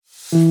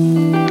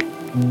Welcome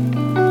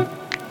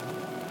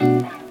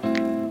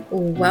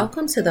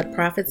to the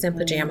Profits in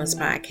Pajamas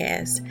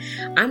podcast.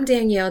 I'm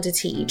Danielle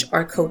DeTeach,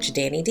 or Coach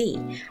Danny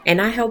D,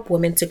 and I help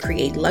women to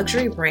create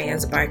luxury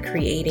brands by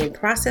creating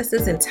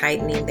processes and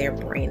tightening their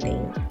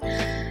branding.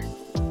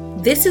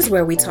 This is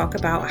where we talk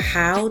about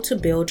how to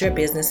build your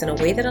business in a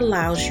way that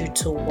allows you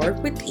to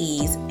work with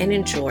ease and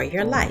enjoy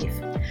your life.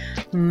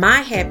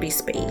 My happy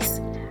space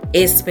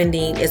is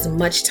spending as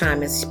much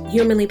time as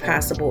humanly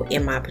possible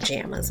in my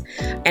pajamas,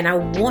 and I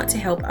want to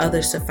help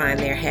others to find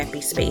their happy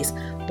space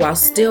while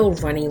still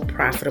running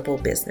profitable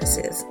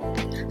businesses.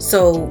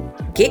 So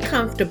get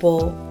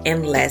comfortable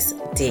and let's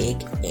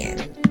dig in.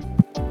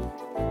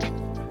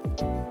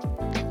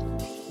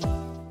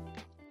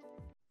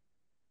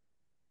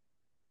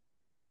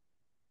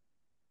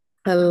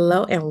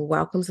 Hello and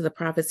welcome to the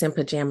Profits in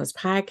Pajamas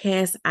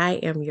podcast. I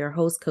am your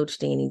host, Coach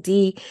Danny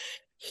D,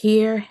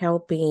 here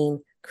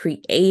helping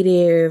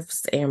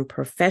creatives and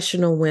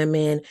professional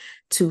women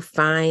to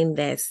find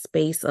that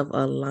space of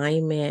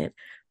alignment,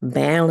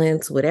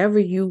 balance, whatever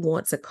you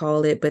want to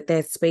call it, but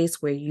that space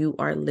where you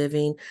are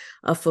living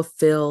a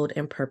fulfilled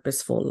and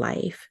purposeful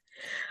life.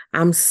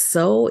 I'm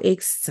so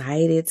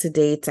excited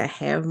today to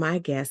have my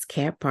guest,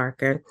 Kat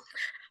Parker.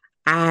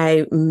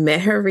 I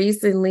met her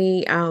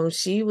recently.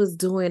 She was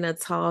doing a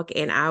talk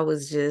and I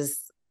was just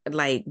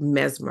like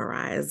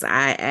mesmerized.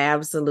 I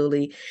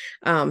absolutely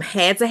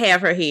had to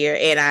have her here,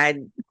 and I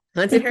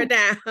hunted her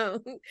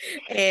down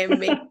and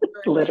made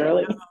sure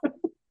Literally.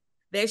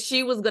 that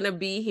she was going to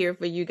be here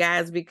for you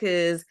guys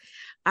because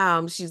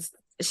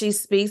she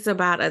speaks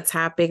about a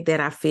topic that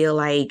I feel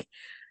like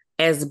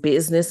as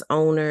business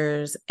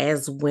owners,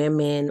 as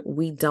women,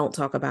 we don't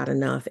talk about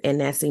enough, and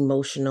that's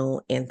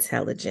emotional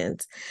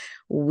intelligence.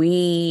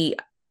 We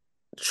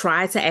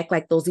try to act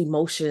like those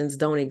emotions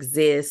don't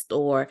exist,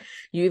 or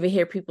you even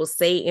hear people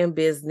say in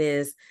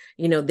business,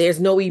 there's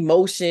no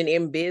emotion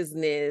in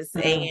business.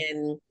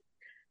 And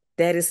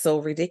that is so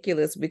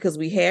ridiculous because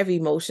we have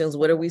emotions.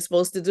 What are we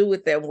supposed to do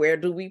with them? Where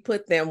do we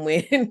put them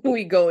when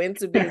we go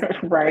into business?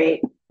 Right.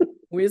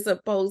 We're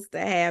supposed to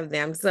have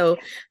them. So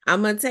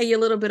I'm going to tell you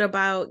a little bit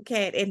about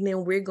Kat, and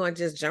then we're going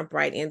to just jump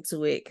right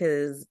into it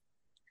because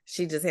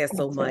she just has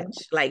so much.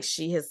 Like,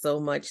 she has so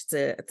much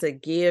to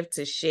give,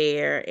 to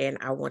share, and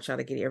I want y'all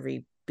to get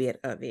every bit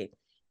of it.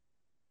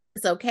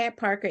 So Kat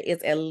Parker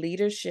is a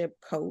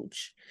leadership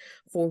coach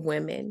for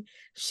women.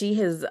 She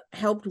has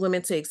helped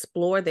women to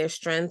explore their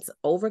strengths,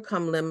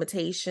 overcome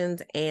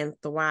limitations, and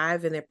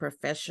thrive in their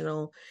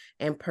professional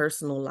and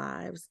personal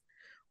lives.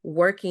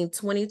 Working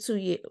 22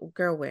 years,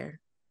 girl, where?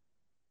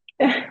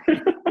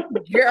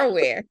 Girl,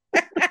 where?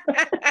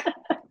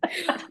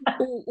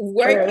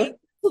 Working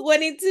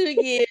 22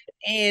 years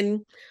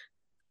in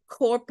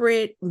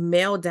corporate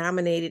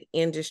male-dominated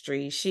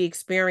industry. She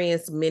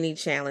experienced many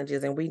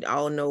challenges, and we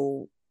all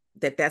know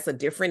that that's a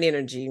different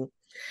energy.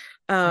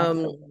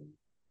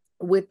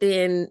 With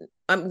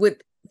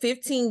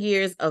 15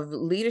 years of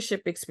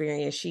leadership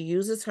experience, she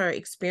uses her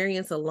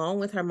experience along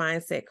with her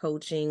mindset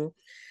coaching,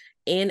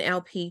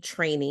 NLP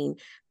training,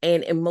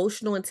 and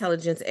emotional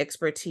intelligence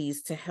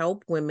expertise to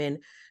help women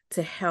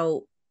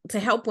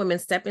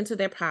step into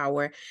their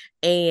power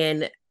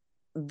and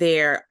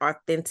their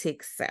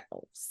authentic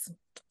selves.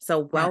 So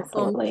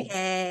welcome,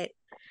 Kat.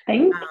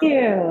 Thank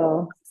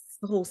you.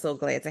 So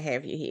glad to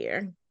have you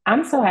here.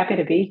 I'm so happy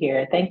to be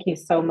here. Thank you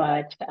so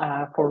much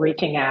for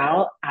reaching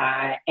out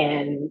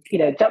and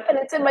jumping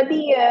into my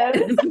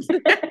DMs.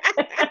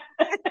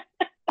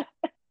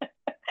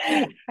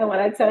 And when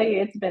I tell you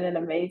it's been an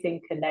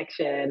amazing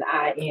connection,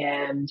 I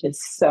am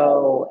just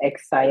so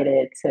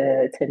excited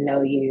to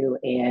know you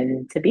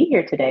and to be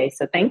here today.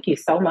 So thank you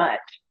so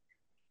much.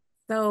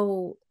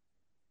 So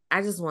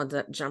I just want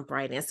to jump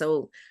right in.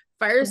 So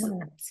first,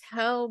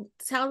 tell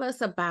us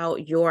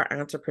about your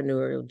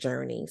entrepreneurial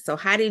journey. So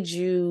how did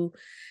you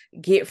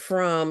get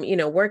from,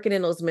 working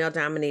in those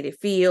male-dominated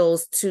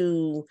fields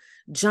to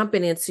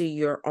jumping into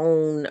your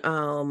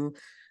own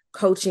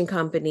coaching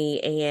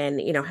company and,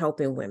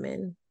 helping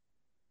women?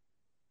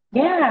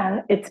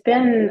 Yeah, it's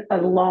been a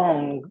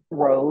long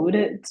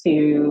road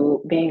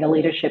to being a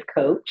leadership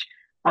coach.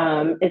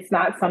 It's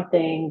not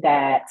something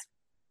that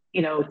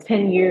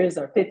 10 years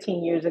or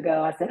 15 years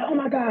ago, I said, oh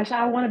my gosh,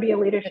 I want to be a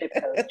leadership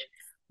coach.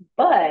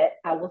 But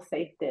I will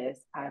say this,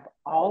 I've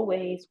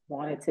always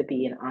wanted to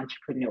be an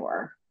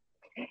entrepreneur.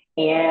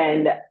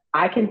 And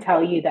I can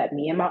tell you that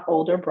me and my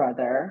older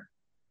brother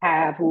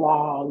have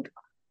logged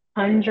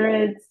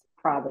hundreds,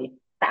 probably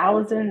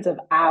thousands of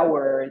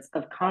hours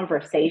of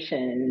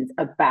conversations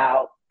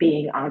about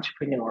being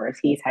entrepreneurs.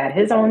 He's had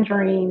his own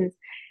dreams,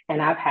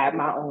 and I've had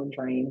my own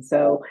dreams.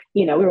 So,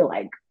 we were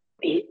like,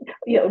 we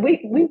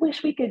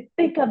wish we could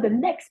think of the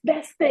next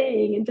best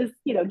thing and just,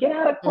 get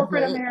out of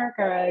corporate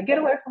America, get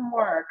away from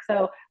work.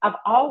 So I've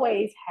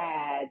always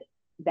had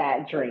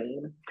that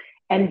dream.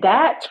 And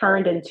that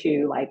turned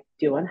into like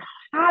doing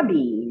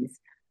hobbies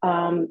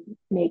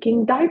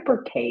making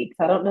diaper cakes.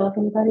 I don't know if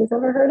anybody's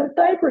ever heard of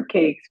diaper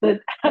cakes,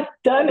 but I've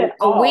done it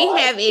We all.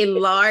 have a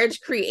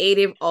large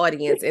creative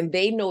audience and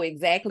they know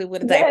exactly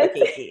what a diaper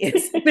Yes. cake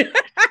is.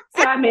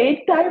 So I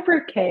made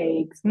diaper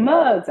cakes,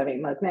 mugs, I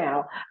mean mugs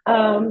now,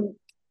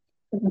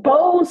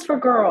 bows for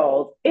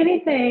girls,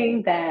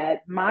 anything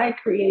that my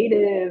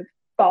creative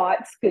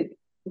thoughts could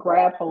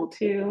grab hold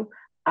to,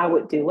 I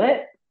would do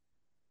it.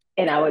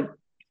 And I would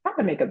try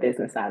to make a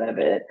business out of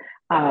it.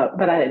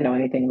 But I didn't know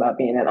anything about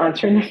being an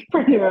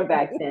entrepreneur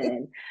back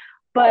then.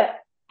 But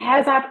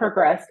as I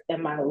progressed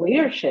in my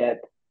leadership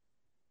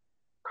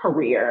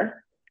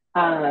career,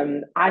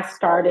 I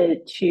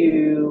started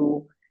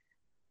to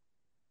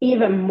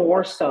even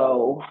more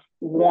so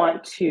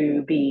want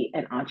to be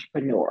an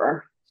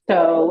entrepreneur.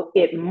 So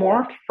it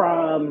morphed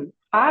from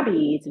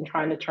hobbies and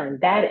trying to turn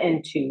that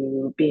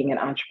into being an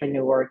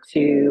entrepreneur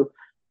to,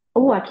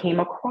 oh, I came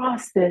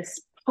across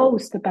this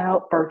post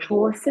about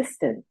virtual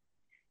assistants.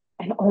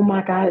 And oh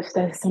my gosh,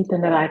 that's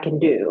something that I can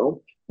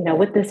do. You know,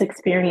 with this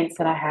experience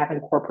that I have in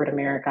corporate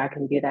America, I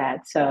can do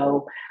that.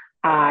 So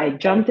I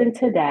jumped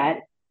into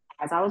that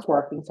as I was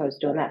working. So I was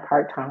doing that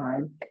part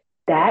time.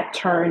 That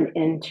turned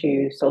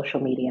into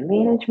social media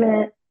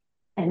management.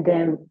 And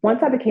then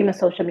once I became a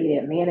social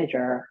media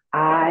manager,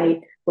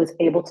 I was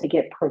able to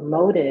get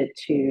promoted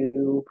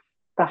to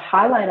the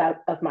highlight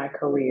of my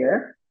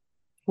career,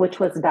 which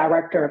was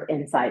director of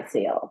inside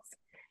sales.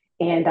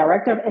 And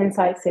director of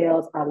inside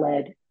sales, I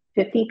led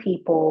 50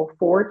 people,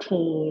 4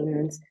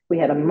 teams. We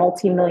had a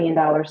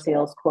multi-million-dollar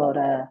sales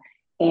quota.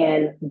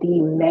 And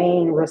the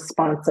main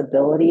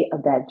responsibility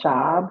of that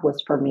job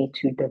was for me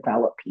to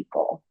develop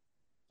people.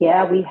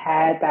 Yeah, we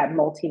had that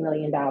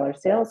multi-million-dollar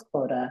sales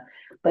quota,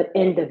 but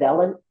in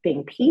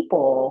developing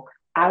people,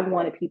 I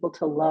wanted people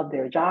to love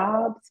their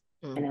jobs,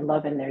 and in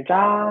loving their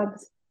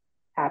jobs,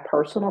 have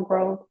personal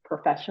growth,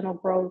 professional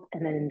growth,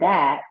 and then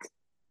that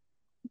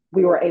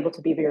we were able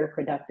to be very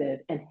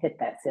productive and hit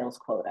that sales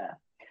quota.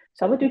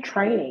 So I would do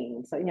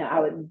training. So, I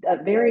would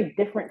a very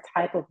different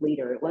type of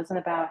leader. It wasn't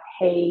about,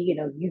 hey,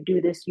 you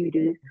do this, you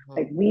do this.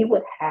 Like we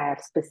would have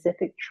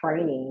specific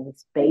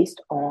trainings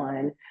based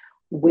on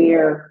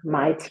where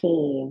my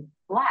team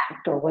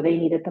lacked or where they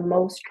needed the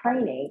most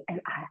training.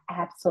 And I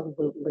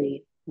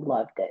absolutely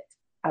loved it.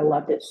 I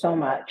loved it so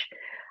much.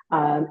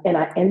 And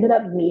I ended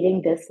up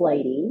meeting this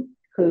lady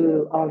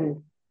who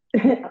on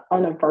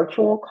a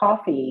virtual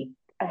coffee,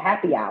 a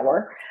happy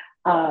hour,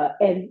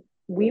 and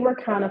we were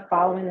kind of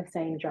following the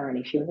same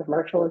journey. She was a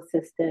virtual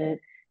assistant.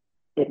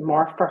 It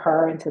morphed for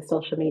her into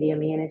social media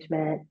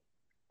management.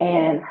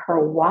 And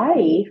her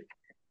wife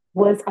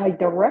was a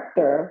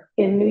director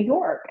in New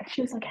York.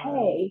 She was like,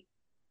 hey,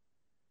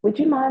 would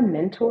you mind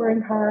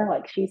mentoring her?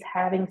 Like she's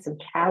having some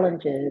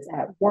challenges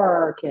at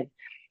work. And,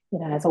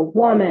 as a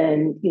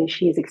woman,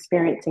 she's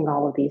experiencing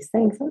all of these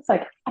things. So it's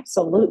like,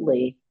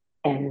 absolutely.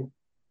 And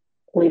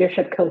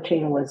leadership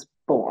coaching was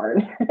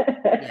born.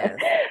 Yes.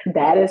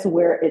 That is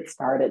where it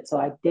started. So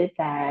I did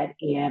that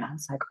and I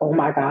was like, oh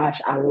my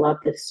gosh, I love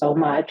this so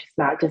much. It's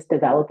not just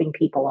developing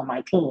people on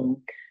my team,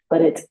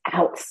 but it's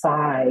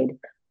outside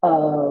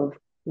of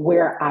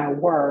where I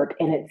work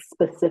and it's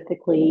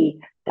specifically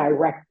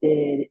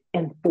directed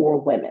and for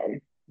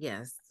women.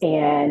 Yes.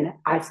 And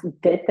I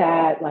did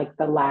that like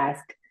the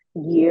last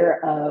year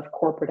of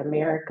corporate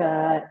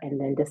America and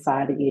then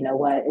decided, you know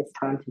what, it's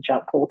time to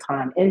jump full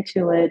time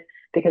into it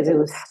because it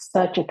was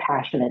such a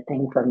passionate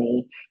thing for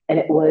me and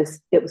it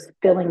was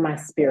filling my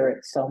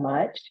spirit so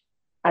much.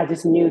 I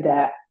just knew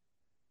that,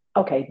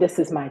 okay, this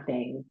is my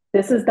thing.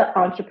 This is the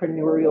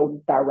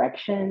entrepreneurial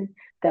direction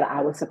that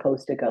I was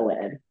supposed to go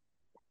in.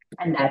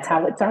 And that's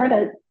how it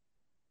started.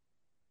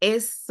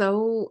 It's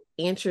so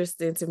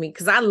interesting to me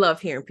because I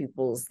love hearing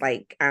people's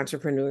like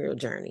entrepreneurial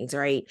journeys,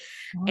 right?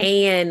 Mm-hmm.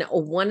 And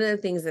one of the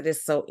things that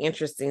is so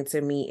interesting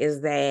to me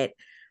is that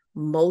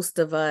most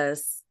of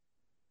us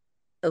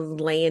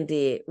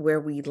landed where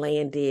we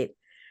landed.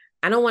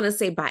 I don't want to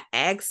say by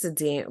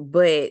accident,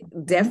 but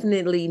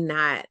definitely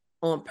not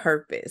on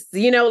purpose.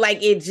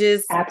 Like it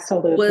just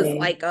absolutely was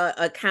like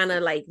a kind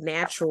of like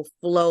natural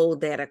flow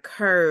that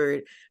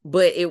occurred.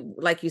 But it,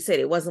 like you said,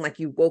 it wasn't like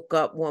you woke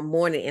up one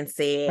morning and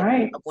said,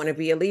 right, I want to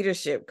be a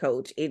leadership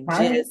coach. It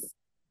right. just,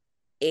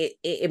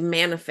 it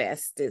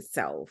manifests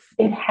itself.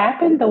 It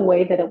happened the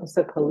way that it was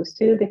supposed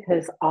to,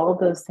 because all of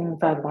those things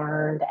I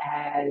learned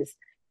as,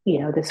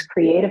 this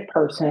creative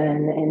person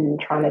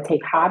and trying to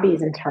take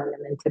hobbies and turn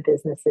them into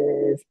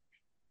businesses,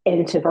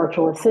 into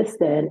virtual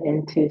assistant,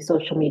 into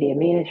social media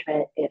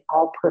management, it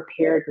all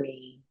prepared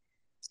me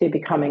to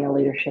becoming a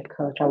leadership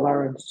coach. I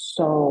learned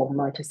so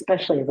much,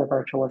 especially as a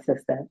virtual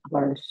assistant. I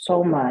learned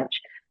so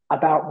much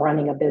about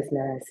running a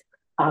business.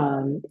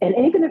 And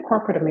even in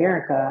corporate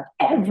America,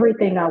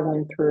 everything I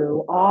went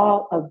through,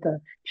 all of the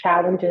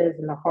challenges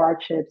and the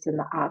hardships and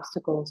the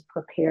obstacles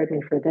prepared me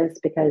for this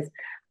because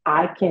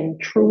I can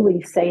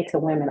truly say to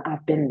women,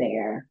 I've been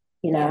there,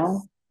 Yes.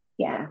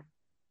 Yeah.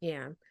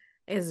 Yeah.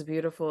 It's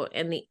beautiful.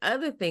 And the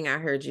other thing I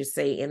heard you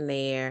say in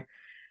there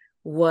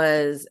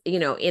was,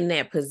 in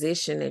that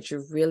position that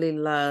you really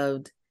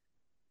loved,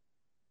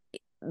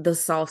 the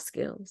soft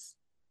skills.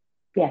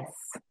 Yes.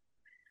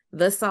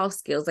 The soft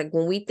skills. Like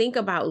when we think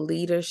about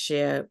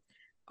leadership,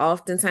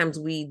 oftentimes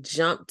we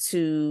jump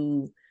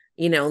to,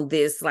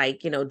 this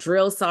like,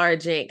 drill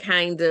sergeant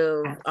kind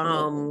of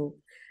Absolutely.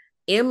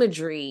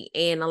 imagery.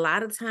 And a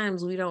lot of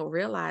times we don't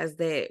realize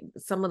that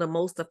some of the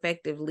most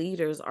effective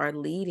leaders are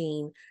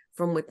leading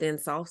from within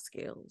soft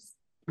skills.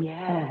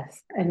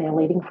 Yes. And they're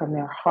leading from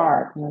their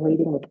heart and they're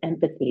leading with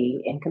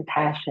empathy and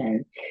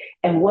compassion.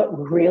 And what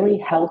really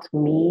helped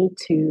me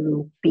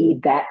to be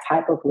that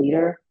type of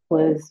leader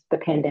was the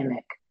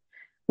pandemic.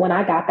 When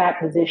I got that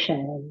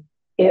position,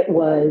 it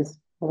was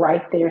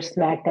right there,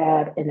 smack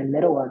dab in the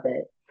middle of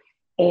it.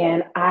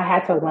 And I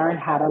had to learn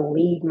how to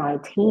lead my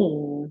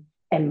team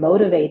and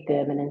motivate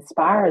them and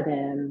inspire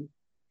them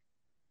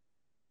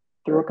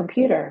through a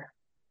computer.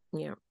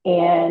 Yeah.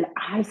 And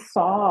I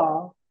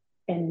saw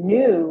and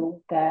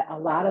knew that a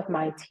lot of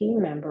my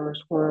team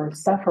members were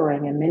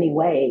suffering in many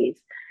ways.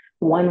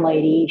 One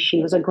lady,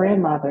 she was a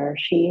grandmother.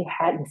 She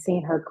hadn't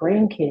seen her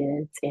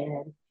grandkids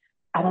in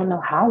I don't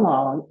know how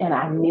long. And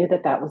I knew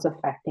that that was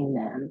affecting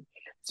them.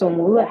 So when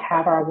we would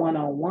have our one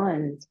on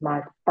ones,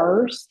 my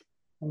first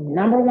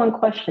number one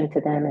question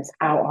to them is,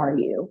 how are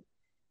you?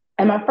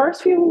 And my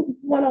first few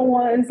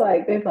one-on-ones,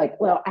 like they're like,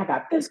 well, I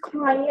got this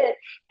client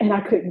and I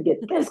couldn't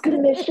get this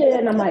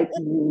commission. I'm like,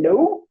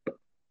 nope,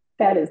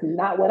 that is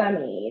not what I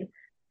mean.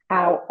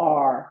 How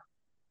are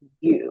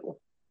you?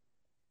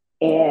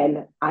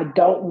 And I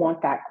don't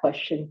want that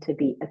question to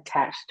be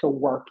attached to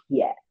work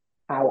yet.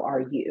 How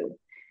are you?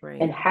 Right.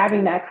 And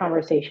having that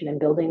conversation and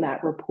building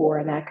that rapport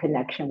and that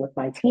connection with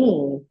my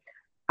team,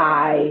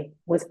 I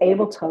was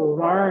able to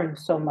learn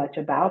so much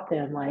about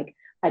them. Like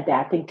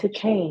adapting to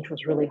change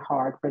was really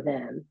hard for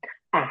them.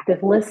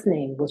 Active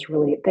listening was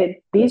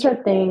these are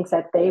things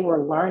that they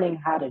were learning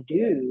how to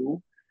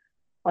do,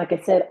 like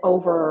I said,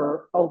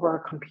 over a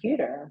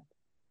computer.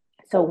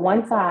 So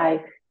once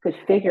I could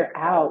figure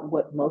out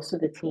what most of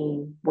the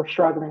team were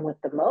struggling with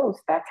the most,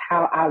 that's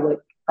how I would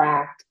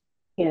craft,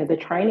 the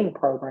training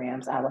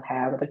programs I would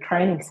have or the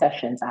training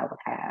sessions I would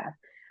have.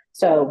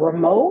 So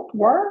remote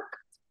work,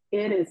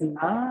 it is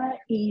not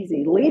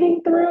easy.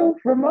 Leading through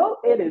remote,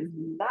 it is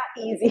not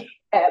easy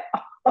at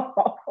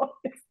all.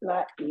 It's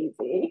not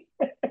easy.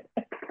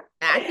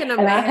 I can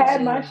And I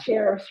had my imagine.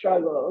 share of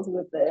struggles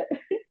with it.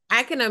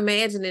 I can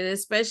imagine, and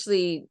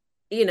especially,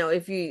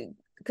 if you,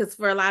 because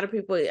for a lot of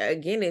people,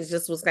 again, it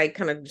just was like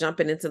kind of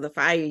jumping into the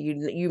fire.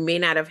 You may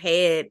not have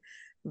had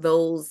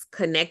those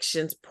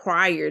connections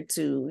prior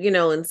to,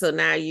 and so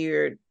now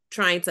you're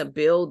trying to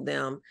build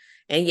them.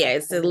 And yeah,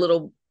 it's a Absolutely.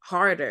 little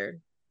harder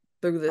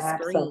through the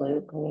screen.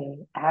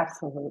 Absolutely.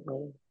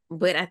 Absolutely.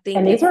 But I think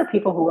And these it's are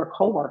people who are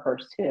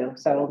coworkers too.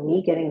 So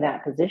me getting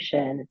that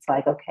position, it's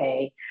like,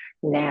 okay,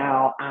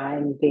 now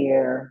I'm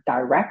their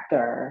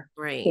director.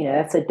 right.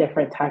 That's a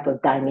different type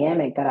of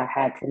dynamic that I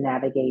had to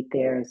navigate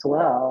there as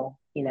well.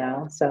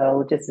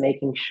 So just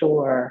making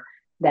sure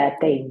that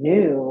they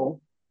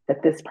knew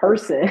that this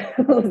person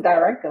was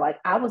director, like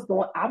I was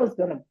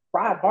going to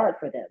ride hard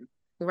for them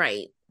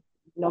Right.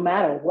 no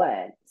matter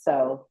what.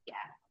 So yeah.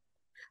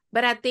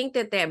 But I think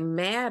that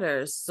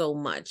matters so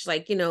much.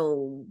 Like,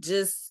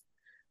 just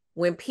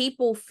when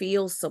people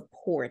feel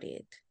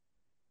supported,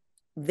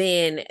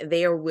 then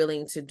they're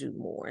willing to do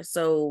more.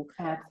 So,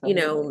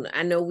 Absolutely.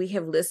 I know we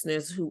have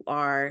listeners who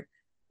are,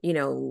 you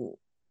know,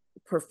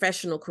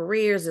 professional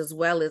careers as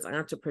well as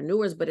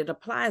entrepreneurs, but it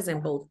applies in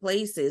Mhm. both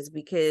places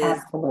because,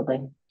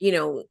 Absolutely.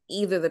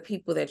 either the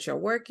people that you're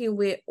working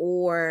with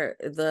or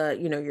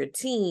your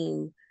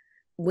team,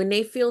 when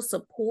they feel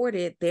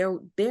supported,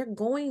 they're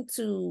going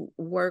to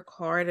work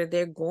harder,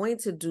 they're going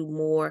to do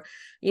more,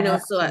 so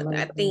I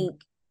Absolutely.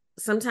 think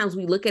sometimes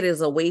we look at it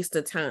as a waste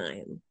of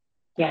time,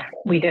 Yeah,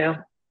 we do.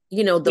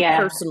 the Yeah.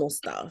 personal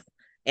stuff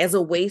as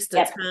a waste of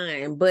Yep.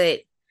 time,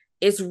 but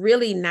it's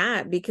really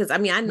not, because I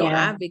mean, I know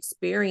Yeah. I've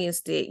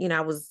experienced it.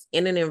 I was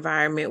in an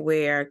environment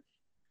where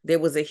there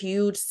was a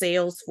huge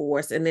sales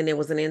force and then there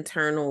was an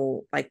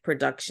internal like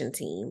production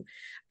team,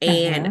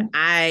 and Hmm.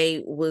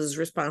 I was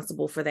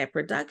responsible for that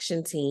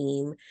production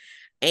team,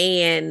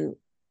 and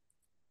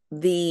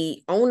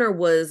the owner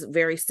was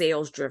very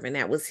sales driven.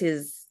 That was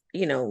his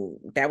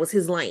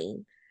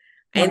lane.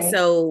 And Right.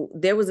 so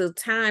there was a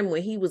time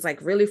when he was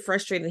like really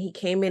frustrated. He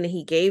came in and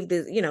he gave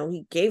this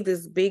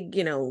big,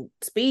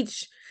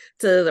 speech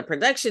to the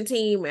production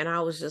team. And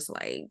I was just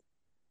like,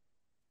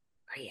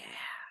 oh, yeah.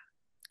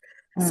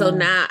 So Mm.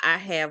 now I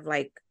have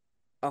like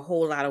a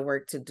whole lot of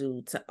work to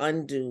do to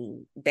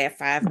undo that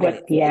 5 minutes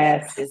that he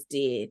Yes. just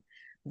did,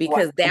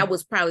 because that Wow.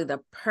 was probably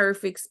the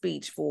perfect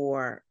speech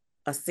for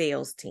a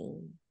sales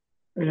team,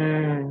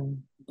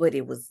 Mm. but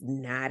it was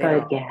not at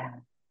But all yeah.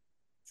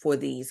 for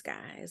these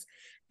guys.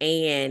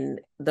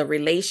 And the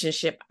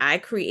relationship I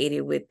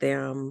created with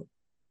them,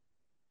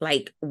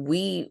 like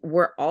we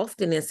were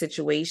often in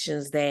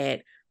situations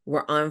that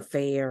were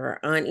unfair,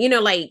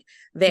 like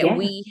that Yeah.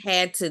 we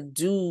had to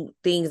do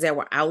things that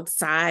were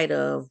outside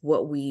of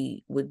what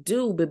we would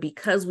do. But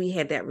because we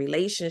had that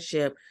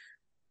relationship,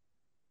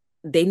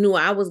 they knew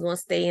I was going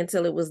to stay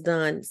until it was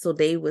done. So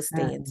they would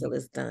stay Mm. until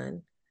it's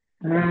done.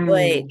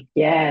 But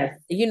Yes,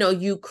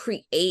 you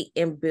create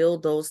and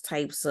build those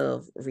types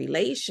of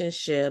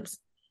relationships.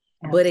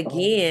 But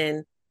absolutely.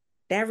 again,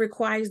 that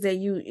requires that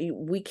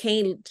we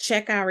can't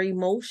check our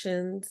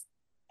emotions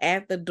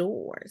at the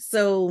door.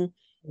 So,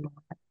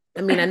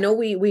 I mean, I know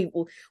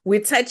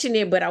we're touching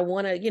it, but I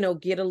want to,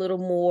 get a little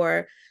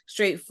more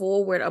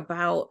straightforward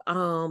about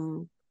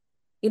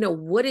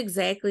what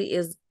exactly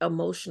is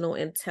emotional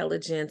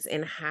intelligence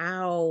and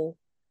how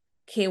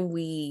can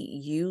we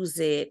use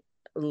it,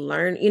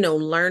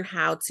 learn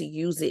how to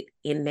use it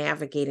in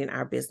navigating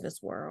our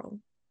business world.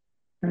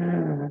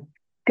 Mm,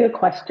 good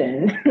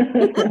question.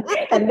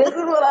 And this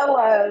is what I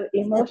love.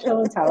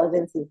 Emotional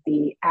intelligence is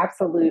the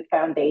absolute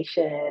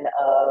foundation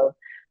of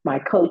my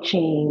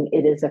coaching.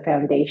 It is a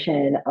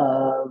foundation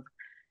of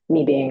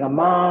me being a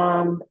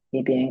mom,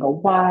 me being a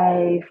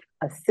wife,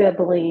 a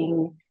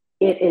sibling.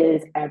 It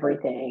is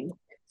everything.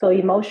 So,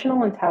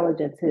 emotional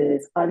intelligence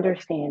is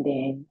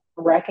understanding,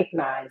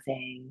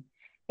 recognizing,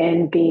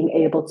 and being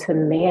able to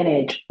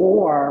manage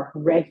or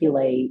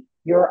regulate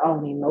your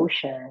own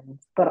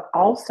emotions, but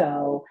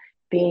also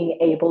being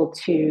able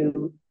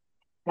to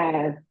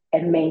have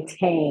and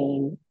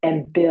maintain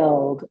and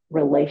build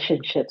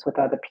relationships with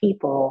other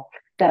people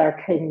that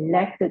are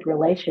connected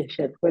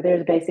relationships where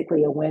there's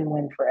basically a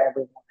win-win for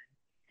everyone.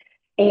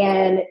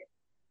 And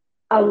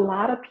a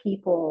lot of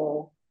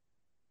people,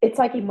 it's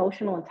like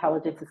emotional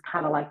intelligence is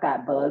kind of like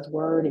that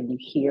buzzword, and you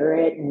hear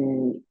it,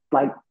 and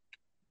like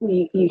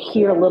you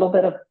hear a little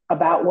bit of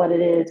about what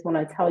it is. When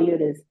I tell you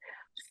it is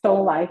so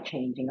life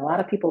changing, a lot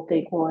of people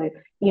think, well,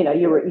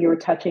 you were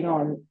touching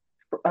on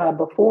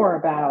before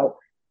about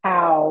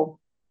how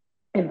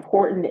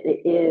important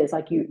it is.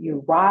 Like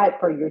you ride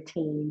for your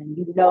team, and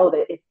you know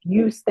that if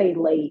you stay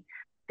late,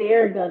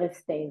 they're gonna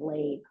stay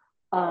late.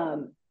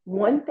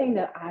 One thing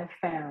that I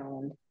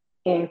found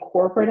in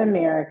corporate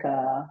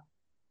America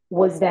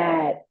was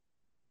that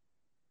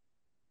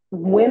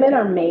women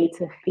are made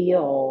to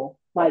feel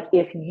like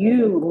if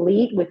you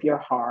lead with your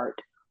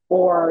heart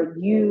or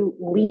you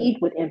lead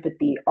with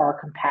empathy or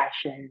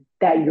compassion,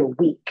 that you're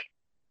weak,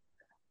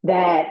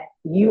 that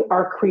you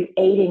are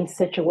creating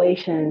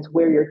situations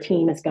where your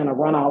team is going to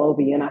run all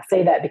over you. And I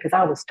say that because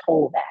I was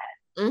told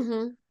that,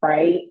 Mm-hmm.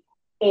 right?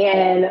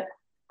 And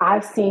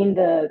I've seen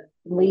the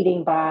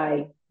leading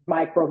by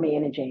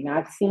micromanaging.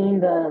 I've seen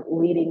the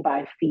leading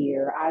by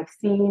fear. I've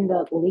seen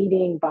the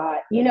leading by,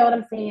 you know what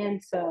I'm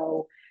saying?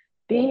 So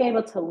being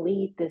able to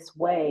lead this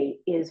way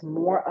is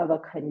more of a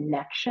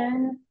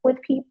connection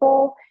with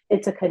people.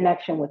 It's a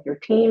connection with your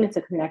team. It's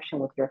a connection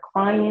with your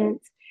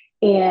clients.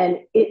 And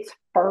it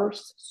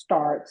first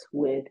starts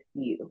with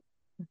you.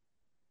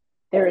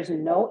 There is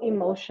no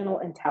emotional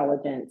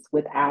intelligence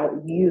without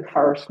you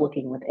first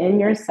looking within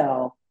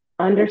yourself,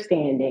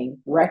 understanding,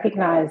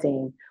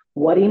 recognizing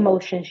what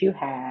emotions you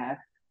have,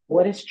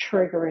 what is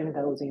triggering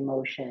those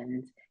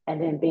emotions, and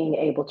then being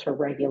able to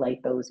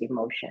regulate those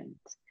emotions.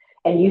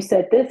 And you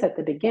said this at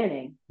the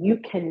beginning, you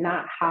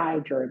cannot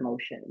hide your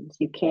emotions.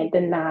 You can't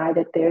deny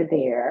that they're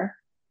there.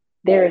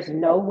 There is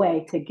no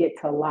way to get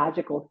to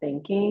logical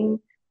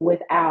thinking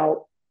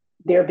without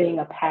there being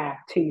a path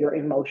to your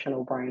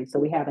emotional brain. So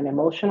we have an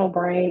emotional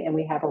brain and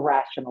we have a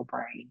rational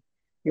brain.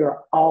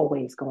 You're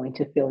always going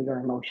to feel your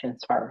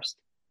emotions first.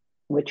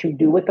 What you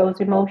do with those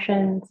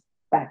emotions,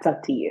 that's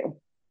up to you.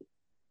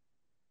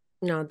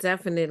 No,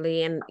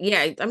 definitely. And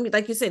yeah, I mean,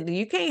 like you said,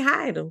 you can't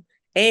hide them.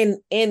 And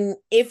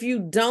if you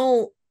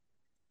don't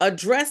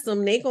address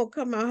them, they gonna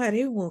come out how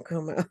they won't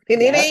come out.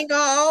 And it Yep. ain't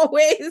gonna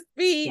always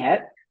be,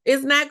 Yep.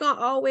 it's not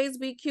gonna always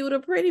be cute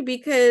or pretty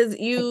because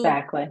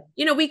Exactly.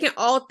 we can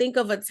all think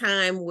of a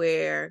time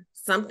where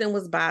something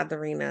was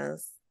bothering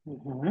us.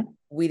 Mm-hmm.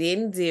 We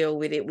didn't deal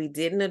with it, we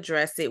didn't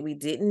address it, we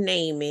didn't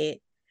name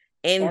it.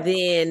 And Yep.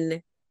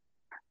 then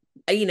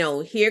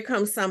here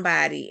comes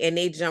somebody and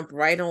they jump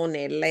right on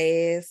that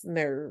last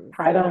nerve.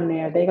 Right on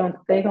there. They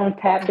gonna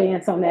tap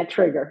dance on that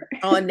trigger.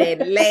 On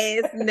that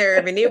last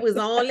nerve, and it was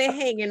only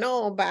hanging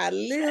on by a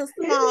little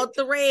small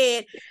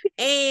thread.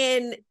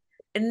 And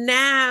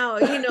now,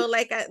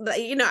 like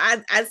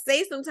I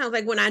say sometimes,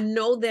 like when I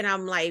know that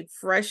I'm like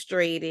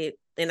frustrated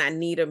and I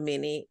need a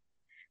minute,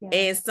 and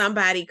Yeah.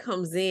 somebody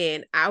comes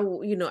in,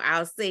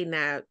 I'll say,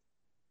 now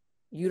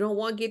you don't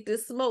want to get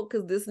this smoke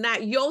because this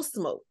not your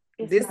smoke.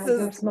 It's This not is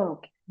your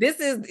smoke. this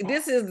is Yeah.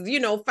 this is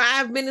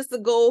 5 minutes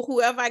ago,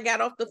 whoever I got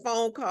off the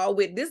phone call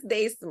with, this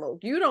day smoke.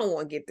 You don't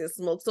want to get this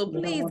smoke. So You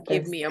don't please want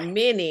give this. me a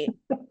minute.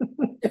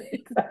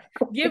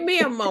 Give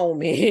me a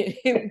moment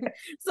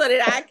so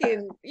that I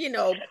can,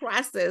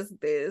 process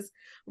this.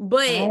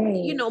 But,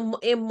 Right.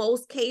 in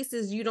most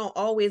cases, you don't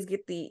always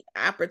get the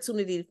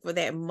opportunity for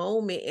that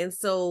moment. And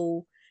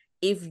so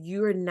if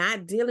you're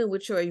not dealing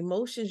with your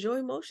emotions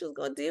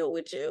going to deal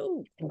with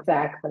you.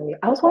 Exactly.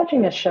 I was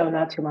watching a show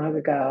not too long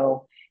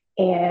ago,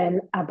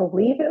 and I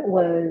believe it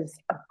was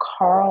a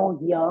Carl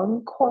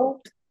Jung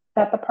quote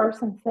that the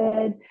person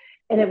said.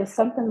 And it was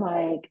something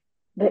like,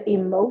 the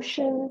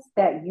emotions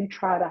that you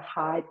try to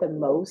hide the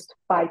most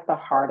fight the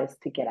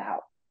hardest to get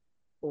out.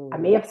 I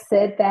may Ooh. have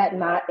said that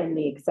not in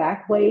the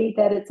exact way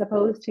that it's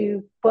supposed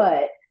to,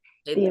 but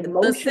The The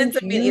emotions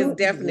sentiment is you,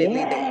 definitely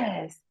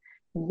there.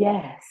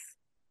 yes.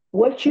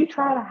 What you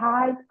try to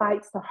hide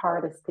fights the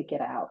hardest to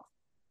get out.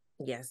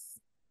 Yes.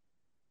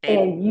 And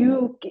And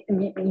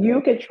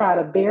you can try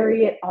to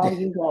bury it all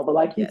you want, but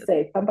like you yes.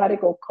 say, somebody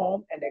go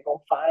come and they're gonna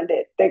find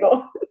it. They're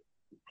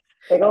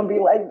gonna be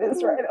like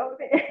this right over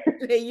there.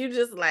 And you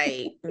just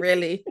like,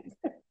 really?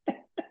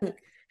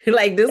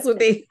 Like this what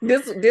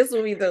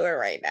we doing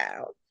right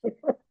now.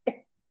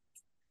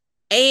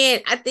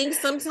 And I think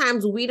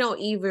sometimes we don't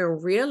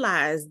even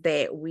realize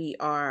that we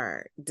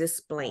are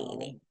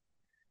displaying it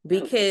Oh,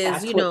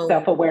 because, that's what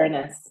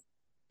self-awareness.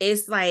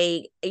 it's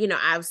like,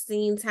 I've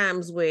seen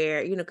times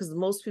where, because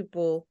most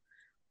people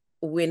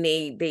when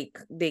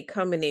they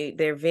come and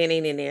they're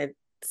venting and they're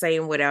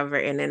saying whatever,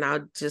 and then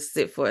I'll just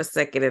sit for a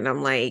second and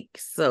I'm like,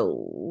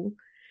 so,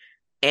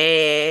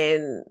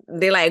 and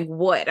they're like,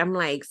 what? I'm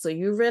like, so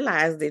you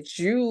realize that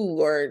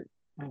you are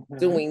Mm-hmm.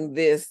 doing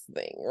this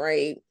thing,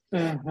 right?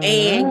 And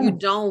you Mm-hmm.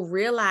 don't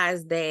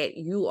realize that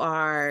you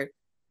are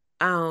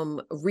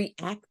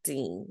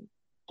reacting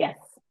Yes.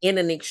 in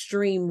an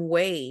extreme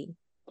way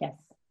Yes.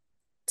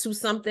 to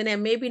something that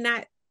maybe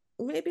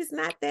it's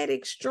not that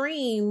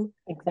extreme,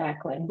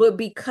 Exactly. but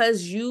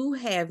because you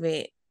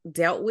haven't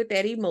dealt with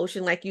that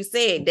emotion, like you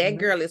said, that Mm-hmm.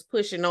 girl is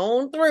pushing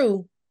on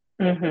through,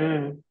 Mm-hmm.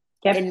 and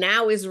Yep.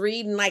 now it's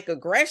reading like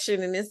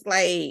aggression, and it's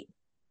like,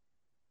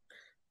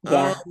 um,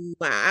 Yeah.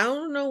 I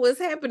don't know what's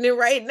happening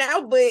right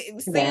now, but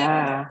it seems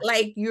Yeah.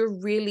 like you're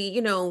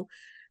really,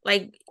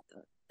 like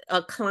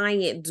a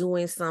client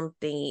doing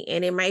something,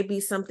 and it might be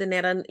something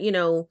that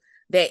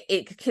that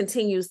it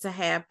continues to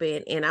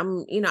happen, and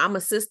I'm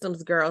a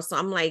systems girl, so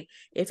I'm like,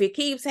 if it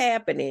keeps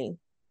happening,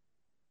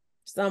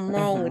 something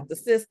wrong Mm-hmm. with the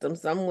system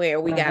somewhere,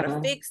 we got to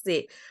Mm-hmm. fix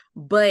it.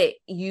 But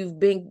you've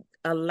been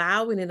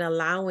allowing it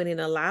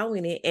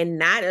and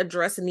not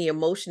addressing the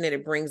emotion that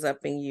it brings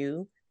up in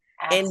you,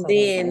 and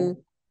Absolutely. then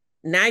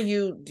now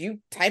you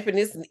typing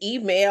this in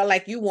email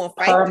like you want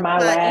to fight Per the my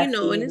client,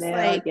 last and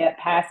email, yep,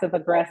 passive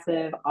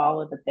aggressive,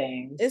 all of the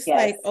things. it's Yes.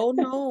 like, oh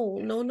no,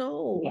 no,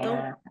 no, don't,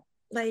 Yeah.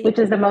 like, Which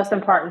is the most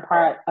important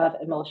part of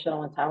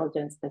emotional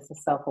intelligence. This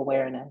is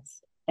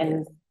self-awareness. yes.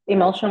 And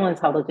emotional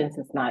intelligence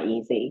is not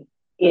easy.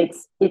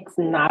 It's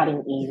not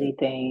an easy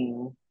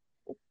thing.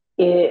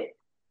 It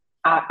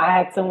I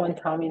had someone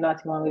tell me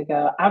not too long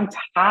ago, I'm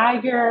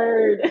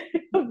tired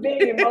of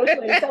being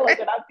emotionally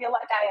intelligent. I feel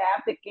like I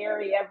have to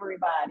carry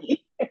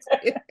everybody.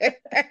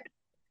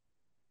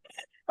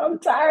 I'm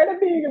tired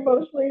of being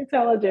emotionally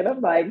intelligent. I'm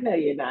like, no,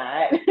 you're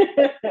not.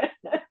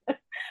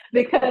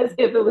 Because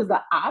if it was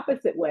the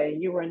opposite way,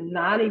 you were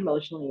not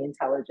emotionally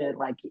intelligent,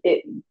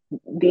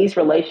 these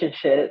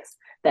relationships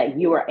that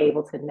you were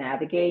able to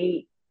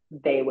navigate,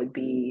 they would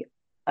be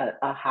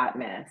a hot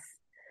mess.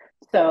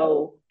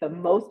 So the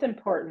most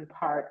important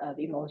part of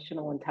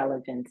emotional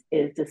intelligence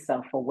is the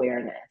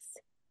self-awareness.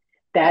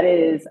 That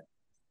is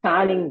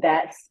shining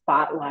that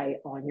spotlight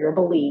on your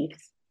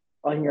beliefs,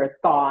 on your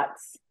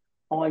thoughts,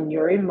 on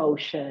your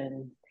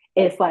emotions.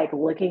 It's like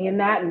looking in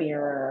that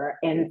mirror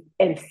and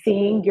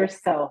seeing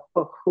yourself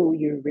for who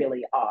you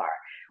really are,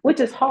 which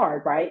is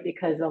hard, right?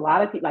 Because a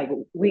lot of people, like,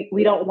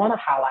 we don't want to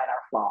highlight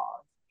our flaws.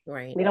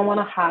 Right. We don't want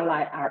to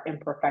highlight our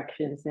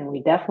imperfections, and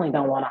we definitely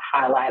don't want to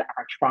highlight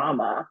our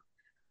trauma.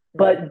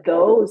 Right. But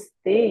those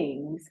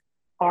things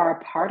are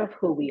a part of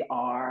who we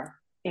are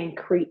and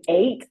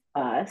create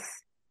us.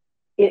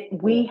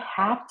 We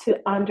have to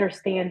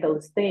understand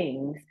those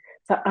things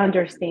to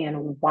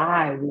understand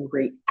why we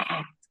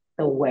react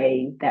the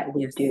way that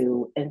we Yes.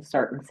 do in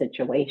certain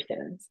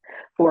situations.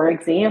 For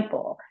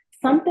example,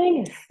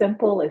 something as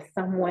simple as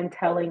someone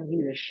telling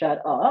you to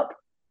shut up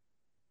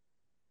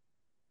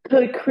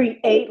could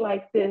create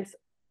like this,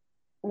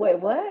 wait,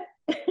 what?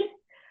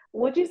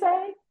 What'd you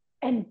say?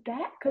 And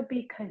that could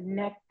be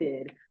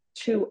connected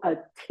to a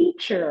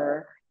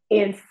teacher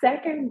in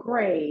second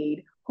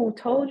grade who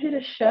told you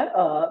to shut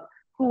up,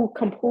 who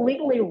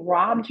completely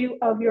robbed you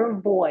of your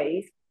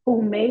voice,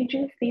 who made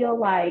you feel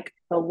like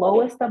the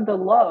lowest of the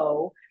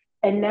low.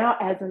 And now,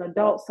 as an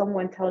adult,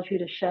 someone tells you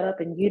to shut up,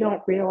 and you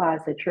don't realize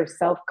that your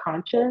self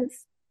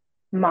conscious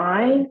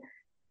mind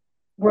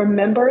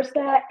remembers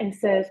that and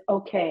says,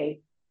 okay,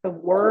 the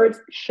words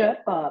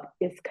shut up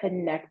is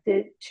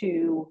connected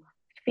to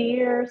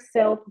fear,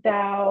 self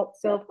doubt,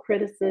 self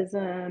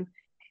criticism,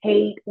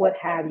 hate, what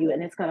have you.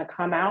 And it's going to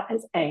come out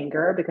as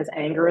anger because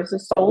anger is a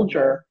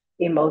soldier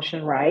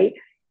emotion, right?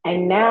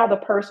 And now the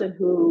person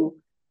who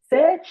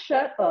said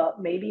shut up,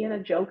 maybe in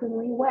a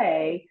jokingly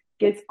way,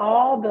 gets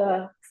all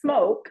the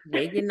smoke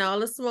They getting all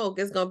the smoke.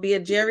 It's gonna be a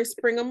Jerry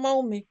Springer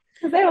moment.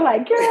 because they were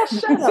like, girl,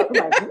 shut up. I'm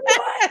like,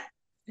 what?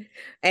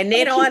 And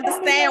they Don't don't you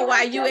ever understand know why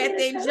I you tell you at to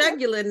their shut up?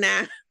 jugular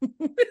now.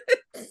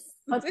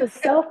 But the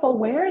self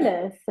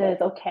awareness says,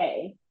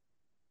 okay,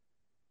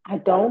 I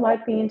don't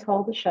like being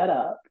told to shut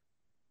up.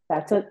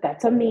 That's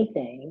a me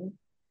thing.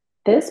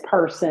 This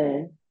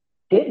person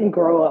didn't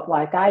grow up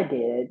like I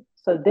did.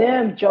 So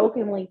them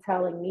jokingly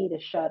telling me to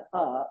shut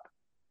up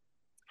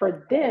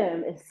for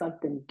them is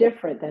something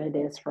different than it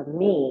is for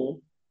me.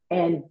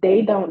 and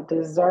they don't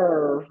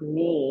deserve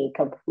me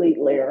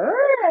completely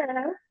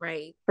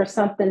Right. for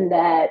something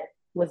that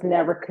was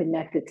never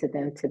connected to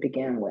them to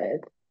begin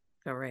with.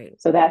 All right.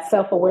 So that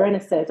self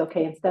awareness says,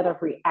 okay, instead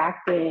of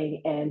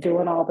reacting and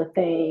doing all the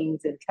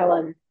things and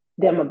telling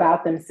them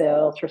about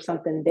themselves for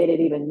something they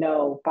didn't even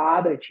know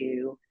bothered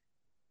you,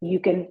 you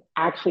can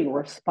actually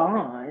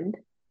respond.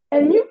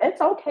 And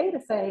it's okay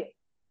to say,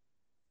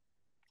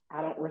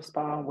 I don't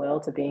respond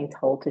well to being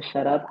told to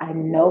shut up. I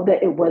know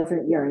that it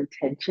wasn't your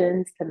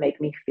intentions to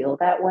make me feel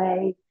that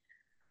way,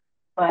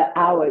 but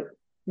I would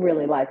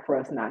really like for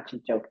us not to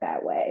joke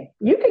that way.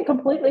 You can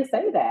completely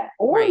say that.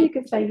 Or you Right.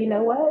 can say, you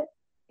know what?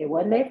 It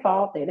wasn't their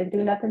fault. They didn't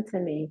do nothing to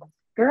me.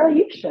 Girl,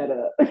 you shut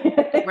up.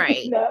 you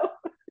Right. know?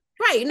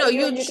 Right. No, So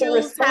you you can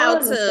choose how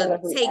respond instead to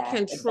of take react.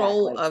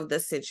 control Exactly. of the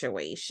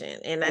situation.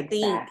 And I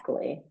think,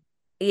 Exactly.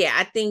 yeah,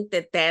 I think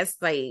that that's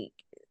like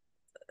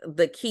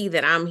the key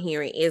that I'm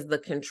hearing is the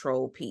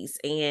control piece.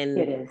 And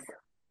It is.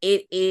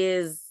 it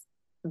is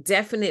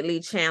definitely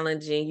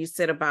challenging. You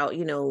said about,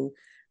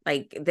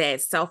 like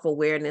that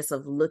self-awareness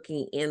of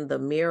looking in the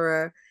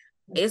mirror.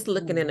 It's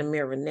looking in the Mhm.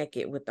 mirror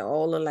naked with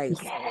all the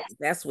lights on. Yes.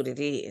 That's what it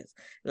is.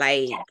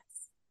 Like, Yes.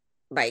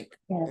 like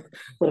Yes.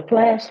 With a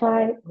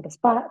flashlight, with a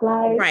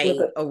spotlight, with right,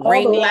 a all the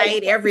ring light,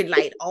 lights, every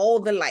light, all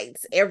the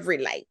lights, every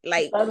light,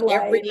 like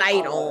every sunlight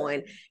light on.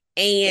 on.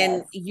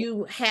 And Yes.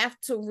 you have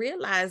to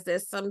realize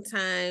that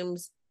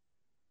sometimes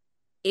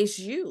it's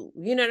you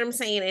know what I'm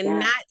saying? And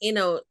Yes.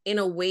 not in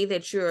a way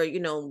that you're,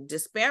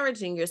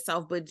 disparaging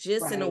yourself, but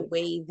just in a Right.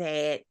 way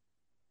that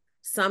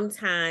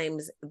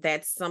sometimes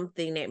that's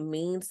something that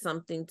means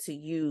something to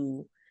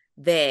you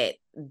that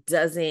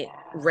doesn't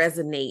Yeah.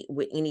 resonate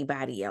with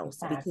anybody else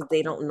because they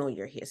Exactly. don't know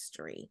your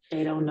history.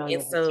 They don't know And your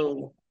history.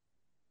 so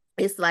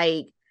it's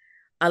like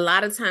a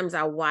lot of times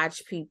I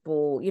watch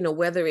people,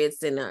 whether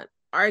it's in an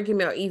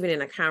argument or even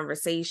in a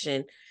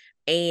conversation,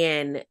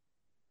 and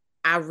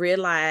I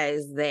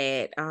realize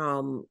that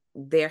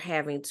they're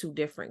having two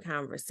different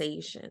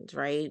conversations,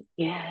 right?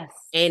 Yes.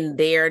 And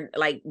they're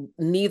like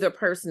neither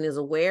person is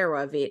aware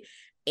of it.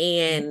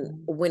 And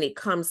Mm-mm. when it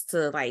comes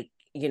to like,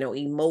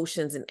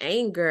 emotions and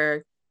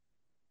anger,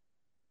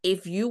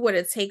 if you were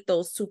to take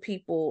those two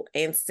people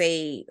and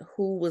say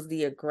who was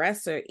the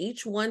aggressor,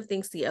 each one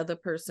thinks the other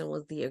person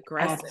was the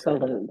aggressor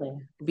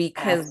Absolutely.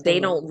 because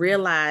they don't Absolutely.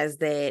 realize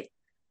that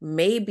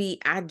maybe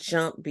I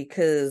jumped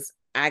because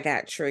I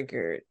got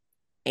triggered.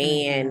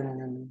 And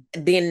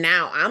Mm-hmm. then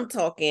now I'm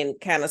talking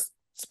kind of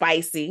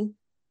spicy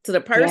to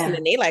the person, Yeah.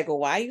 and they like, well,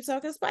 why are you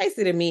talking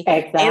spicy to me?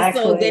 And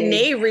so then Exactly.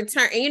 they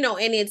return,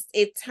 and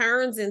it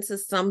turns into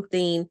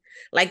something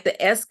like the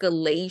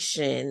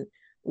escalation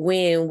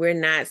when we're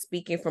not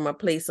speaking from a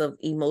place of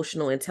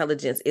emotional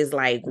intelligence is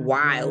like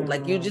wild.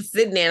 Like you're Mm-hmm. just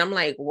sitting there and I'm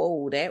like,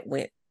 whoa,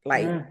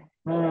 Mm-hmm.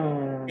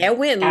 that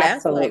went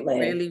left like Absolutely.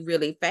 really,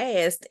 really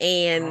fast.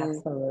 And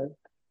Absolutely.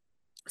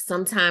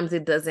 sometimes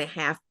it doesn't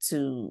have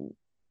to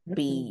Mm-mm.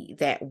 be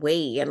that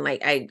way. And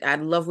like I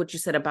love what you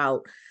said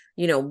about,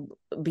 you know,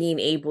 being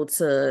able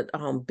to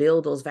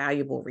build those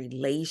valuable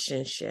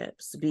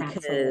relationships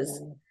because,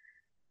 Absolutely.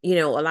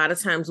 a lot of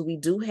times we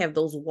do have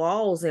those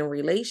walls in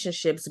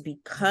relationships Mm-hmm.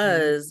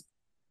 because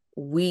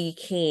we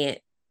can't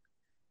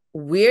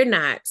we're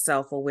not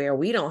self-aware.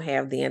 We don't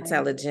have the Right.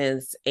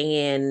 intelligence,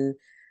 and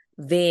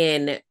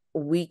then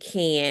we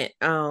can't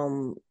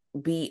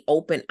be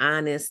open,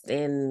 honest,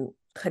 and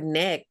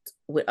connect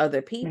with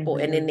other people.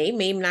 And then Mm-hmm. they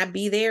may not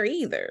be there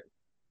either.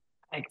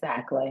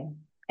 Exactly.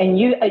 And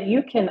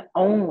you can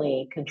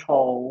only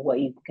control what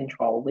you can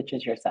control, which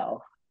is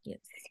yourself. Yes.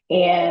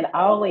 And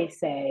I always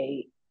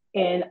say,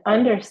 in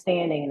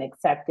understanding and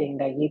accepting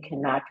that you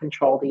cannot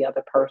control the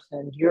other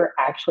person, you're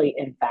actually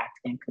in fact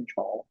in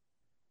control.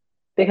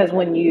 Because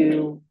when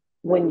you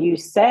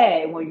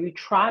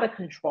try to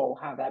control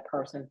how that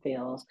person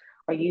feels,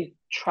 or you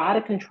try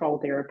to control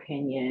their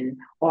opinion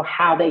or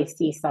how they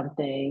see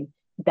something,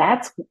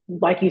 that's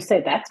like you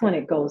said, that's when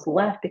it goes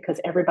left because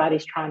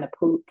everybody's trying to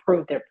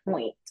prove their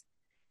point.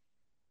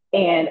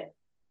 And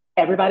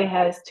everybody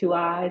has two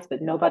eyes,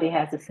 but nobody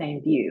has the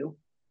same view.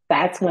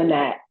 That's when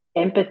that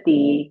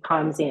empathy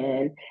comes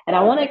in. And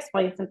I want to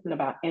explain something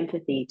about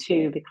empathy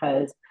too,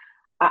 because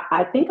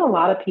I think a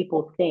lot of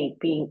people think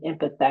being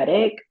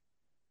empathetic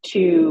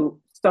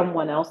to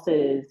someone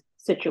else's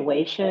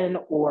situation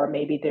or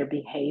maybe their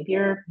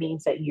behavior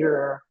means that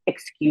you're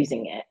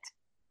excusing it.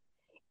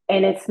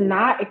 And it's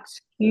not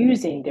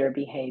excusing their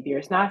behavior.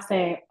 It's not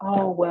saying,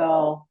 oh,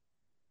 well,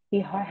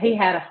 he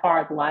had a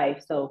hard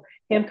life. So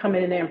him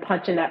coming in there and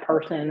punching that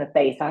person in the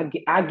face, I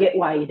get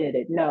why he did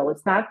it. No,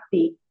 it's not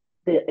the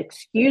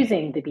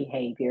excusing the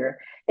behavior.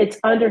 It's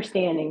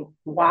understanding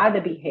why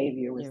the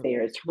behavior was Yeah.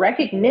 there. It's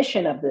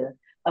recognition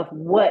of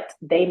what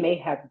they may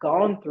have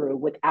gone through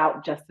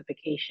without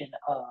justification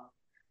of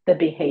the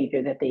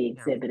behavior that they Yeah.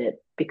 exhibited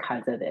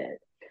because of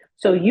it.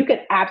 So you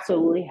could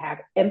absolutely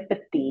have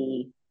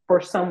empathy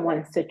for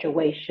someone's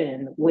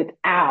situation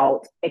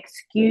without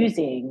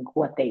excusing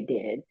what they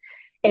did.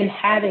 And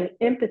having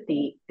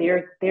empathy,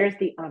 there's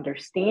the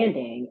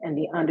understanding, and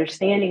the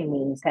understanding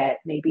means that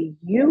maybe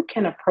you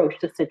can approach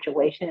the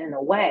situation in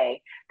a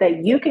way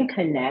that you can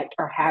connect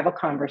or have a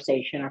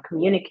conversation or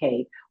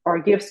communicate or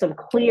give some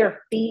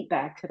clear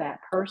feedback to that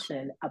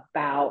person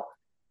about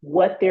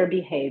what their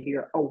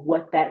behavior or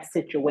what that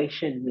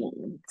situation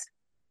means.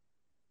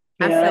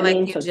 You I know what feel I like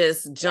mean? you So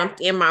just yeah,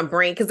 jumped in my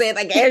brain because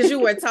like as you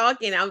were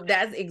talking,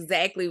 that's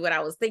exactly what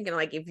I was thinking.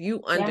 Like if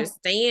you yeah,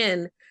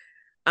 understand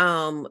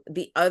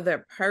the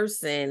other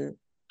person,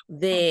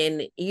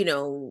 then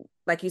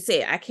like you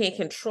said, I can't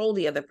control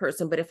the other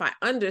person, but if I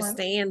right,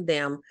 understand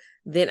them,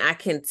 then I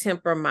can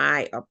temper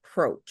my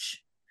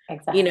approach.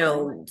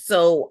 exactly,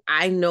 So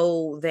I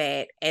know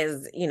that,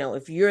 as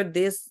if you're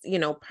this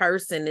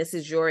person, this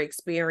is your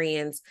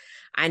experience,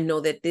 I know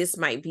that this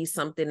might be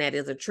something that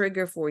is a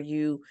trigger for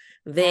you,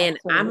 then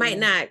I might absolutely,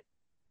 not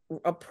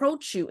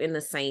approach you in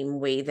the same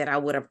way that I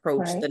would approach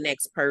right, the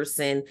next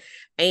person.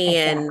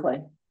 And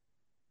exactly.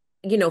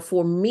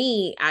 for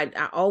me,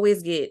 I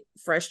always get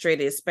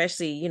frustrated,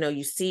 especially,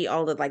 you see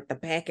all of like the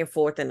back and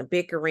forth and the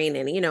bickering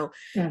and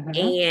Hmm.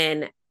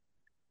 and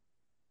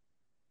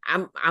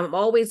I'm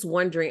always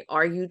wondering,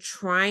 are you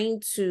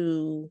trying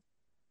to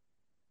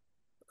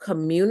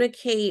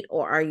communicate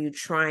or are you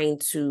trying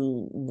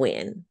to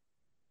win?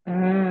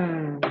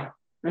 Mm.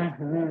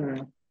 Hmm.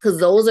 Because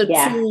those are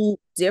Yeah, two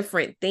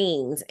different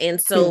things. And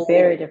two so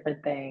very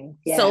different things.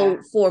 Yeah,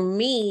 so for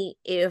me,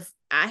 if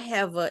I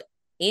have a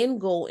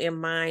end goal in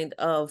mind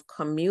of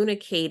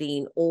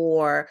communicating,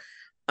 or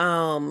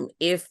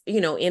if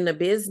in the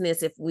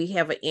business, if we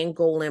have an end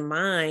goal in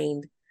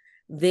mind,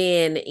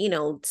 then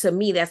to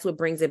me that's what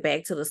brings it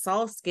back to the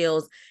soft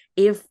skills.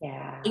 If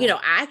yeah,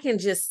 I can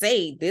just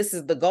say this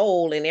is the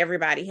goal and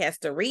everybody has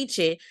to reach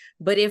it,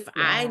 but if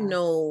I yeah,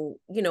 know,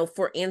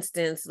 for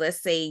instance,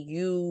 let's say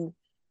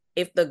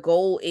if the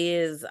goal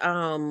is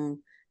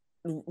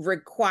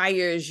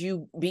requires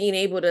you being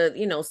able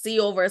to see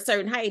over a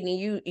certain height,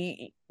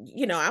 and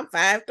I'm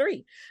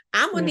 5'3",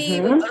 I'm gonna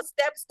need hmm, a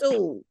step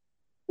stool.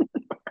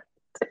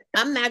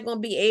 I'm not gonna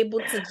be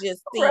able to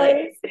just see it.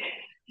 right.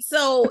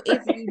 So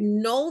if you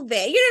know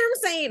that, you know what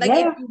I'm saying, like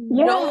if Yeah, you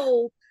yeah,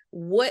 know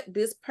what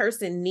this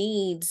person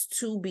needs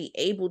to be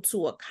able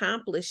to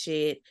accomplish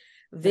it,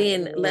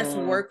 then let's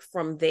mm, work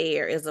from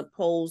there, as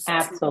opposed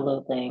to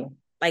absolutely,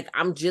 like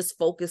I'm just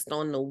focused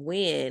on the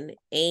win.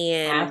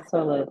 And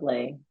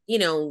absolutely, you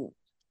know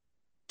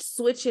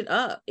switch it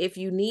up. If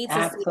you need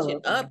to switch it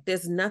absolutely. up,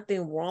 there's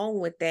nothing wrong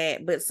with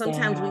that. But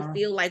sometimes we Yeah,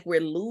 feel like we're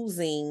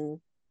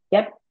losing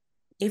yep.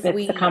 if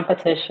It's the we,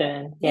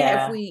 competition.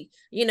 yeah, Yeah,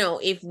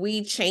 if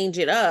we change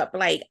it up.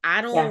 Like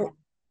yeah,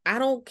 I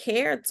don't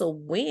care to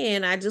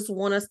win. I just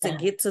want us to yeah.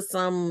 get to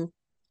some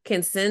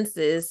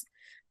consensus.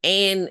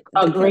 And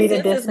the Agree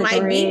to consensus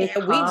might be disagree,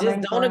 that we just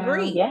common don't ground.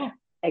 agree. Yeah,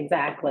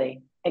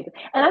 exactly. And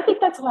I think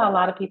that's why a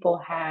lot of people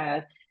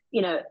have,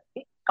 you know,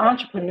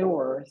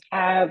 entrepreneurs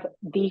have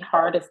the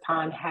hardest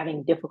time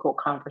having difficult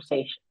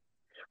conversations,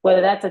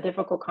 whether that's a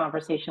difficult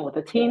conversation with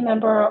a team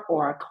member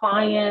or a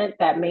client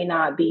that may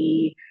not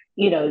be,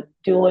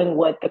 doing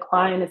what the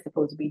client is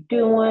supposed to be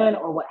doing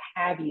or what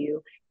have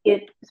you.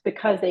 It's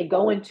because they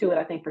go into it,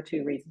 I think, for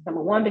two reasons.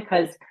 Number one,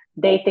 because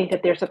they think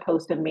that they're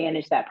supposed to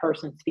manage that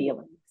person's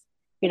feelings.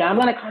 I'm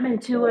going to come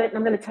into it and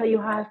I'm going to tell you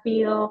how I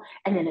feel,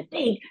 and then if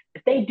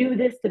they do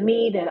this to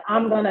me, then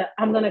I'm going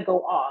to go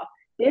off.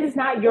 It is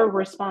not your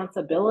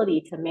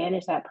responsibility to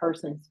manage that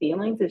person's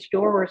feelings. It's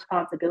your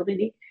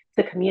responsibility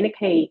to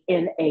communicate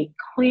in a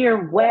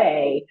clear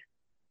way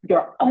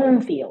your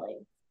own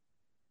feelings.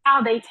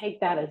 How they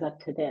take that is up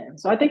to them.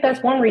 So I think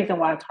that's Yeah. one reason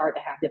why it's hard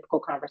to have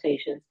difficult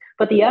conversations.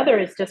 But the other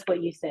is just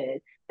what you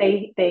said.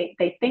 They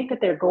think that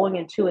they're going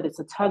into it. It's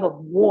a tug of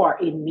war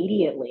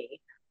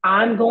immediately.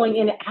 I'm going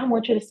in. I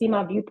want you to see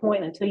my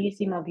viewpoint until you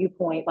see my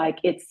viewpoint. Like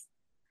it's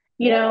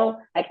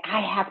like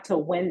I have to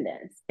win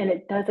this. And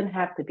it doesn't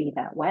have to be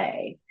that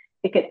way.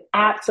 It could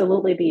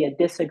absolutely be a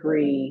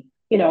disagree,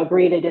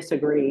 agree to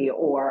disagree,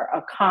 or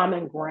a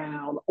common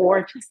ground,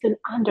 or just an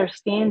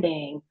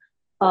understanding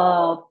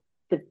of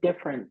the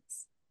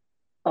difference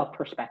of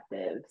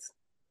perspectives.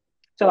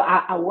 So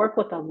I work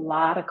with a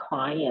lot of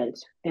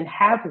clients and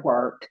have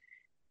worked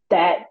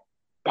that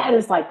that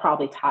is like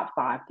probably top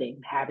five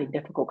thing, having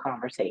difficult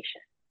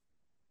conversations.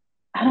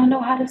 I don't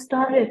know how to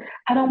start it.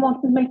 I don't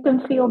want to make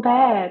them feel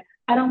bad.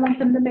 I don't want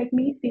them to make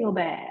me feel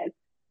bad.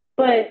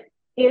 But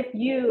if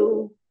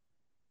you,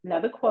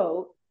 another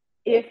quote,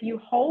 if you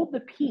hold the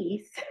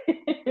peace,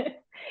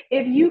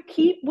 if you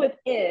keep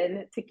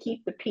within to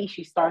keep the peace,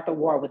 you start the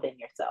war within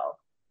yourself.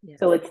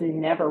 So Yes. it's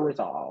never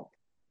resolved.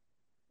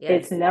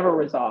 It's Yes. never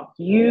resolved.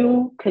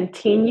 You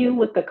continue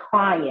with the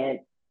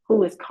client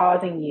who is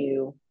causing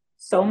you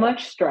so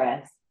much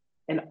stress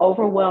and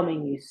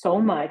overwhelming you so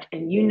much,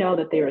 and you know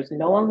that there is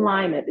no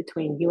alignment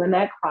between you and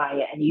that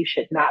client, and you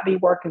should not be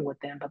working with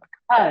them. But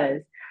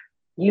because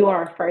you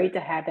are afraid to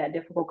have that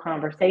difficult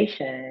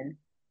conversation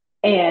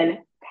and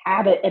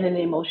have it in an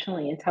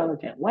emotionally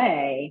intelligent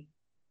way,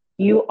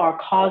 you are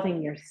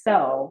causing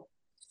yourself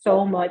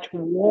so much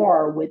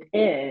war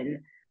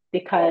within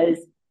because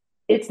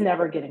it's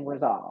never getting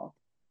resolved.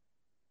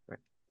 Right.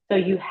 So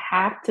you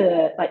have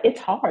to, like, it's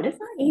hard. It's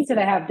not easy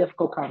to have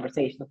difficult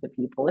conversations with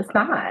people. It's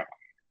not,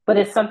 but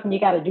it's something you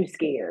got to do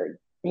scared.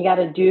 You got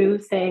to do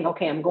saying,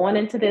 okay, I'm going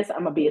into this.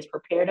 I'm going to be as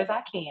prepared as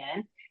I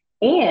can.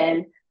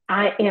 And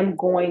I am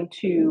going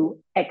to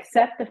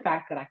accept the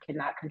fact that I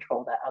cannot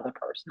control that other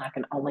person. I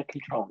can only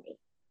control me.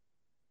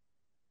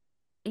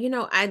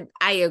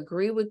 I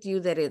agree with you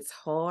that it's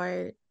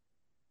hard,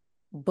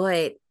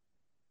 but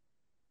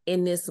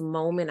in this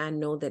moment, I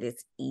know that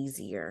it's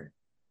easier.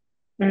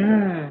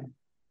 Mm.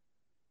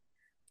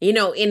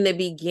 In the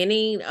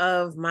beginning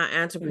of my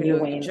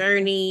entrepreneurial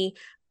journey,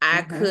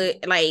 I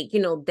could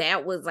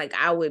that was like,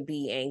 I would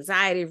be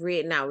anxiety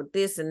ridden, I would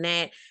this and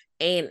that,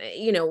 and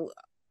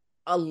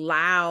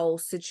allow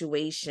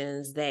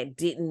situations that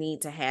didn't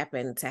need to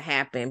happen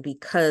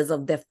because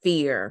of the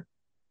fear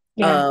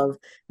of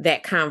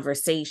that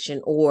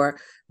conversation, or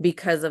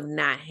because of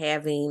not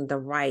having the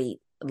right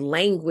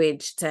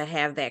language to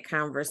have that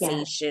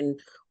conversation,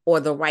 or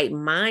the right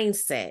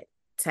mindset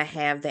to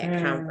have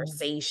that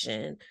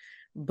conversation.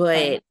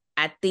 But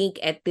I think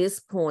at this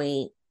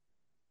point,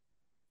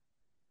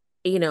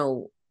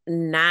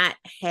 not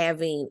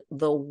having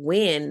the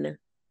win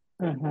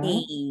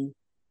be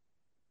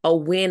a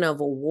win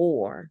of a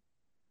war.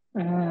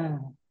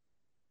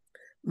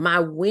 My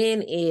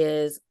win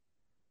is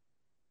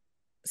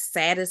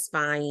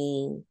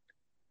satisfying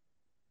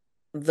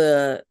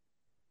the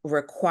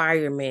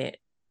requirement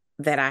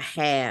that I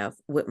have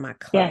with my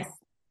client.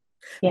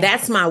 Yes.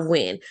 That's my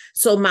win.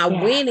 So my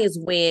win is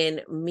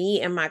when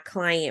me and my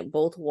client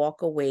both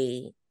walk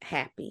away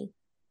happy.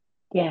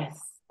 Yes.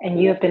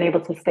 And you have been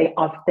able to stay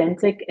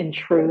authentic and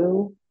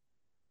true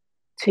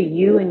to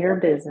you and your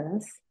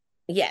business.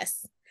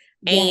 Yes.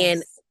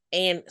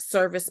 And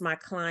service my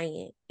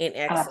client in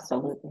excellence.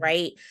 Absolutely.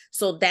 Right.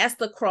 So that's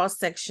the cross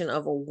section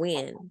of a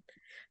win.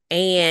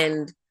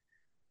 And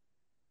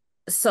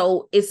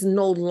so it's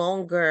no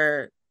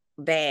longer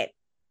that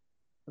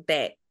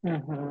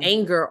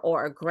anger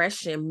or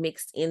aggression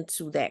mixed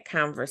into that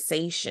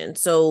conversation.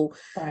 So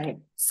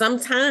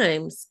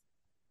sometimes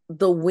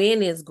the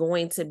win is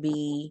going to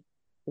be,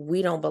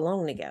 we don't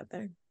belong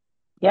together.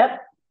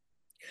 Yep.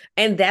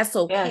 And that's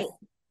okay.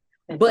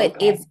 Yes. But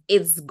okay.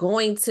 It's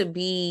going to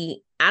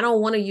be, I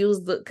don't want to use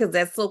because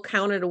that's so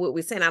counter to what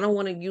we're saying. I don't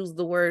want to use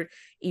the word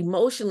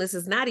emotionless.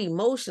 It's not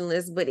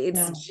emotionless, but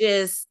it's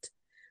just,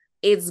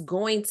 it's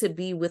going to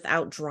be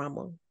without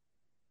drama.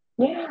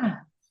 Yeah.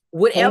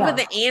 Whatever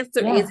the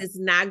answer is, it's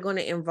not going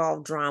to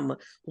involve drama.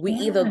 We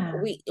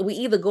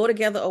either go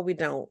together or we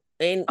don't.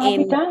 And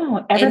we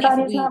don't.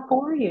 Everybody's not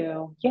for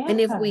you. Yeah.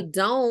 And if we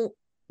don't,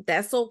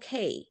 that's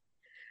okay.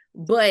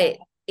 But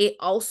it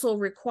also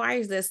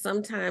requires that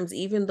sometimes,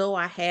 even though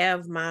I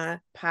have my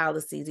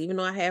policies, even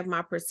though I have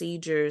my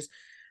procedures,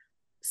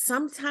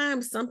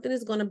 sometimes something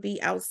is going to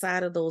be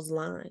outside of those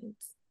lines.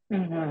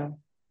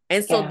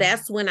 And so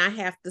that's when I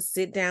have to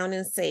sit down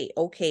and say,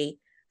 okay,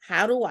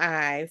 how do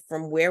I,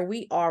 from where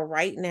we are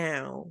right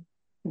now,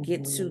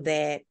 get to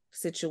that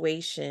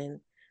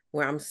situation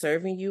where I'm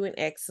serving you in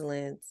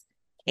excellence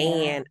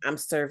and I'm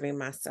serving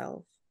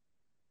myself?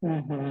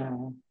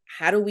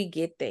 How do we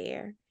get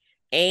there?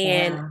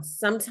 And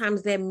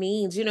sometimes that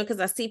means, because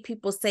I see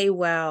people say,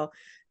 well,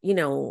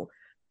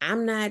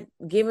 I'm not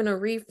giving a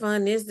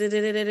refund.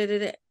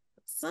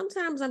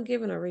 Sometimes I'm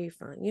giving a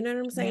refund. You know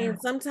what I'm saying?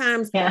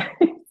 Sometimes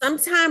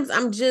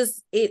I'm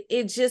just,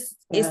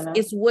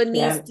 it's what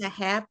needs to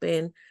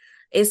happen,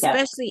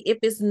 especially if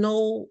it's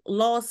no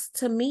loss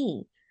to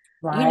me.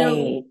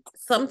 Right.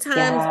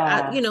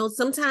 Sometimes,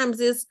 sometimes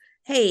it's,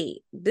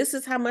 hey, this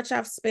is how much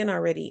I've spent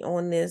already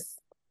on this,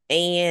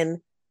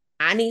 and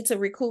I need to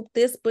recoup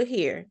this, but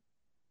here,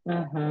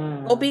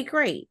 go be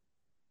great.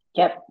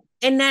 Yep.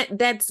 And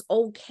that's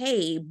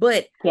okay.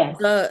 But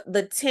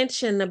the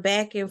tension, the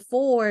back and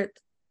forth,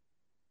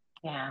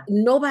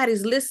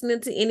 nobody's listening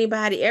to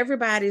anybody.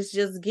 Everybody's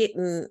just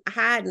getting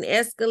hot and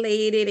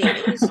escalated, and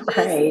it's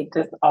just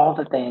just all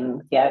the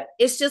things. Yep.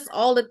 It's just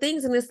all the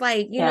things, and it's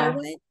like, you know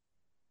what?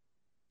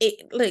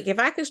 Look, if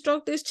I can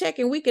stroke this check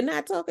and we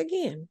cannot talk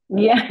again.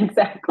 Yeah,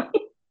 exactly.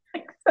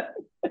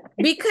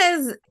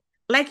 Because,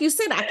 like you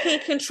said, I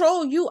can't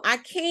control you. I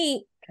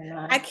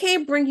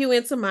can't bring you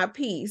into my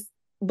peace,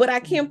 but I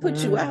can put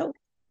you out.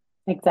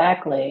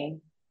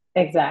 Exactly.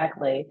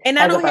 And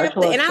I don't have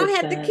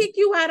to kick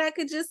you out. I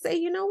could just say,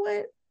 you know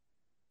what?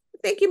 I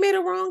think you made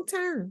a wrong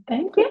turn.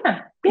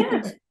 Yeah.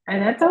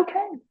 And that's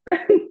okay.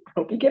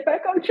 Hope you get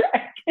back on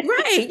track.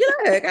 Right.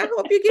 Look, I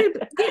hope you get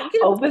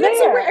over there.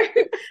 To where,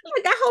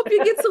 I hope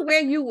you get to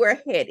where you were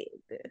headed.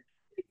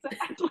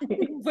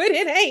 Exactly. But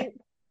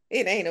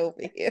it ain't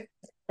over here.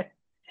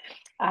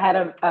 I had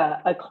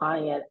a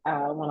client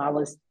when I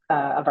was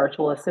a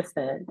virtual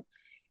assistant,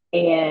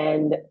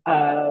 and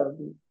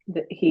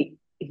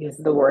he's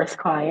the worst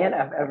client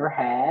I've ever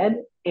had,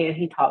 and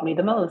he taught me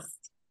the most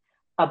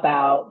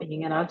about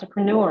being an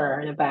entrepreneur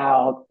and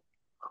about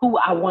who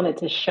I wanted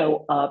to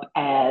show up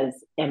as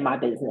in my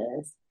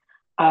business.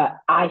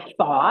 I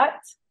thought,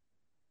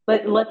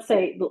 but let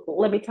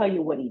me tell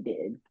you what he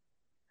did.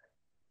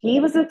 He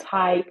was a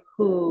type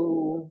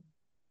who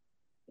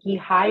he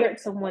hired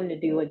someone to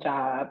do a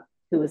job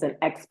who was an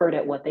expert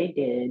at what they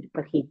did,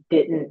 but he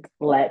didn't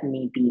let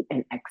me be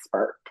an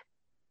expert.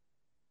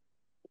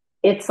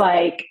 It's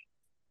like,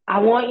 I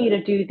want you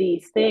to do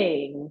these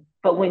things,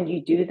 but when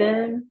you do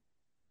them,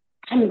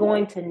 I'm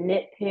going to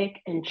nitpick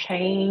and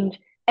change.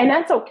 And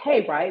that's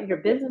okay, right? Your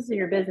business is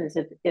your business.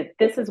 If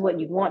this is what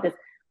you want, this,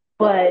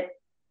 but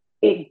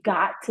it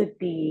got to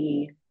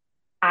be,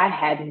 I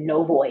had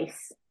no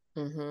voice.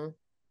 Mm-hmm.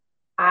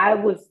 I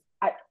was,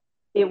 I,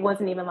 it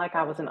wasn't even like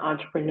I was an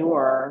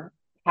entrepreneur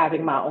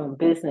having my own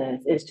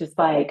business. It's just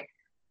like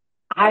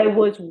I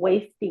was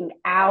wasting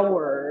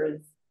hours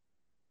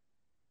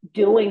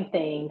doing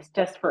things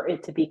just for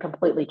it to be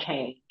completely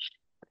changed.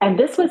 And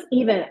this was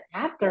even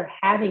after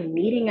having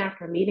meeting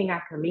after meeting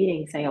after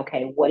meeting saying,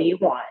 okay, what do you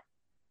want?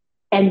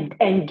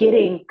 And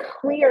getting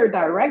clear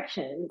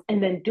directions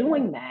and then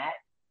doing that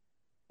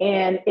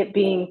and it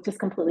being just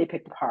completely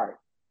picked apart.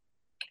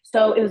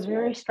 So it was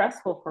very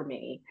stressful for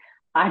me.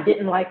 I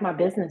didn't like my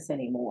business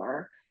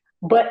anymore.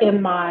 But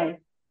in my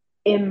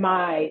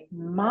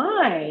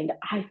mind,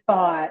 I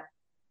thought,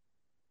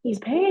 he's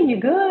paying you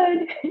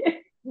good.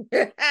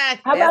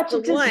 How That's about the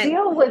you just one.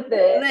 deal with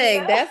it, you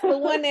Look, that's the know?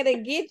 one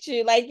that'll get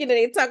you. Like,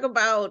 they talk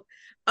about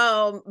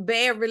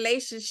bad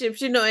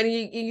relationships, and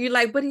you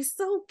like, but he's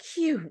so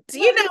cute. But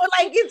he's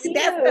Like so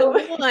that's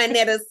the cute. one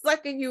that'll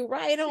sucker you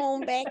right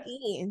on back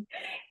in.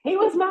 He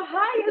was my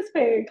highest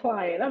paid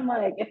client. I'm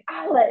like, if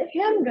I let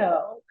him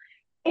go.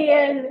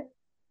 And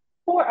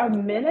for a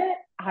minute,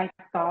 I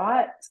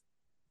thought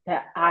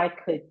that I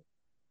could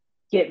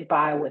get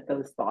by with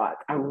those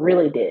thoughts. I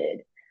really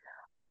did.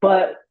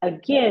 But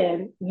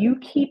again, you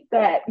keep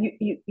that,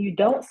 you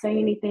don't say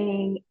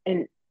anything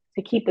and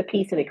to keep the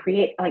peace and to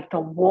create like the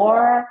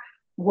war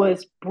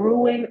was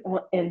brewing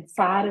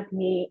inside of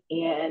me.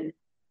 And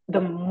the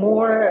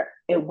more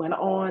it went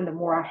on, the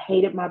more I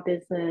hated my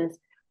business,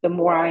 the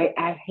more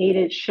I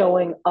hated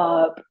showing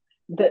up,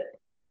 the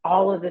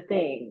all of the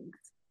things.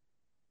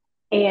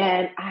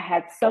 And I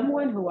had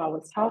someone who I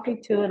was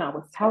talking to and I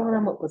was telling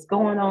them what was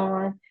going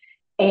on.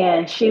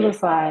 And she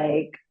was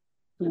like,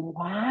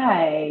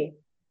 why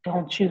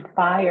don't you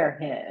fire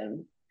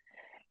him?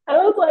 And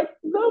I was like,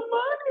 the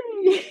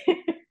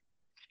money.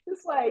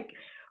 It's like,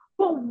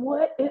 but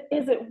what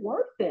is it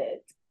worth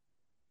it?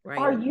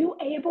 Are Right. you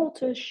able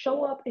to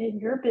show up in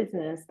your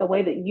business the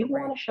way that you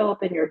Right. want to show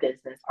up in your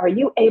business? Are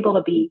you able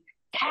to be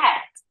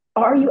Kat?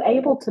 Are you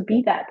able to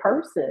be that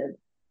person?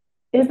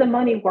 Is the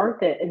money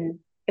worth it? And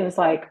it was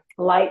like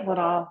light went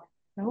off.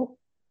 Nope,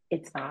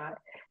 it's not.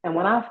 And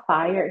when I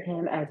fired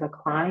him as a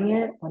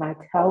client, when I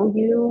tell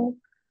you,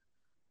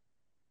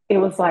 it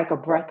was like a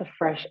breath of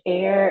fresh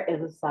air. It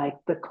was like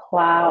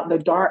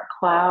the dark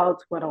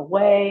clouds went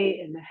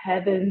away and the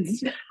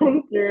heavens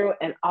came through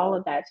and all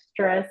of that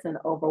stress and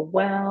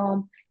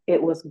overwhelm,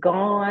 it was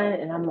gone.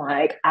 And I'm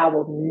like, I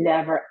will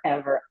never,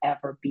 ever,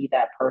 ever be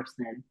that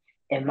person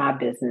in my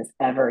business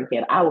ever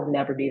again. I will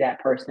never be that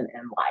person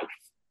in life.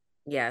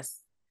 Yes.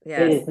 It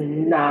Yes. is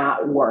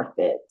not worth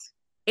it.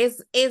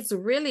 It's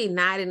really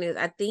not. And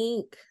I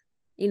think,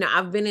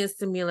 I've been in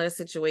similar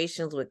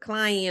situations with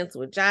clients,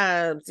 with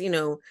jobs,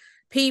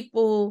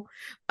 people.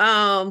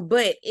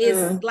 But it's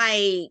Mm,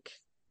 like,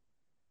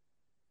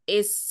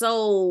 it's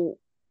so,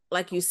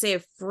 like you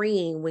said,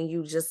 freeing when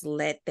you just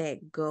let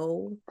that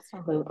go.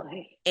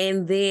 absolutely.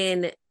 And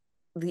then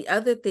the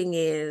other thing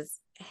is,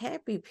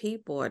 happy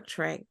people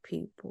attract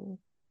people.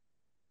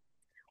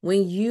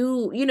 When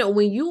you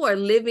are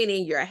living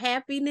in your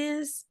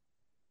happiness,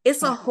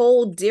 it's a Yeah.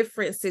 whole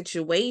different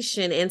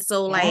situation. And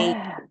so, like,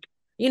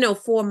 Yeah.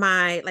 for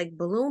my like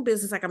balloon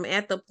business, like I'm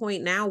at the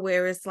point now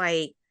where it's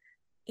like,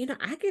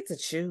 I get to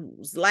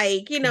choose,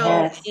 like,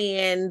 Yes.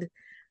 and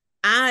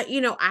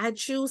I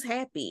choose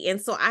happy.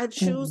 And so I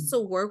choose to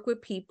Mm, work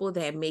with people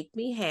that make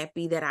me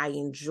happy, that I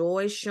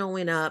enjoy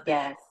showing up,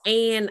 yes.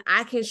 and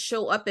I can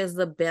show up as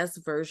the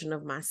best version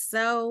of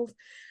myself.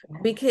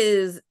 Yes.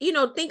 Because,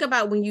 think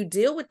about when you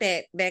deal with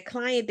that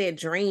client that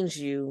drains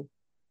you,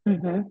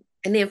 Mm-hmm.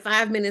 and then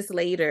 5 minutes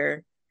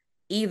later,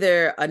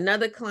 either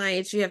another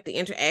client you have to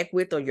interact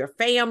with or your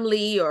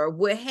family or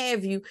what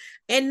have you.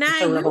 And It's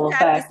now a you ripple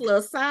got this effect.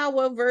 little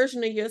sour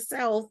version of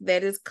yourself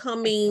that is It's a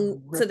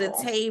coming to the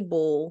ripple.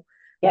 table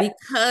Yep.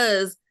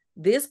 because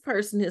this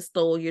person has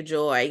stole your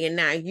joy. And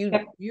now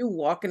Yep. you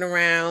walking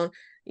around,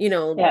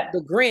 Yep.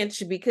 the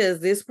Grinch because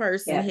this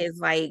person Yep. has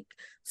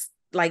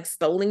like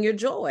stolen your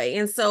joy.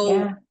 And so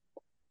Yeah.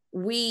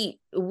 we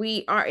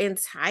are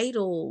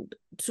entitled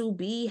to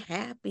be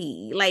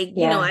happy. Like,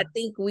 Yeah. I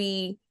think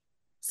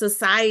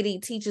society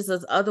teaches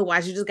us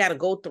otherwise. You just got to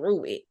go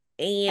through it.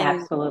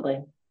 And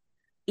Absolutely.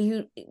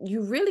 you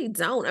really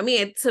don't. I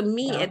mean, to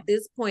me at No.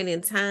 this point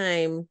in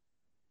time,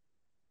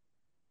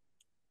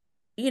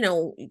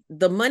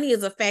 the money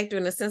is a factor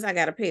in the sense I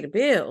got to pay the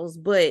bills,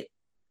 but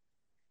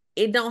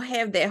it don't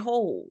have that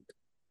hold.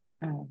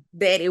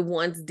 that it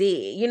once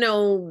did, you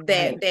know,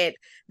 Right.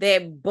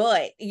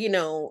 but, you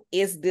know,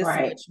 it's this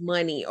Right. much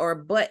money, or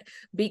but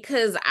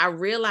because I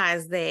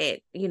realized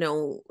that, you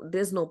know,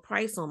 there's no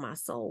price on my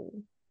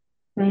soul.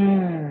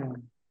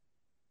 Mm.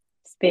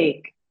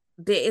 Speak.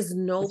 There is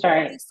no That's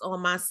right. price on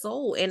my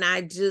soul. And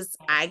I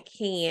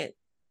can't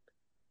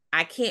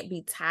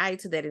be tied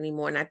to that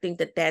anymore. And I think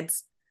that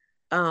that's,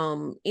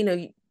 you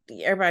know,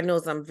 everybody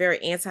knows I'm very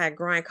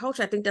anti-grind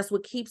culture. I think that's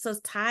what keeps us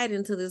tied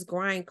into this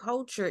grind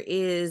culture,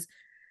 is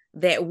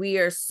that we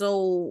are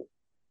so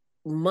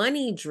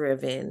money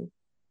driven.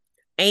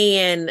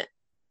 And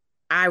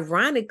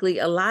ironically,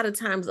 a lot of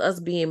times us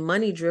being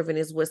money driven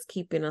is what's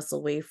keeping us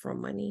away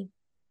from money.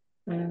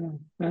 Mm.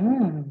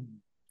 Mm.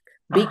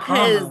 Aha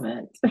Because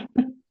moment.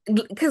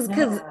 because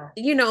Yeah.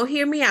 you know,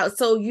 hear me out.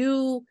 So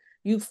you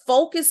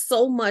focus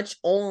so much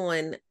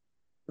on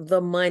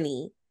the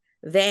money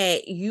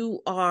that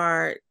you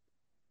are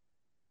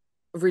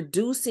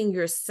reducing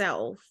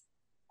yourself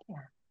Yeah.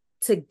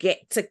 to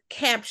get to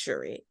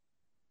capture it.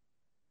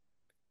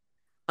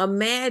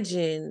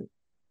 Imagine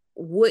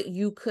what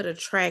you could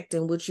attract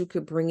and what you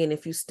could bring in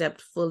if you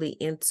stepped fully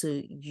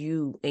into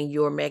you and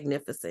your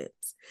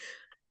magnificence.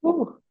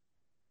 Ooh.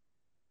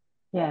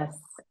 Yes.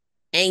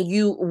 And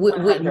you with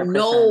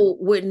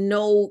 100%.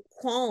 no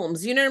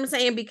qualms. You know what I'm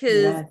saying?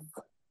 Yes.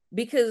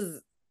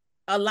 Because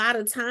a lot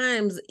of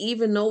times,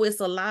 even though it's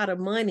a lot of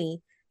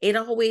money, it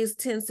always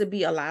tends to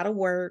be a lot of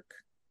work,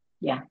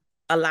 Yeah.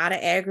 a lot of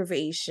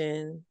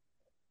aggravation,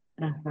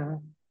 Mm-hmm.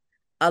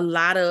 a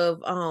lot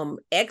of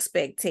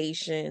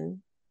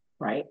expectation,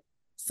 Right.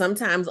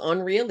 sometimes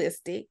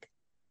unrealistic.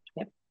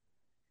 Yep.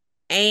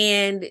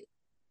 And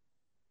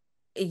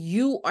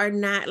you are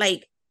not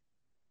like,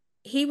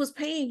 he was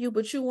paying you,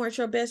 but you weren't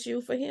your best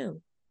you for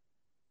him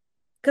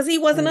because he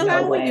wasn't No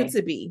allowing you way.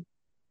 to be.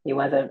 He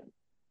wasn't.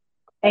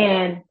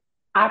 And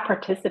I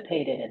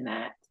participated in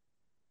that.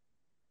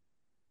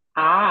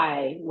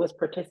 I was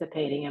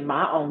participating in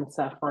my own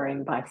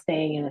suffering by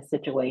staying in a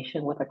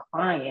situation with a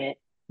client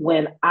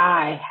when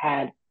I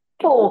had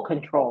full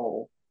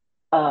control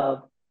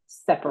of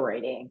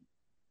separating.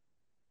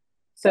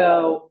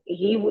 So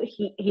he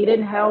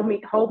didn't hold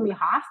me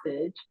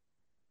hostage.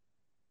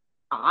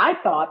 I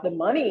thought the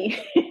money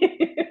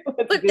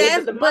was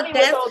good, but the But money was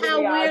that's holding how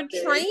me we're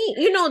hostage. trained.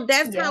 You know,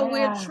 that's how we're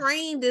Yeah.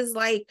 trained, is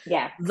like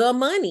Yes. the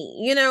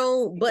money, you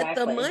know, but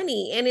the Exactly.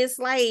 money. And it's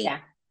like, Yeah.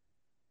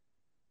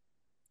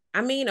 I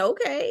mean,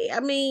 okay.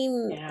 I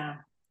mean, Yeah.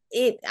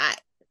 it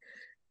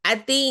I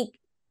think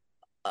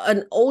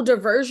an older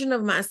version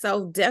of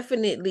myself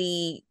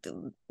definitely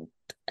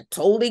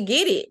totally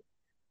get it.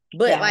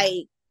 But Yeah.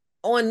 like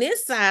on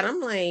this side,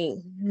 I'm like,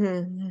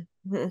 Mm-hmm.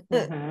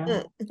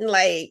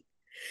 like,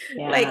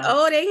 Yeah.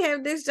 oh, they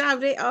have this job,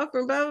 they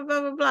offering blah blah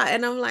blah blah blah,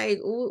 and I'm like,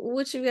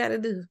 what you got to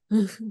do?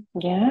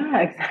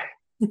 Yeah.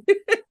 Exactly.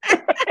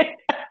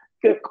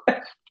 Good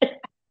question.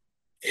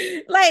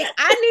 Like,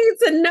 I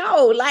need to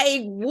know,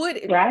 like,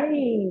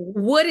 Right.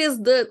 what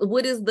is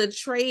the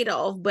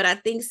trade-off? But I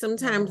think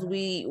sometimes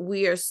Yeah.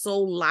 we are so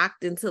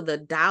locked into the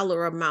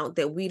dollar amount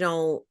that we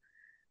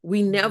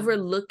never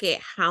Mhm. look at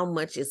how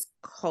much it's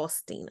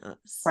costing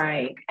us.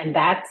 Right. And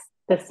that's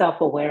the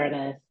self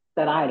awareness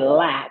that I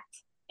lacked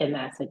in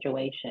that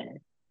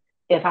situation.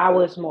 If I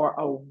was more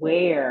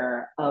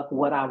aware of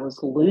what I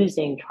was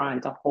losing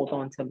trying to hold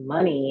on to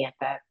money at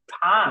that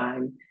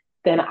time,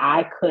 then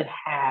I could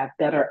have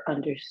better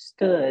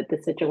understood the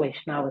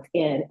situation I was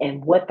in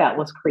and what that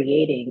was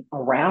creating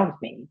around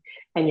me.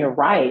 And you're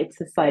right. It's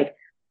just like,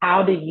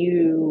 how do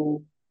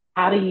you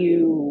how do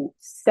you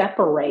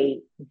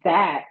separate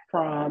that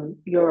from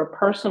your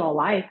personal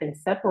life and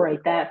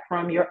separate that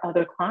from your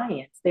other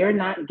clients? They're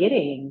not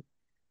getting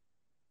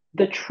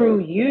the true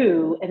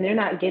you and they're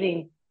not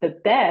getting the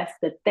best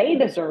that they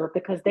deserve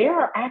because there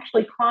are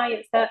actually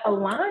clients that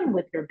align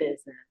with your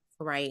business.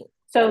 Right.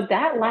 So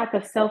that lack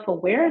of self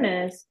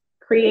awareness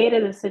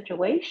created a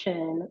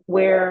situation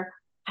where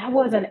I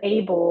wasn't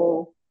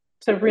able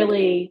to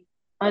really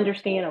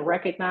understand or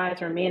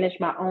recognize or manage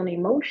my own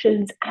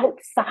emotions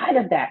outside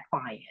of that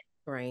client.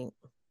 Right.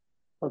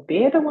 But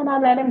being the one I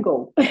let him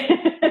go. And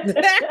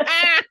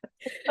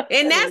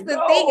Let that's him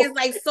the thing, is go.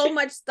 like so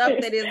much stuff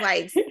that is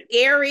like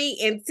scary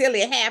until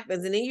it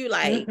happens. And then you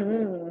like,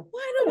 Mm-hmm.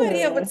 why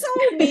nobody ever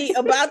told me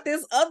about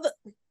this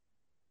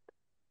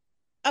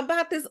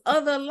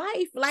other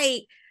life?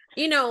 Like,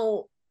 you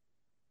know,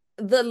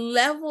 the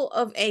level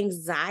of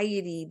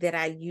anxiety that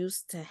I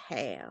used to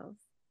have.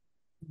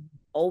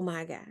 Oh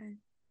my God.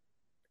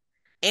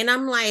 And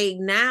I'm like,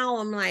 now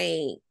I'm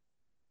like,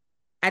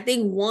 I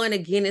think one,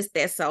 again, is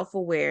that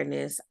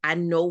self-awareness. I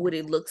know what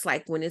it looks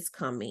like when it's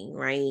coming,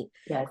 right?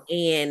 Yes.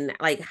 And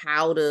like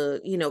how to,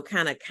 you know,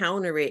 kind of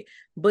counter it.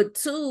 But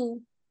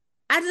two,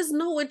 I just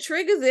know what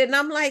triggers it. And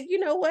I'm like, you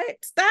know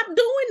what? Stop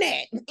doing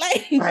that.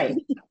 Right.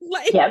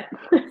 Like Yep.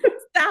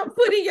 stop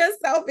putting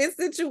yourself in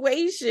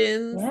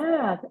situations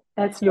Yeah.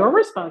 That's your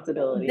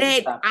responsibility to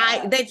that stop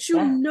that. you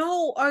Yeah.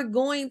 know are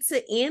going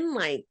to end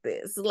like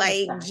this.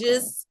 Like Exactly.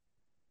 just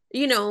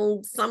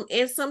and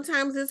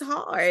sometimes it's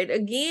hard.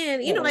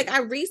 Again, like I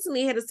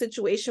recently had a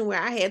situation where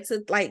I had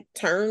to like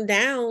turn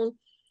down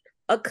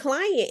a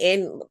client,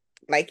 and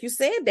like you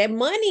said, that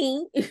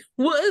money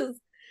was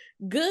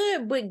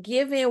good, but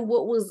given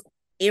what was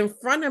in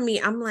front of me,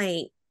 I'm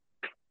like,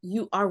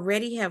 you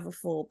already have a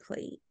full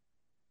plate,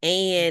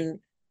 and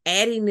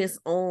adding this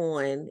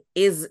on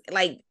is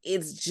like,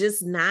 it's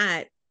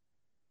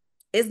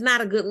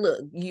not a good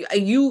look.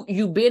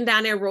 You've been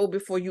down that road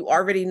before. You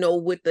already know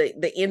what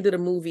the end of the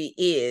movie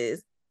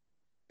is.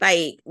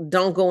 Like,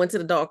 don't go into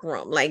the dark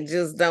room. Like,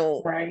 just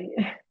Right.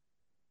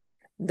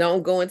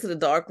 don't go into the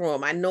dark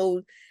room. I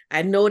know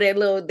that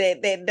little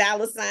that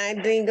dollar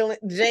sign jingling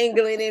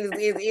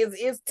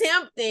is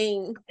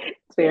tempting.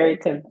 It's very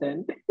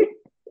tempting.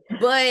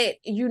 But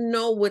you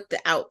know what the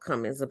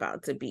outcome is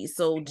about to be.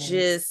 So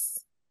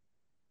just,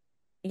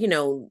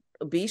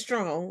 be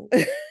strong.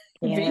 Be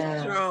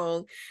Yeah.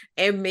 strong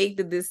and make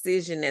the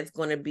decision that's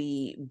going to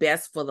be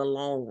best for the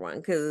long run,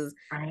 because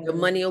Right. the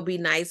money will be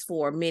nice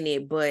for a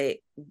minute, but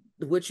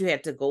what you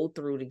had to go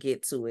through to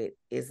get to it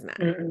is not.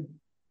 Mm-mm.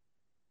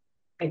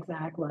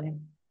 Exactly.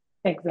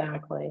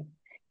 Exactly.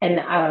 And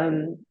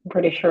I'm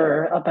pretty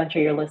sure a bunch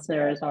of your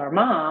listeners are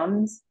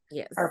moms, are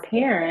Yes.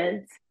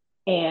 parents.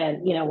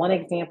 And one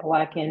example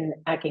I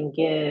can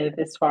give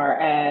as far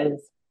as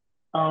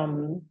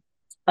um,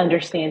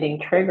 understanding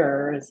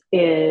triggers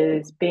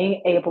is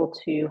being able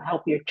to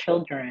help your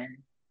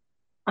children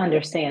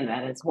understand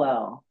that as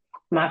well.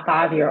 My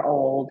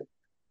 5-year-old,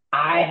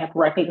 I have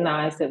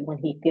recognized that when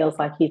he feels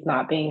like he's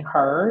not being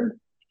heard,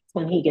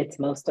 when he gets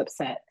most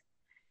upset.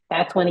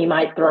 That's when he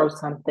might throw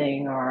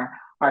something or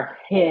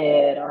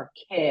hit or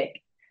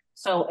kick.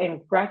 So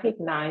in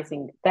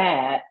recognizing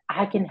that,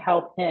 I can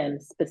help him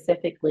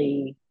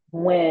specifically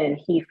when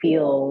he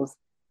feels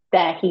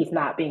that he's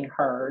not being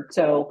heard.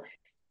 So,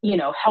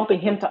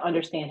 helping him to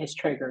understand his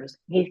triggers.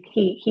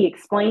 He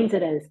explains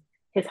it as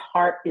his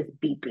heart is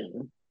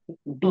beeping. Oh.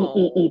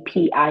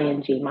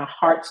 Beeping. My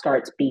heart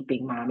starts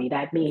beeping, mommy.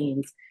 That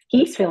means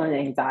he's feeling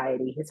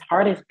anxiety. His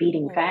heart is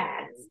beating Oh.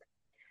 fast.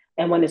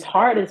 And when his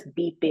heart is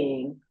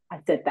beeping, I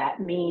said, that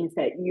means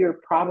that you're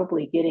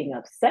probably getting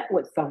upset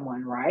with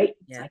someone, right?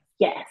 It's Yeah. like,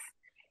 yes.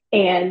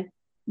 And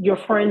your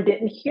friend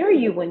didn't hear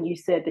you when you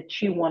said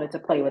that you wanted to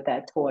play with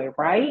that toy,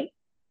 right?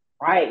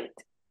 Right.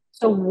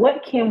 So,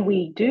 what can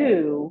we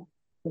do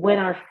when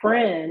our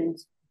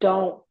friends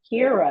don't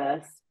hear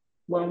us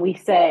when we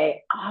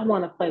say, I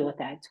want to play with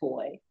that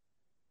toy?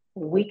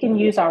 We can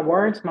use our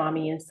words,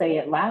 mommy, and say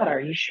it louder.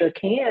 You sure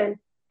can.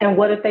 And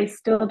what if they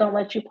still don't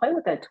let you play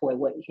with that toy?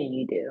 What can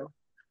you do?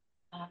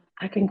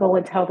 I can go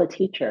and tell the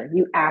teacher.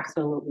 You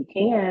absolutely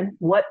can.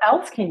 What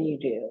else can you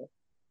do?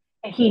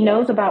 And he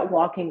knows about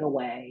walking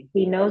away.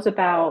 He knows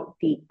about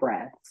deep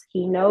breaths.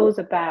 He knows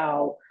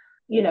about,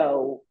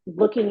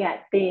 looking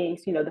at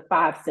things, the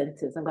five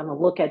senses. I'm going to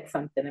look at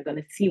something. I'm going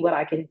to see what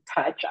I can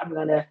touch. I'm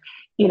going to,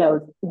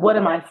 what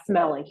am I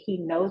smelling? He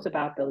knows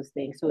about those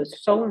things. So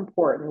it's so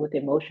important with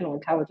emotional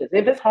intelligence.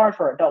 If it's hard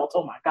for adults,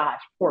 oh my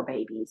gosh, poor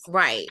babies.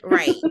 Right,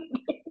 right.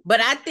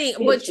 But I think,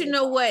 It but you is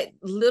know hard. what?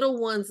 Little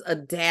ones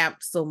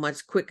adapt so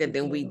much quicker They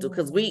than we do,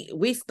 because do.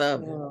 we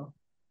stubborn. Yeah.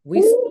 We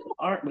Ooh,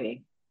 aren't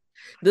we?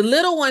 The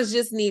little ones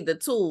just need the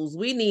tools.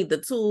 We need the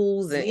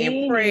tools and We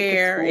need the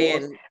prayer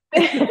tools. and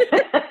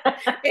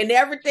and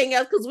everything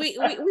else, because we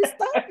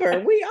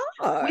stubborn. We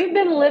are. We've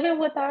been living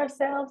with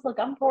ourselves. Look,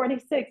 I'm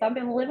 46. I've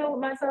been living with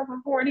myself for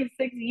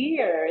 46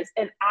 years,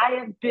 and I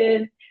have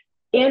been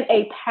in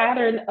a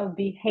pattern of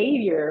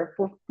behavior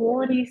for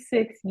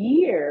 46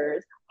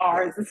 years,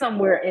 Yes. or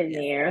somewhere in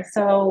Yes. there.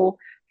 So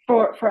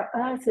for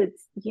us,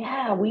 it's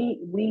yeah,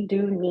 we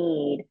do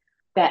need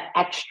that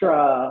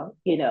extra,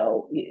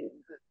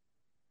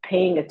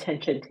 paying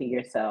attention to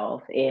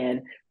yourself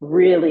and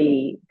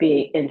really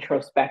being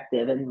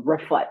introspective and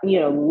reflect,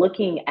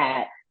 looking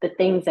at the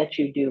things that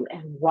you do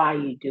and why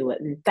you do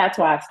it. And that's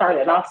why I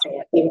started off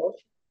saying emotional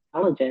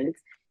intelligence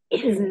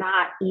is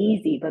not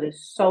easy, but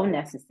it's so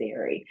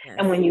necessary. And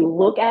Yes. when you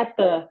look at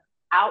the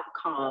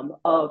outcome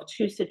of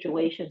two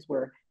situations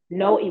where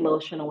no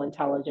emotional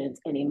intelligence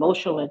and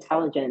emotional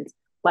intelligence,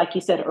 like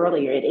you said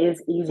earlier, it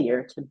is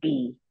easier to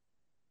be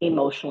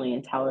emotionally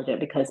intelligent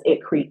because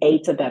it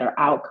creates a better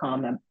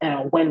outcome and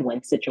a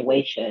win-win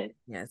situation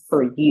Yes.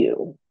 for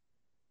you.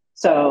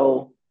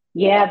 So,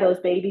 yeah,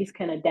 those babies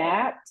can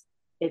adapt.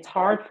 It's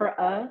hard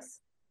for us.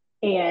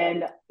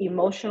 And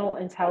emotional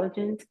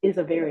intelligence is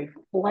a very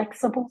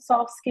flexible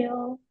soft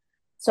skill.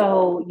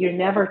 So, you're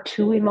never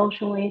too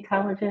emotionally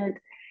intelligent.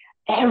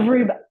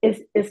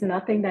 It's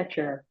nothing that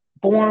you're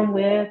born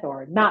with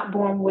or not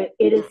born with.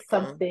 It is Mm-mm.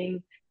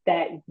 something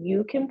that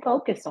you can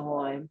focus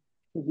on,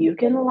 you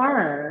can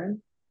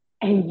learn,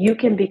 and you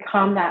can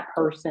become that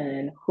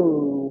person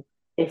who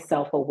is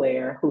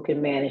self-aware, who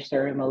can manage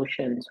their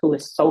emotions, who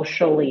is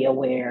socially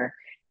aware,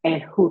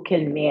 and who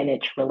can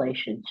manage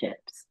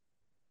relationships.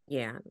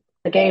 Yeah.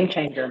 A game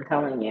changer, I'm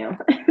telling you.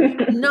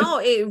 No,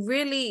 it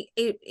really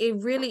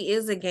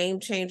is a game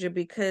changer,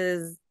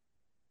 because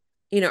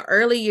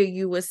earlier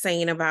you were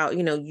saying about,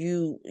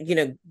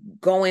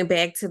 going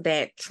back to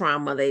that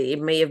trauma, that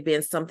it may have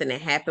been something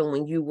that happened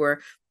when you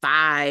were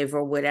 5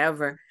 or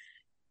whatever,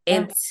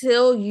 Yeah.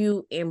 until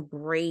you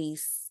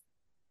embrace,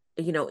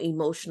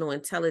 emotional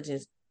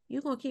intelligence,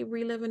 you're going to keep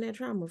reliving that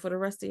trauma for the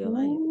rest of your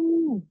life.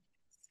 Mm.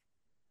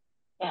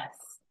 Yes.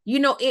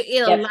 It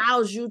Yep.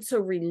 allows you to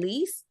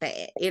release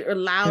that. It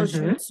allows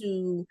you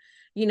to,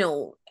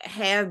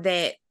 have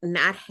that,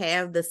 not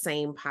have the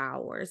same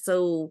power.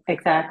 So,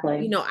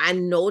 Exactly. I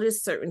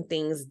notice certain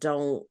things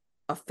don't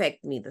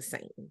affect me the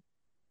same.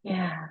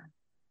 Yeah.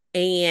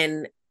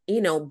 And,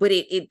 but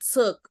it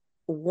took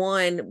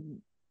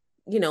one,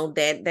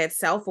 that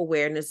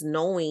self-awareness,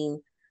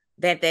 knowing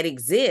that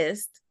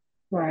exists.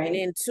 And Right.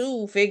 then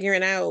 2,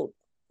 figuring out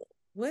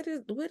where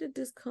did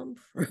this come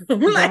from?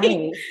 Right.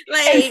 And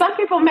like, some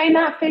people may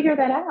not figure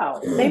that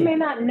out. They may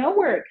not know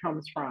where it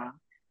comes from,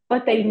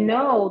 but they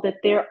know that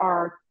there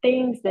are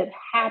things that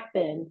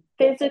happen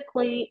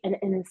physically and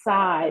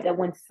inside that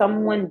when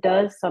someone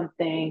does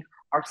something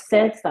or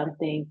says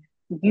something,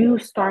 you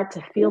start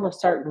to feel a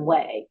certain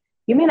way.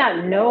 You may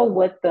not know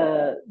what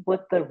the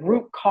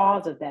root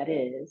cause of that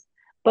is,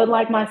 but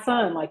like my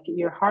son, like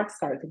your heart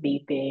starts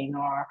beeping,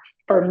 or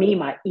for me,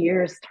 my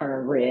ears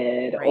turn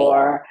red, right.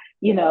 or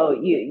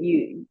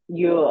you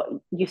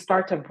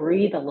start to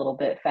breathe a little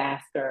bit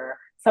faster.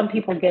 Some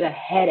people get a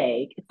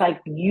headache. It's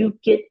like you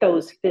get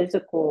those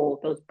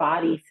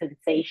body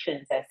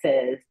sensations that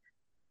says,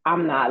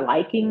 I'm not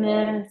liking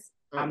this,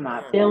 I'm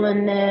not Mm-mm.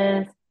 feeling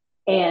this.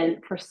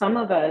 And for some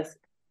of us,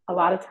 a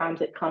lot of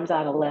times it comes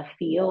out of left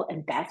field,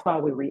 and that's why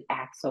we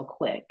react so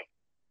quick.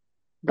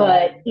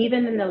 But Mm-hmm.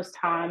 even in those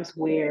times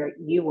where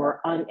you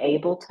were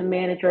unable to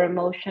manage your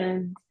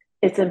emotions,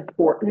 it's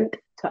important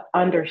to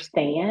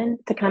understand,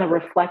 to kind of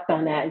reflect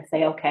on that and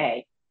say,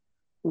 okay,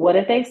 what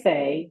did they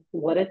say?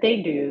 What did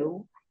they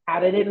do? How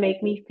did it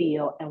make me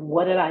feel? And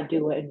what did I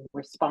do in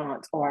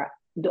response? Or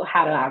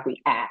how did I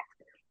react?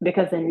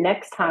 Because the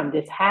next time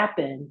this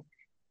happens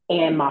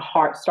and my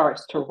heart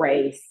starts to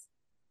race,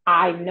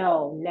 I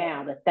know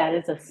now that that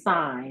is a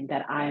sign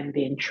that I am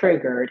being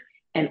triggered,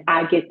 and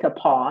I get to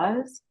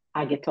pause.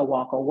 I get to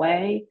walk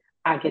away.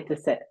 I get to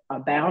set a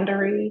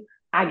boundary.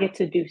 I get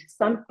to do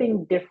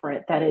something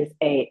different that is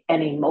an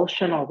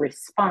emotional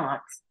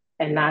response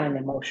and not an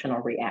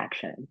emotional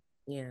reaction.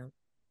 Yeah.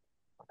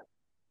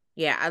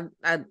 Yeah,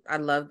 I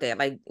love that.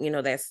 Like,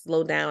 that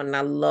slow down, and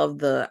I love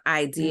the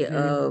idea Mm-hmm.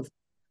 of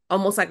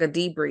almost like a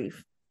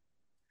debrief,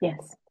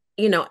 Yes.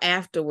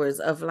 afterwards,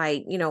 of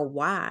like,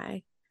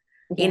 why?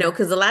 Yeah.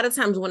 Because a lot of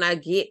times when I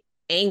get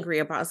angry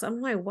about something,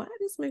 I'm like, why does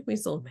this make me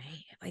so mad?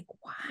 Like,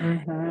 why?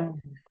 Mm-hmm.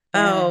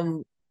 Yeah.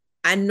 Um,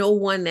 I know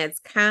one that's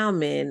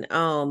common,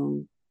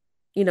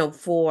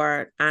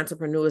 for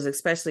entrepreneurs,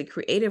 especially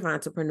creative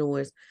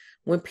entrepreneurs,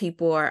 when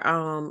people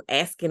are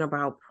asking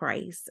about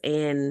price.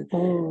 And,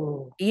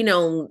 Ooh.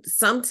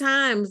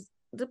 sometimes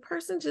the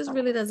person just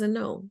really doesn't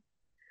know.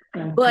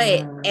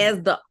 But Mm-hmm.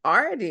 as the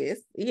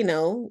artist,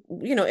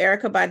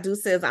 Erica Badu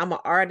says, I'm an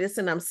artist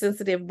and I'm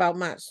sensitive about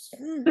my as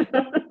the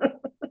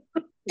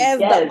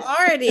Yes.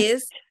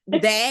 artist,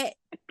 that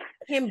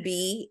can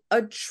be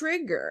a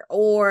trigger.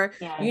 Or,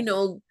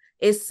 Yes.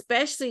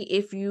 especially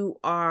if you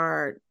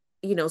are,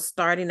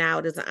 starting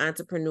out as an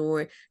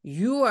entrepreneur,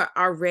 you are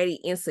already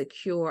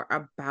insecure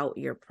about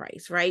your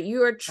price, right?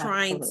 You are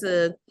trying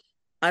Absolutely.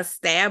 to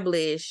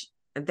establish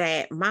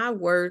that my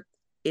worth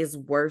is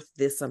worth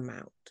this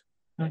amount.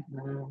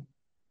 Mm-hmm.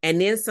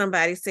 And then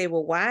somebody say,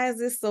 well, why is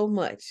this so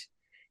much?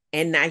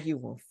 And now you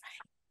won't fight.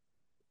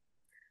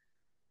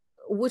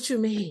 What you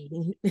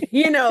mean? Give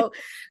me the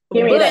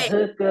But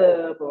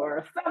hookup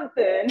or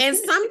something. and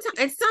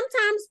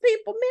sometimes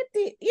people meant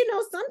it.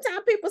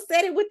 Sometimes people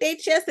said it with their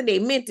chest and they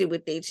meant it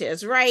with their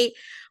chest, right?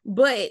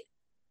 But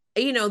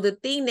the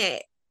thing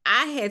that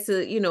I had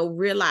to,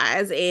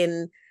 realize,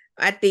 and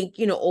I think,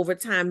 over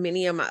time,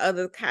 many of my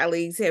other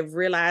colleagues have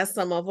realized,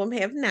 some of them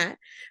have not,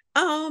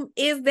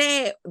 is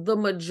that the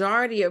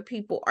majority of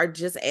people are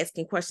just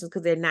asking questions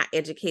because they're not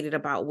educated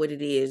about what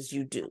it is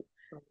you do.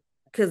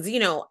 Because,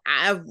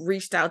 I've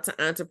reached out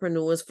to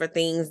entrepreneurs for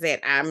things that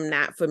I'm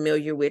not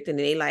familiar with, and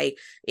they like,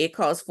 it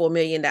costs $4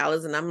 million.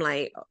 And I'm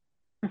like,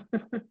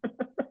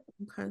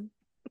 okay.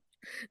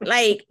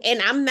 Like, and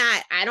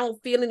I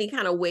don't feel any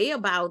kind of way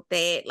about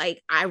that.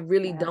 Like, I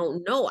really Yeah.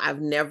 don't know.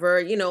 I've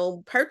never,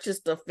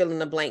 purchased a fill in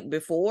the blank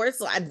before.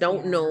 So I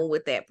don't Yeah. know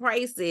what that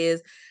price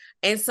is.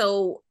 And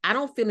so I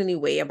don't feel any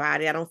way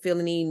about it. I don't feel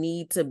any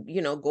need to,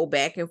 go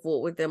back and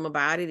forth with them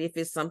about it. If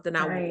it's something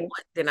I want, Right.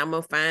 then I'm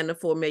gonna find the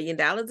 $4 million.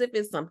 If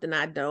it's something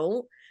I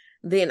don't,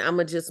 then I'm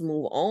gonna just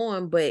move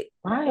on. But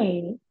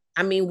Right.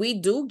 I mean, we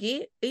do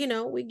get,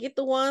 we get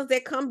the ones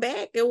that come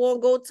back and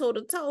won't go toe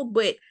to toe,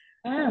 but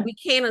Yeah. we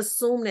can't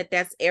assume that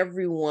that's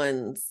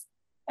everyone's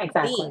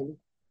Exactly. thing.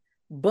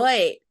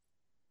 But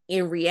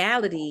in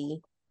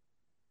reality,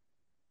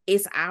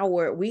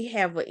 we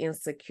have an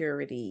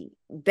insecurity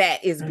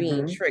that is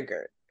being Mm-hmm.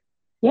 triggered,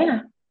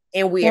 Yeah.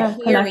 and we're Yeah.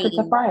 Connected to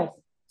hearing price.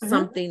 Mm-hmm.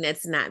 something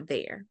that's not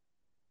there.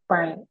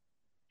 Right.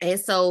 And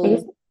It's,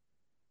 so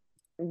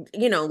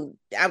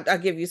I'll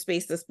give you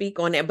space to speak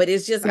on that, but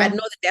it's just, I know Yeah.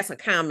 that that's a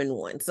common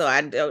one. So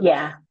I don't,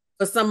 Yeah.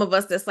 for some of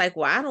us, that's like,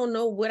 well, I don't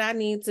know what I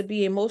need to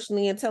be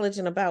emotionally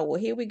intelligent about. Well,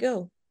 here we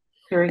go.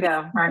 Here we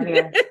go, right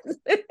here.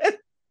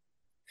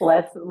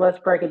 Let's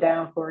break it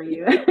down for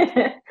you.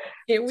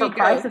 Here So we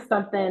price go. is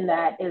something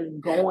that is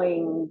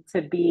going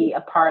to be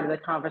a part of the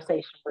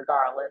conversation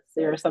regardless.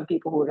 There are some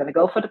people who are going to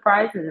go for the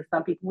price, and there's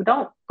some people who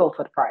don't go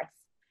for the price.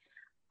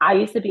 I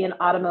used to be an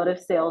automotive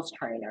sales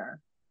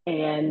trainer.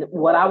 And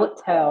what I would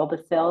tell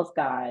the sales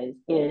guys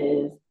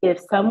is if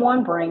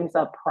someone brings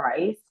up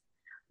price,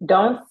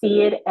 don't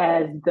see it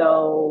as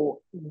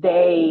though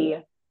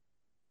they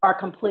are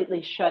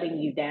completely shutting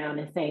you down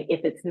and saying,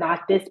 if it's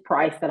not this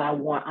price that I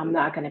want, I'm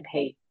not going to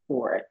pay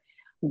for it.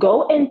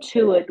 Go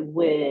into it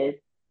with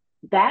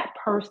that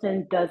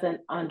person doesn't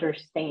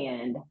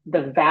understand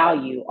the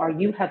value, or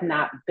you have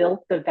not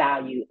built the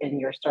value in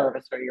your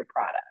service or your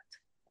product.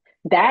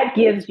 That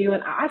gives you,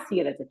 and I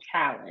see it as a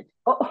challenge.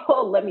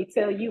 Oh, let me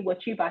tell you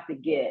what you're about to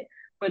get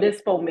for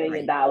this Right. $4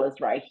 million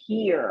right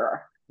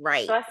here. So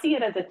Right. I see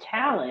it as a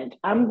challenge.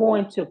 I'm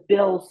going to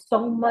build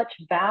so much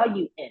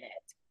value in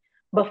it.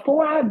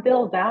 Before I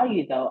build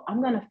value, though,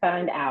 I'm going to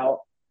find out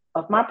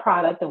of my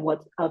product and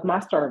what's of my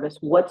service,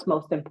 what's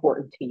most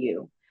important to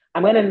you.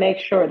 I'm going to make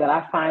sure that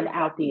I find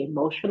out the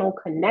emotional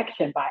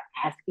connection by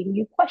asking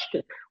you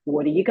questions.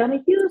 What are you going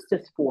to use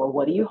this for?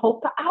 What do you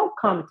hope the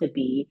outcome to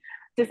be?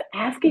 Just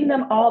asking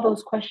them all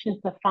those questions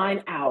to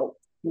find out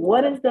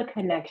what is the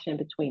connection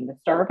between the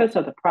service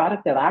or the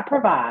product that I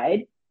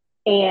provide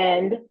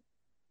and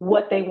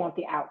what they want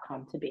the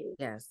outcome to be.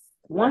 Yes.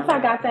 I Once I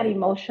love got that that.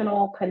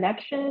 emotional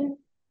connection,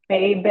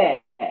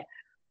 baby,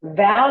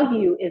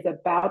 value is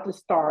about to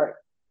start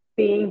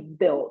being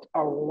built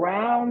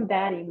around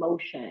that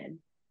emotion.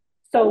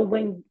 So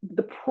when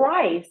the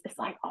price, it's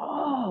like,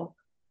 oh,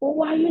 well,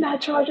 why are you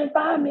not charging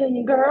 5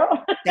 million,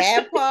 girl?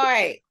 That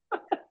part.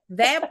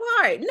 That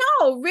part.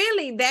 No,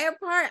 really, that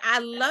part. I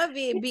love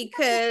it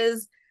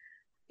because,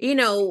 you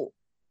know,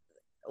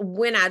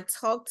 when I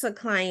talk to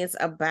clients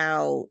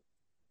about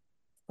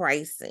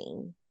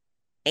pricing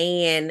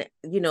and,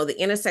 the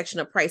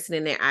intersection of pricing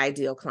and their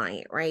ideal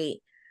client, right?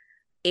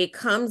 It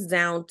comes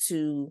down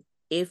to,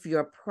 if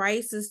your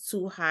price is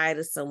too high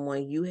to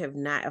someone, you have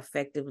not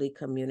effectively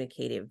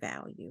communicated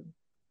value.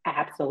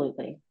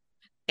 Absolutely.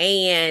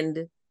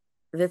 And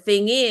the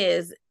thing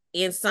is,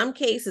 in some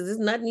cases, there's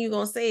nothing you're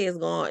going to say is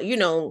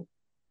going,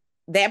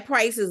 that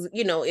price is,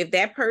 if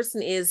that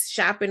person is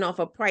shopping off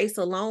a price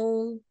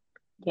alone,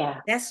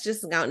 Yeah, that's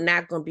just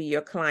not going to be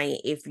your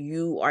client if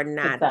you are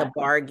not the exactly.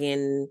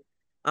 bargain,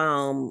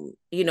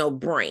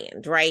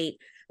 brand, right?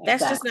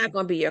 That's just not Exactly.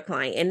 going to be your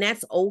client, and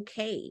that's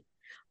okay.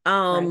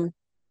 Right.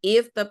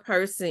 If the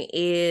person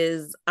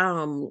is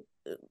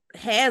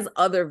has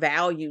other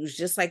values,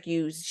 just like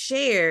you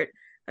shared,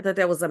 I thought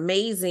that was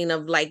amazing,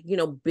 of like,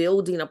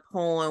 building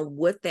upon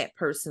what that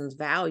person's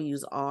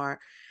values are.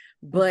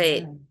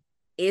 But Mm-hmm.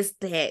 it's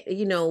that,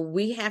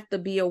 we have to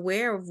be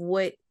aware of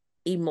what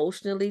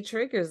emotionally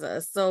triggers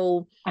us.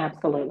 So,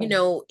 Absolutely.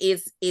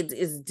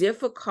 it's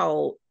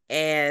difficult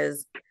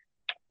as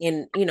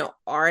in,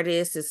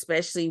 artists,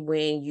 especially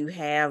when you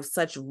have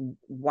such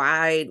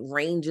wide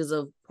ranges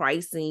of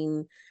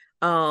pricing,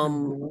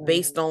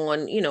 based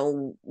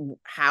Mm-hmm. on,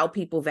 how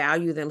people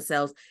value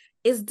themselves.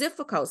 It's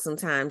difficult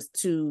sometimes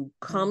to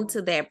come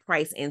to that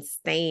price and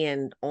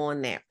stand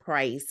on that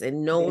price and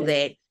It know is.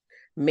 that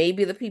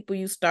maybe the people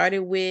you started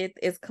with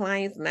as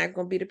clients not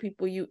going to be the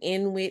people you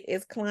end with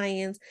as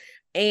clients,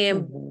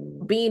 and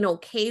Mm-hmm. being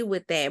okay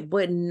with that,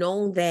 but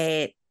know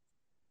that,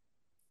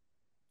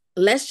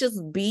 let's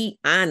just be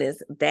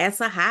honest,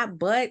 that's a hot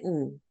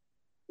button.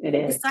 It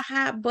is. It's a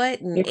hot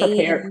button, Be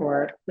prepared and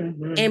for it.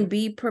 Mm-hmm.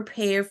 be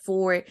prepared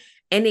for it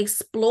and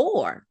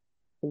explore,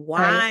 Right.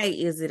 why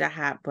is it a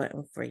hot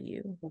button for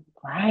you?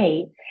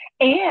 Right.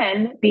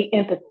 And be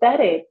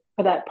empathetic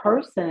for that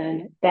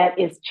person that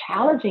is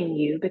challenging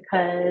you,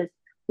 because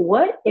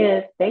what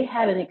if they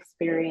had an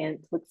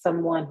experience with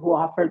someone who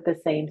offered the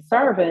same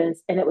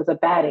service and it was a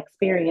bad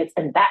experience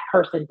and that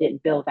person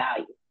didn't build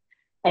value?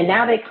 And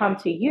now Right. they come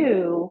to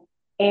you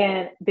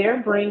and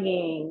they're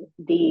bringing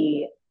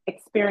the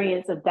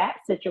experience of that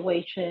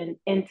situation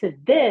into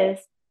this.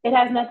 It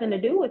has nothing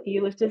to do with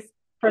you. It's just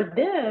for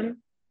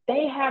them,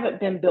 they haven't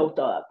been built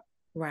up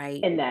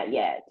Right. in that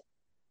yet.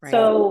 Right.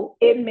 So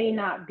it may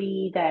not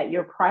be that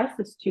your price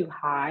is too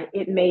high.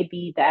 It may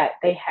be that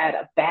they had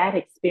a bad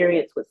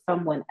experience with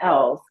someone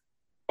else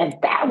and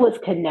that was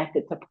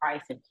connected to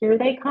price. And here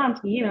they come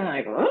to you and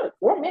like, oh,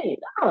 $4 million.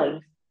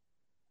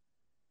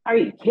 Are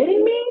you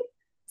kidding me?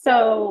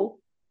 So,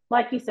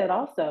 like you said,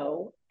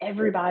 also,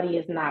 everybody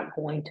is not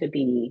going to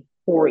be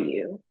for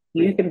you.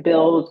 You Right. can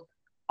build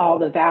all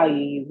the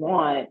value you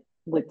want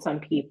with some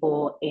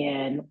people.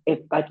 And if,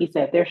 like you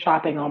said, if they're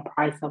shopping on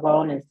price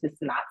alone, it's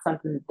just not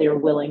something that they're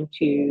willing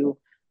to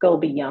go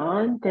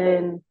beyond,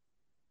 then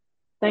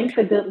thanks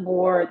the good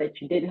Lord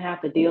that you didn't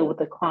have to deal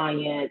with a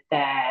client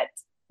that,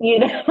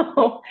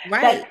 Right.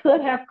 that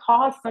could have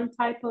caused some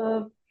type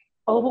of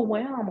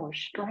overwhelm or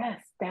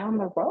stress down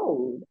the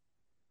road.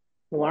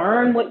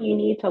 learn what you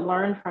need to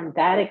learn from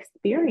that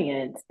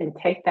experience and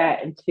take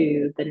that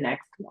into the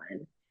next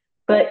one.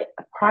 But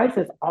price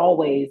is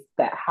always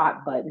that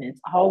hot button. It's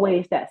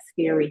always that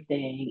scary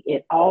thing.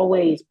 It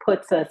always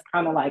puts us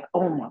kind of like,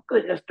 oh my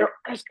goodness, they're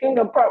asking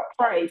about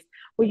price.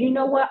 Well, you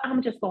know what?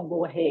 I'm just going to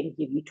go ahead and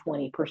give you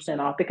 20%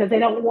 off because they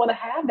don't want to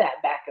have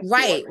that back and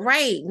forth. Right,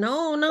 right.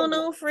 No, no,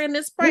 no, friend.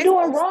 This You're price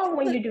doing gonna wrong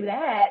when you do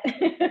that.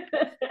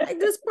 like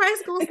this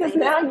price gonna Because stay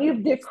this. now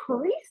you've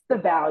decreased the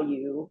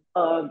value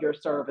of your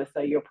service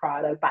or your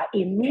product by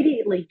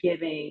immediately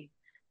giving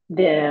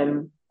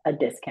them a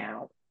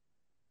discount.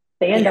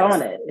 Stand on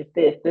Yes. it.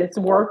 If it's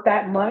worth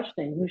that much,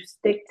 then you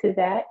stick to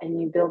that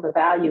and you build the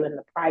value in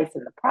the price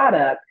and the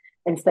product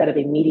instead of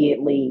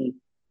immediately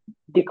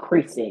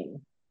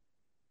decreasing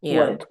what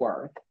Yeah. it's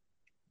worth.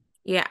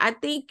 Yeah. I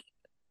think,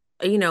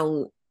 you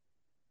know,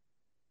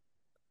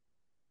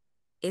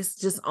 it's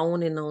just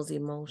owning those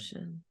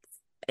emotions.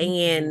 Mm-hmm.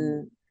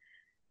 And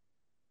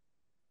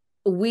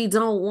we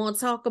don't want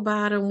to talk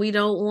about them. We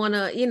don't want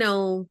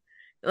to,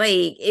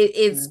 like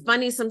it's Mm-hmm.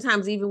 funny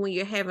sometimes, even when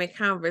you're having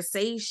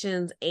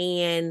conversations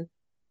and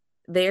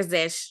there's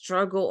that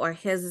struggle or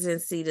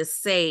hesitancy to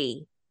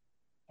say,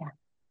 Yeah.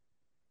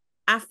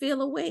 I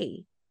feel a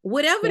way,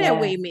 whatever that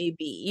way Yes. may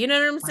be. You know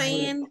what I'm Right.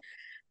 saying?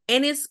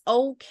 And it's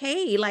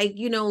okay. Like,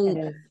 It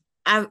is.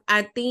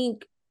 I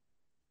think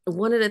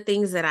one of the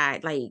things that I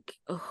like,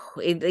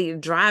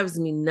 it drives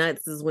me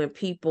nuts is when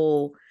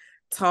people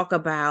talk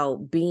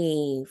about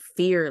being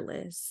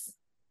fearless.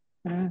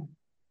 Mm.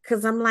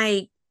 Cause I'm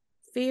like,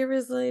 fear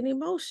is an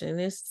emotion.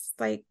 It's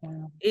like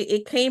Yeah.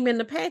 it came in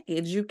the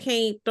package. You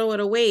can't throw it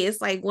away. It's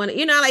like when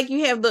like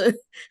you have the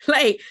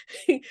like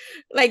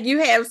like you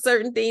have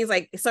certain things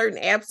like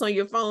certain apps on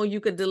your phone you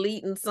could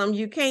delete and some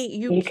you You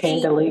can't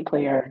can't delete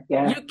clear.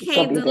 Yeah. you It's gonna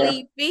can't be there.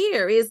 delete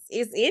fear. It's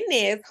in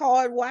there. It's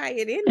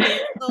hardwired in there.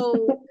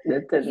 So,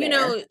 It's in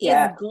there. it's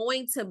Yeah.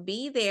 going to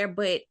be there.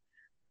 But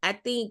I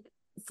think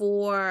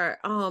for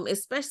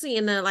especially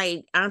in the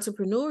like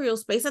entrepreneurial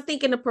space, I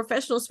think in the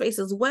professional space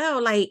as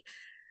well, like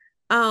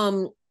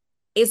um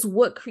it's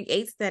what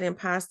creates that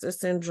imposter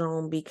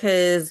syndrome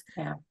because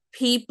Yeah.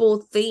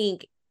 people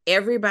think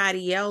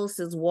everybody else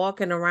is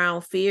walking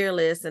around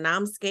fearless and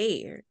I'm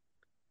scared.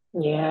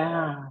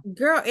 Yeah.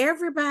 Girl,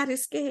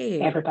 everybody's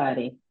scared.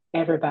 Everybody.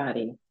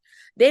 Everybody.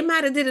 They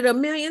might have did it a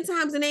million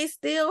times and they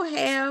still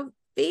have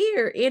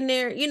fear in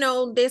there. There's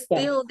Yes.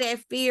 still that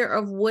fear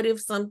of what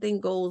if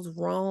something goes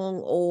wrong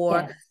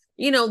or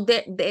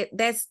Yes.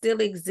 that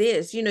still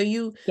exists.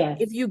 You Yes.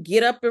 if you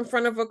get up in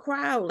front of a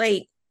crowd,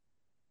 like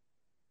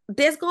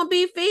there's gonna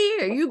be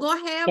fear. You're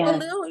gonna have a Yes.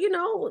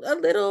 little, a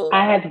little.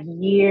 I have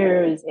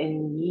years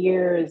and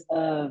years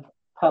of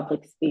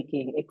public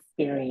speaking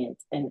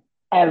experience, and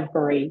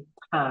every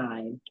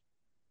time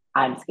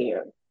I'm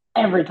scared.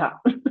 Every time.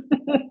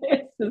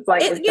 It's just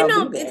like It, it's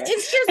gonna be it's, there.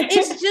 it's just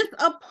it's just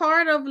a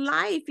part of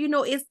life.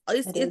 It's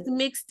It it's is.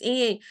 mixed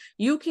in.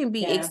 You can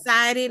be Yeah.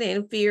 excited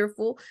and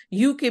fearful.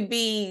 You can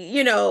be,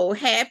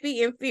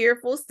 happy and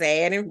fearful,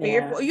 sad and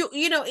fearful.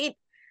 Yeah.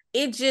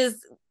 It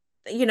just,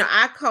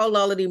 I call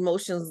all of the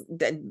emotions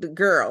that the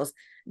girls.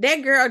 That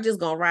girl just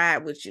gonna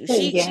ride with you.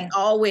 She Yeah.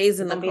 always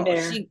in It's the gonna be car.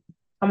 there. She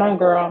Come on,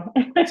 girl.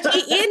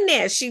 she in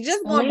there. She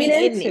just gonna Lean be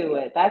in into there.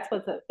 it. That's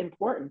what's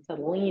important, to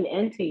lean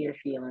into your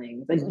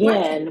feelings. Right.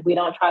 Again, we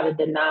don't try to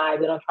deny,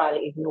 we don't try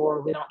to ignore,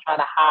 we don't try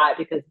to hide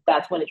because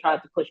that's when it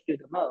tries to push through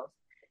the most.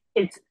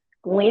 It's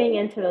leaning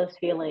into those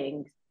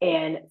feelings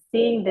and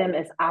seeing them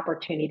as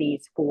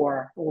opportunities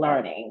for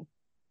learning.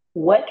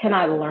 What can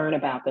I learn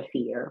about the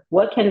fear?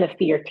 What can the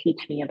fear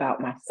teach me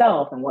about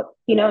myself? And what,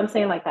 what I'm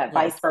saying? Like that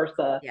vice Yes.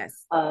 versa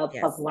Yes. of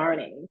Yes.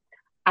 learning.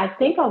 I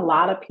think a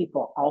lot of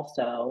people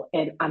also,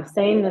 and I'm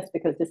saying this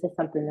because this is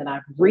something that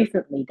I've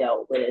recently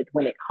dealt with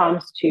when it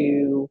comes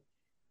to,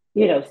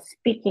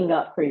 speaking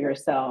up for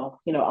yourself.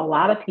 A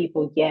lot of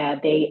people, yeah,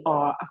 they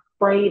are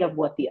afraid of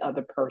what the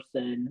other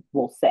person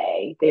will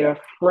say. They're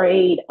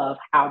afraid of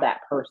how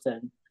that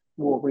person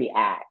will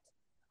react.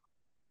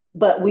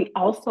 But we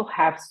also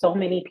have so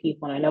many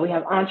people, and I know we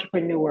have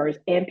entrepreneurs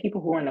and people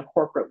who are in the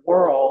corporate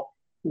world,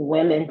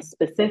 women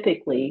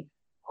specifically,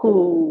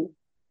 who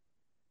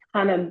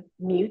kind of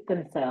mute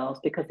themselves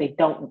because they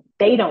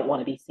don't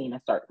want to be seen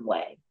a certain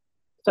way.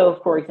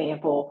 So for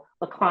example,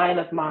 a client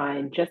of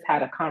mine just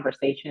had a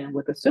conversation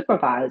with a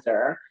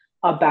supervisor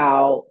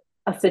about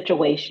a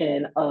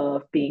situation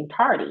of being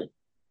tardy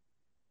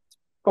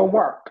for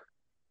work.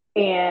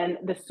 And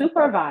the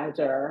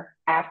supervisor,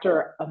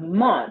 after a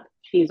month,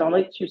 she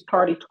was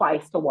tardy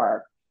twice to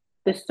work.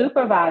 The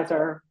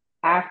supervisor,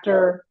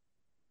 after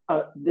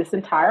this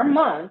entire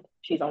month,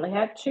 she's only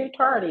had two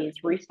tardies,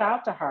 reached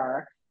out to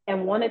her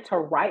and wanted to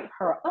write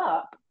her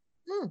up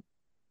Hmm.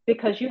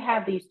 because you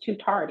have these two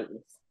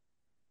tardies.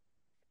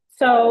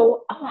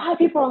 So a lot of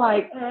people are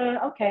like,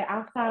 okay,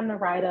 I'll sign the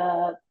write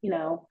up.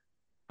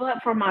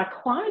 But for my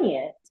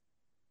client,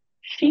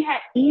 she had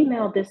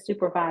emailed this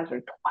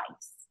supervisor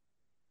twice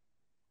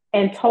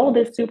and told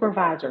this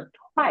supervisor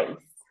twice,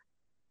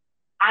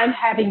 I'm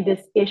having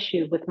this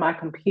issue with my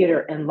computer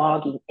and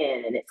logging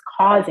in, and it's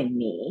causing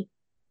me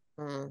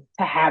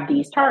to have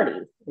these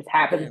tardies. This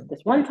happens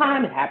this one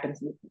time, it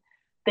happens.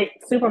 The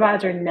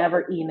supervisor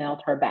never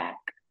emailed her back.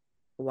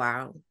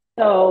 Wow.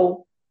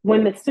 So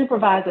when the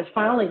supervisor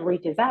finally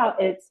reaches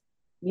out, it's,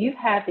 you've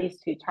had these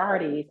two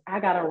tardies. I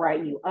got to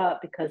write you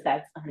up because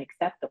that's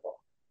unacceptable.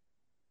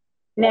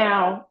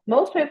 Now,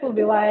 most people will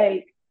be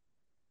like,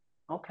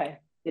 okay,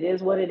 it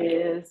is what it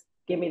is.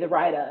 Give me the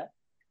write up.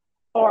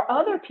 Or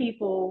other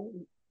people,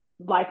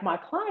 like my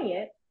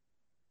client,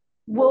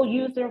 will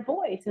use their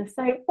voice and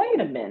say,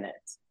 wait a minute.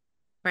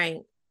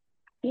 Right.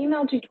 I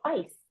emailed you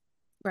twice.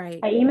 Right.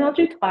 I emailed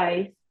you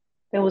twice.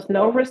 There was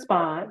no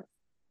response.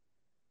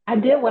 I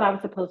did what I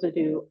was supposed to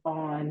do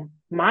on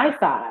my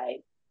side.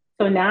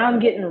 So now I'm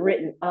getting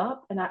written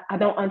up and I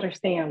don't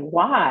understand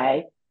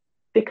why,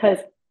 because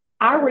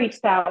I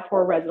reached out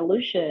for a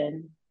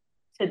resolution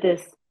to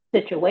this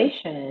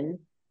situation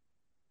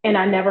and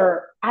I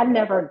never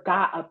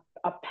got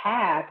a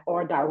path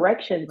or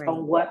directions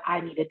on what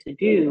I needed to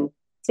do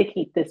to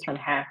keep this from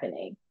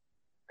happening.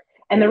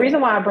 And the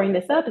reason why I bring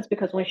this up is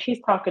because when she's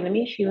talking to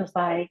me, she was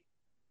like,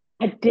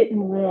 I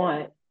didn't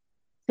want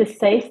to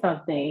say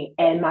something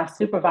and my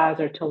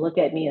supervisor to look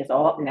at me as,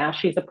 oh, now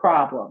she's a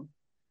problem.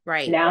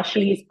 Right. Now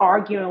she's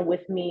arguing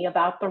with me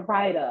about the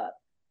write-up.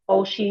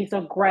 Oh, she's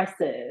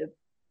aggressive.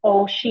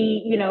 Oh,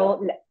 she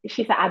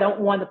said, I don't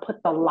want to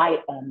put the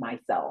light on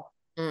myself.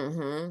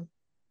 Mm-hmm.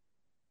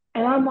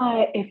 And I'm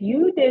like, if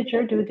you did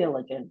your due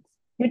diligence,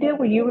 you did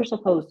what you were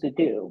supposed to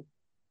do.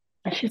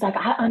 And she's like,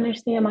 I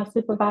understand my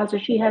supervisor.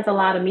 She has a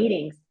lot of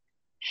meetings.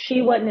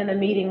 She wasn't in a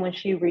meeting when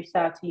she reached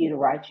out to you to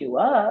write you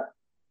up.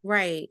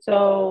 Right.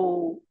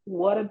 So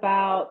what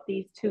about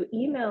these two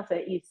emails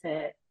that you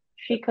sent?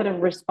 She could have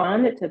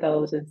responded to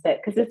those and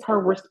said, because it's her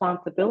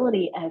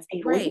responsibility as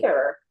a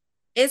leader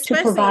to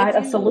provide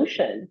a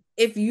solution.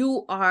 If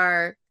you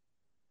are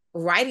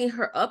writing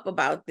her up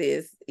about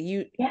this,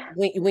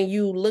 when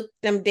you looked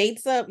them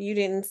dates up, you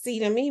didn't see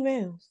them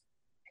emails.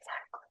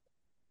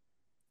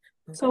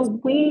 Exactly. So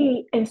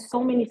we, in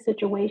so many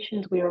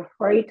situations, we are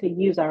afraid to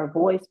use our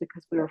voice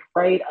because we're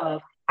afraid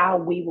of how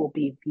we will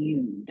be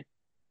viewed.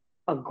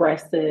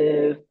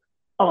 Aggressive,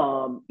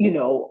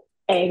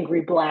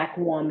 angry Black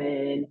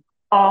woman,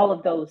 all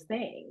of those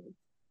things.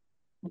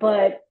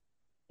 But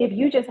if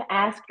you just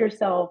ask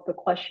yourself the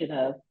question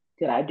of,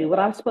 did I do what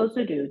I was supposed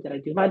to do? Did I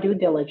do my due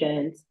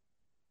diligence?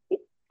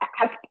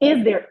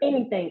 Is there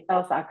anything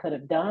else I could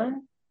have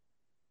done?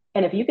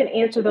 And if you can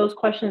answer those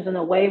questions in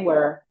a way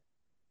where,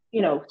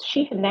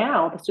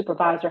 the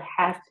supervisor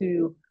has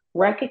to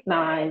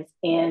recognize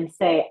and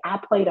say, I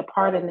played a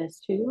part in this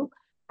too.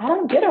 I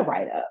don't get a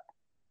write-up.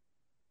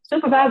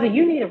 Supervisor,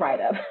 you need a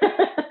write-up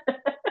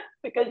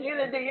because you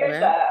didn't do your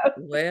job.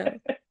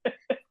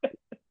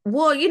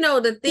 Well,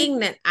 the thing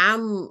that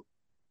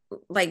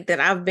that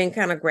I've been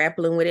kind of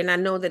grappling with, and I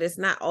know that it's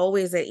not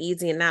always that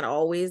easy and not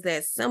always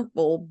that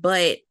simple,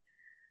 but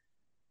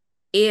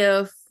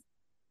if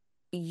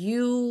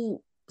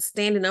you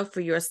standing up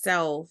for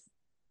yourself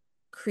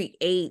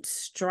create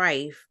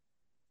strife,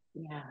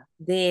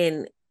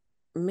 then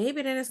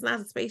maybe it's not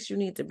a space you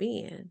need to be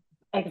in.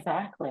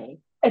 Exactly.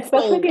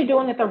 Especially if you're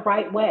doing it the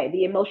right way,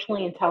 the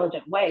emotionally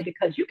intelligent way,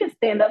 because you can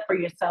stand up for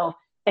yourself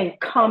and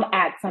come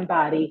at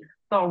somebody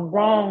the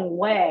wrong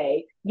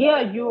way.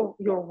 Yeah, you're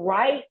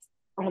right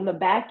on the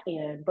back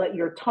end, but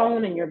your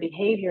tone and your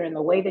behavior and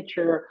the way that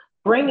you're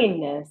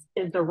bringing this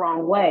is the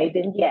wrong way.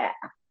 Then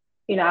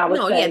I would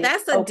say,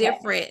 that's a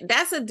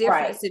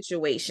different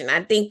situation.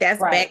 I think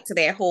that's back to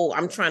that whole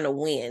I'm trying to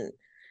win.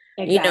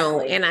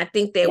 Exactly. And I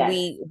think that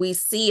we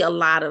see a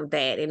lot of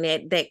that,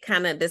 and that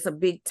kind of, that's a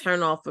big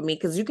turnoff for me,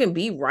 because you can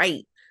be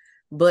right,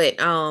 but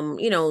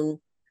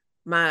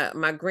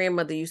my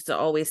grandmother used to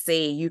always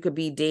say you could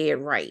be dead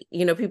right.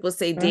 People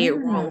say dead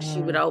wrong. She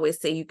would always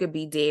say you could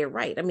be dead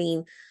right. I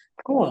mean,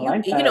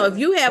 if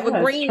you have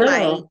a green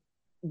light,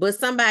 but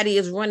somebody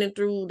is running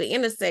through the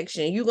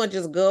intersection, you gonna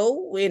just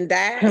go and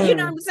die? You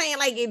know what I'm saying?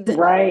 Like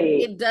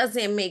it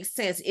doesn't make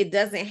sense. It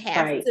doesn't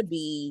have to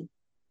be.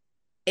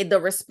 The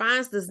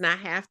response does not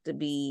have to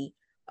be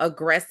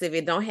aggressive.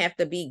 It don't have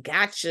to be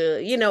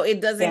gotcha.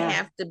 It doesn't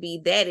have to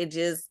be that. It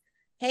just,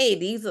 hey,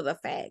 these are the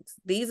facts.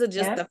 These are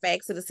just the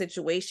facts of the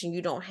situation.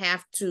 You don't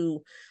have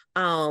to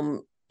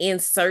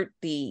insert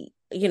the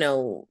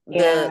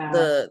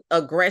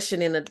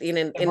aggression in the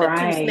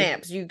two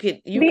snaps. You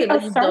could be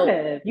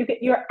assertive.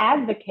 You're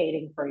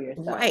advocating for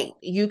yourself. Right.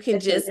 You can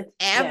just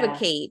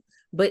advocate.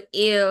 But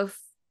if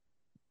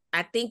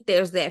I think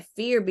there's that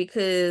fear,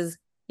 because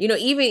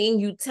even in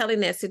you telling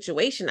that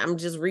situation, I'm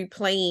just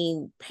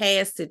replaying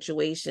past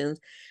situations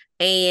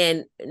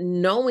and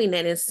knowing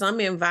that in some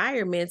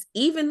environments,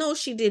 even though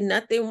she did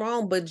nothing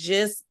wrong, but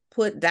just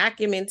put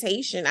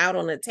documentation out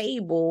on the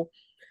table,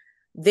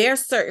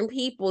 there's certain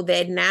people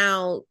that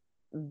now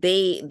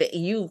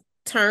you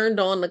turned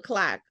on the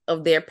clock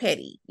of their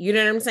petty. You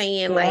know what I'm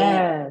saying?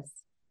 Yes.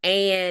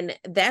 And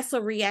that's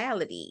a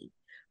reality.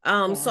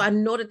 So I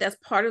know that that's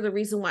part of the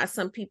reason why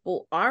some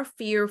people are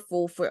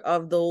fearful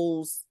of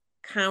those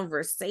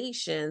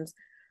conversations,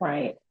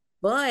 right?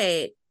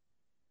 But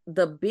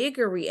the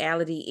bigger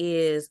reality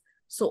is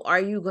So are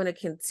you going to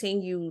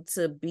continue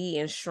to be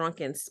in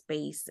shrunken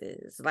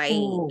spaces? Like,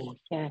 Oh,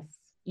 yes.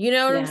 you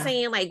know what I'm Yeah.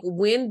 saying? Like,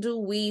 when do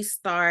we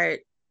start,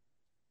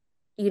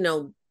 you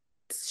know,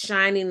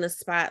 shining the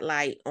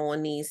spotlight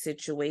on these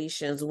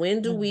situations?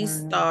 When do we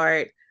Mm-hmm.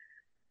 start,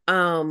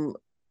 um,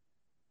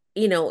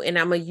 you know, and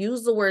I'm gonna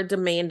use the word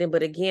demanding,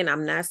 but again,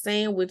 I'm not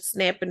saying with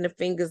snapping the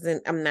fingers,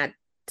 and I'm not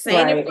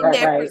saying it Right, from right,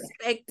 that right.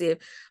 perspective,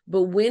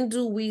 but when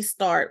do we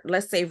start,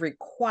 let's say,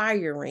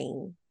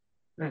 requiring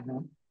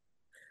Mm-hmm.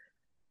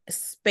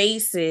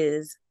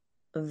 spaces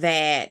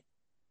that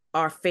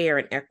are fair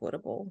and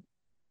equitable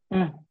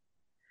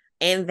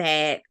and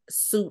that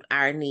suit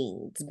our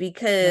needs?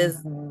 Because,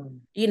 Mm-hmm.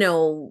 you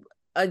know,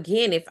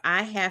 again, if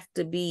I have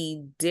to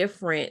be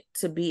different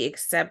to be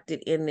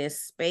accepted in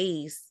this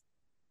space,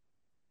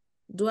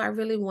 do I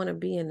really want to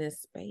be in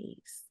this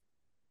space?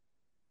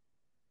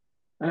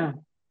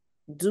 Mm.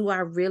 Do I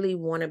really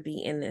want to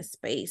be in this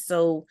space?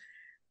 So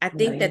I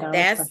think Million that dollar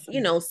that's, you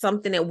question. know,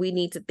 something that we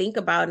need to think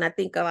about. And I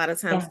think a lot of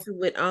times Yeah. too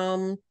with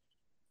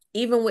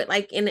even with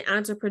like in the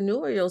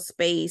entrepreneurial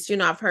space, you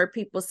know, I've heard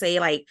people say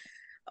like,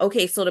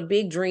 okay, so the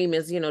big dream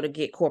is, you know, to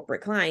get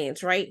corporate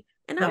clients, right?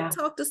 And I've Yeah.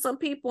 talked to some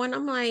people and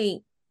I'm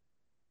like,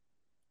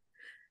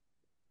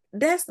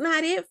 that's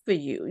not it for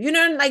you. You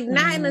know, like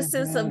not in the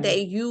sense of Mm-hmm.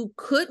 that you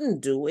couldn't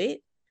do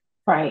it,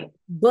 Right.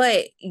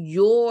 but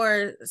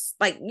your,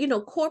 like, you know,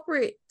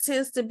 corporate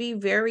tends to be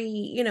very,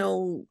 you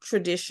know,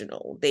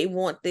 traditional. They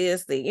want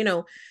this, they, you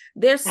know,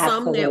 there's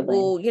some that Absolutely.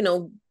 will, you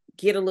know,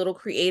 get a little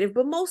creative,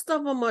 but most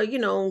of them are, you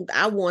know,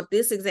 I want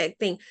this exact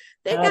thing.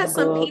 They By the got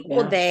some book.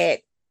 people Yeah.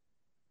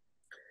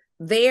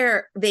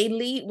 that they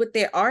lead with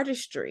their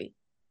artistry.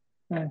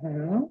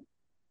 Mm-hmm.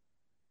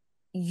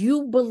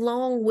 You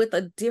belong with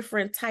a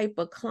different type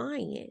of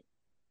client.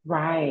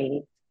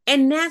 Right.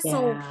 And that's Yeah.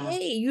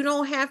 okay. You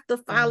don't have to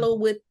Mm. follow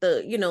with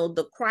the, you know,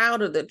 the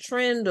crowd or the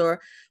trend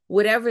or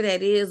whatever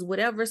that is,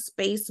 whatever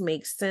space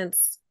makes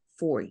sense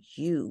for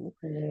you,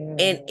 and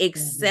Yeah.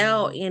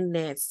 excel Mm-hmm. in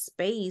that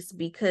space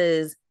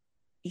because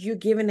you're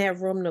given that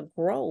room to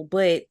grow.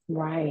 But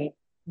Right.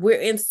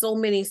 we're in so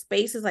many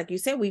spaces, like you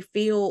said, we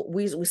feel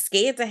we're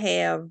scared to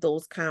have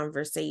those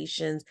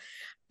conversations.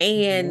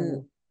 And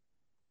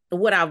Mm-hmm.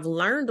 what I've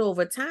learned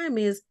over time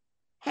is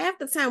half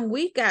the time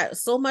we got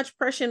so much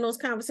pressure in those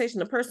conversations,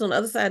 the person on the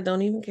other side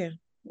don't even care.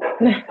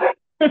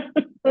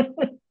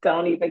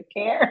 Don't even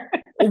care.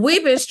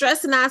 We've been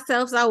stressing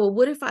ourselves out. Well,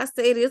 what if I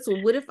say this?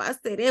 Well, what if I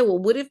say that? Well,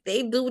 what if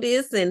they do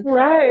this? And,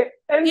 Right.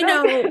 And you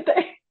then know,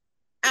 they,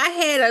 I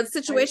had a like,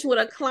 situation with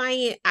a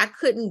client. I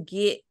couldn't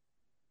get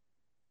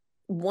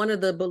one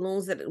of the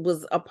balloons that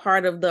was a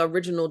part of the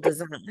original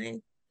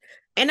design.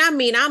 And I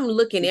mean, I'm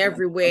looking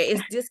everywhere. okay.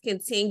 It's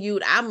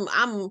discontinued.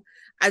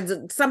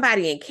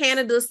 Somebody in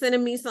Canada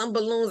sending me some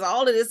balloons,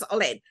 all of this, all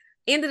that.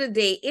 End of the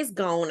day, it's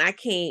gone. I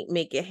can't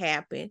make it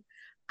happen.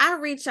 I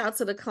reach out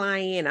to the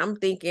client. I'm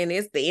thinking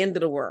it's the end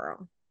of the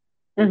world.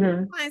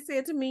 Mm-hmm. Client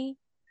said to me,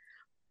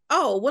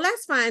 "Oh, well,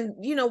 that's fine.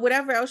 You know,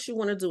 whatever else you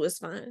want to do is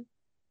fine."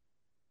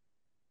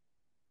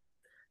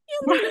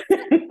 You mean to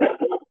say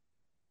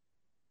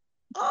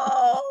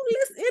all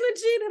this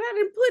energy that I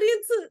didn't put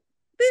into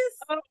this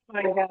Oh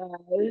my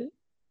gosh.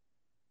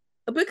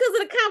 because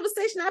of the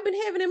conversation I've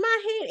been having in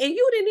my head, and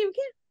you didn't even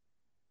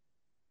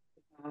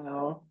care?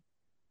 Wow.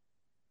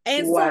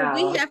 And so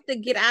we Wow. have to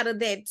get out of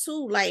that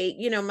too. Like,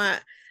 you know, my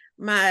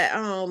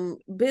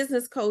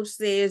business coach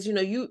says, you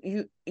know,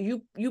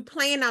 you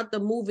playing out the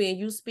movie and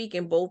you speak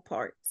in both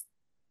parts.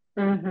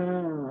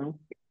 Mm-hmm.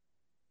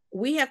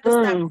 We have to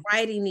stop Mm.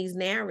 writing these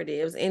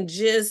narratives and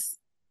just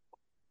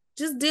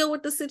deal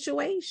with the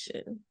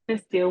situation.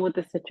 Just deal with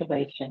the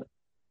situation.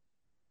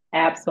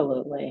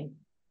 Absolutely.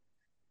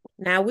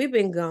 Now we've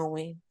been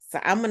going. So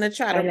I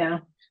know.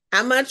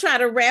 I'm gonna try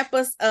to wrap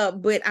us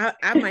up, but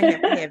I might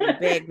have to have you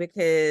back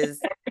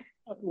because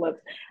Look,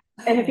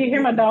 and if oh you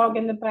hear my goodness. dog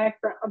in the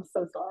background, I'm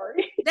so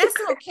sorry. That's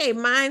okay.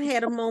 Mine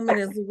had a moment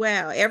as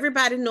well.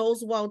 Everybody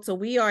knows Walter.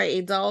 We are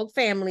a dog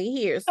family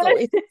here. So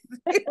it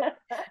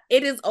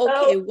is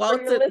okay. So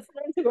for your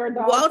listeners who are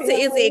dog Walter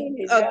is family,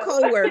 you a know.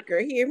 co-worker.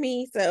 Hear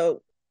me?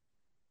 So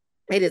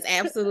it is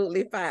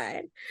absolutely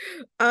fine.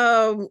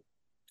 Um,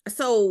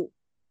 so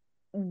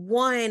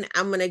one,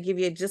 I'm gonna give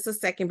you just a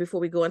second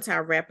before we go into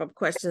our wrap-up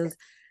questions.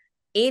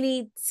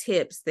 Any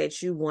tips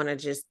that you want to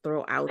just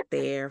throw out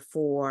there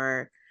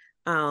for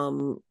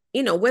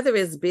you know, whether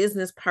it's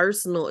business,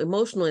 personal,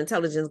 emotional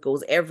intelligence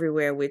goes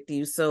everywhere with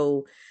you.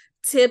 So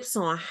tips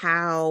on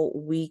how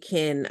we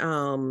can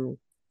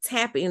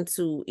tap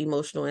into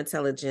emotional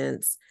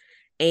intelligence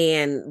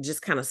and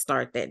just kind of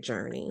start that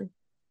journey.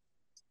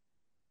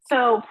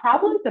 So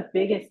probably the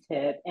biggest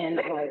tip, and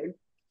I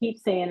keep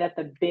saying that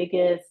the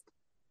biggest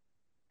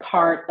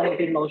part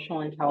of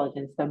emotional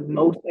intelligence, the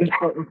most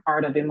important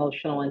part of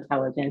emotional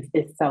intelligence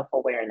is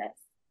self-awareness.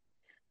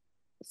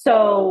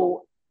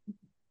 So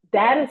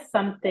that is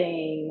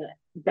something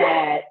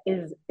that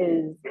is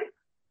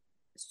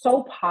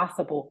so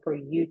possible for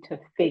you to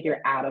figure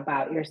out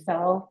about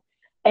yourself.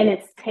 And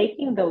it's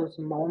taking those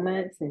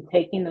moments and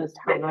taking those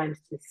times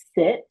to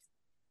sit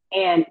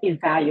and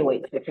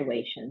evaluate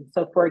situations.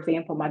 So, for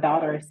example, my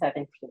daughter is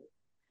 17.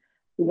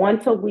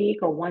 Once a week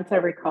or once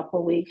every couple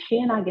of weeks, she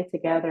and I get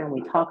together and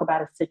we talk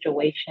about a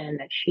situation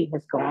that she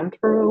has gone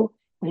through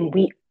and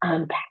we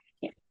unpack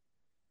it.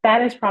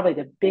 That is probably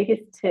the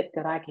biggest tip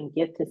that I can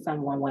give to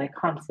someone when it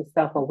comes to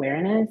self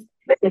awareness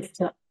is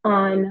to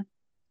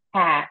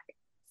unpack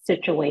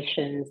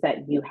situations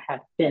that you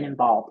have been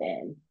involved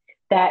in.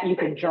 That you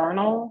can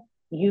journal,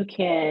 you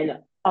can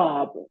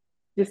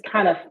just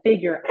kind of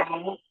figure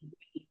out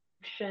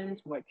emotions,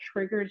 what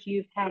triggers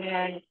you've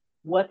had,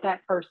 what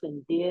that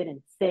person did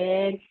and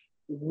said,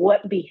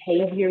 what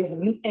behavior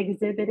you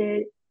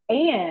exhibited,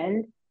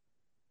 and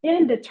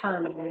then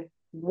determine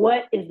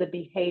what is the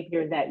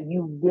behavior that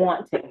you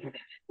want to exhibit.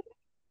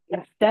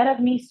 Instead of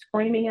me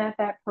screaming at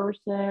that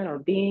person or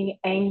being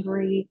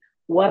angry,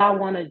 what I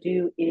want to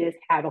do is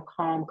have a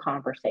calm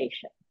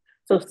conversation.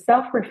 So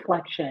self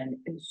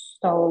reflection is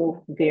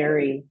so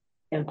very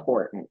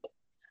important.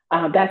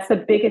 That's the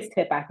biggest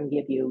tip I can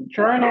give you.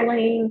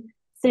 Journaling,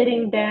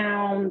 sitting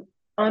down,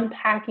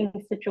 unpacking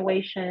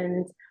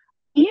situations,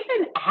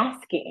 even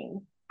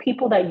asking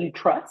people that you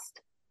trust,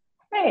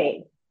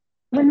 hey,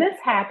 when this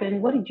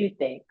happened, what did you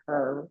think?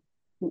 Or,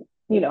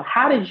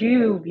 how did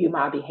you view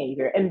my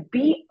behavior? And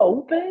be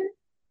open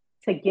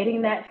to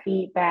getting that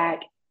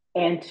feedback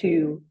and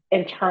to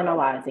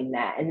internalizing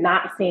that and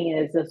not seeing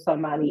it as if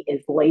somebody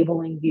is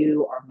labeling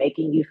you or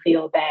making you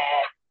feel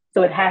bad.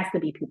 So it has to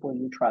be people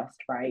you trust,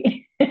 right?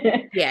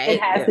 Yeah,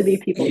 It has to be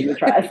yes. people you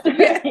trust.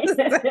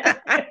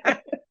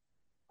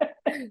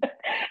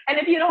 And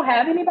if you don't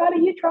have anybody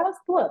you trust,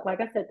 look, like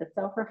I said, the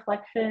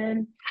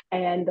self-reflection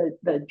and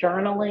the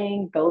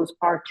journaling, those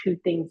are two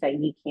things that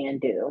you can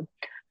do.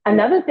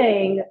 Another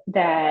thing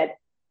that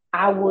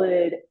I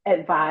would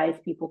advise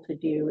people to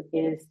do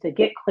is to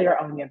get clear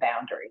on your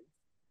boundaries.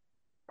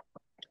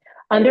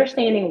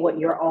 Understanding what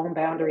your own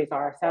boundaries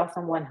are. I saw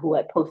someone who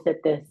had posted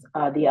this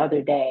the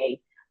other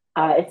day.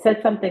 It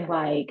said something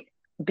like,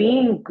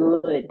 being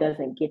good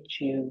doesn't get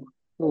you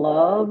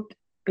loved,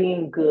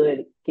 being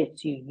good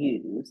gets you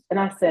used. And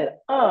I said,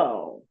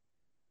 oh,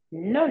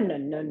 no, no,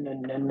 no, no,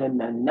 no, no,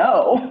 no,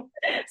 no.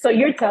 So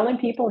you're telling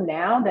people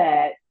now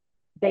that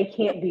they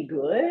can't be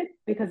good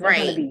because they're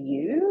going to Right. be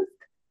used?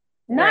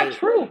 Not Right.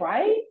 true,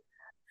 right?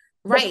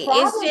 The Right. It's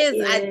problem just,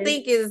 I is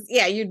think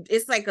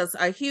it's like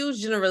a huge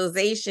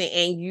generalization,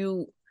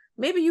 and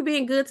maybe you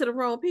being good to the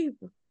wrong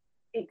people.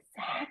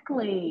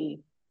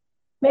 exactly.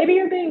 Maybe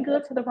you're being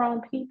good to the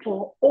wrong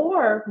people,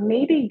 or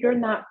maybe you're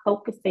not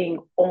focusing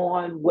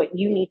on what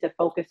you need to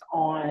focus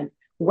on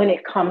when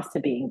it comes to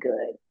being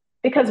good.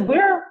 Because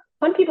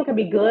some people can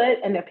be good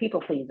and they're people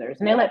pleasers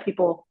and they let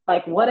people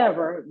like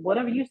whatever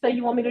you say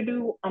you want me to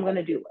do, I'm going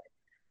to do it.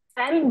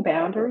 Setting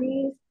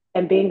boundaries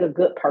and being a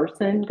good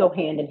person go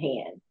hand in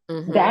hand.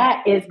 Mm-hmm.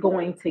 That is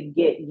going to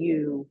get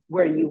you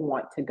where you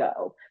want to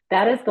go.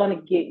 That is going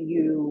to get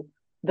you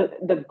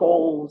the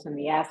goals and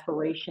the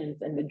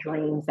aspirations and the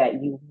dreams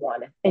that you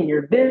want in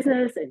your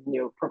business and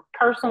your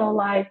personal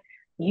life.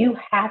 You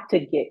have to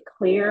get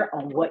clear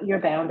on what your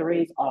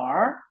boundaries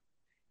are,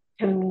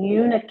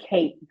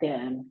 communicate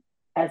them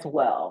as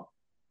well,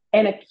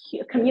 and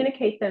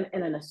communicate them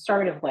in an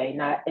assertive way,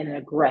 not in an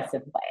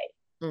aggressive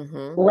way.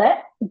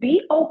 Mm-hmm.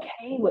 Be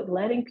okay with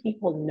letting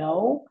people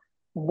know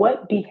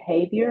what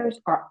behaviors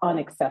are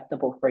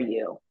unacceptable for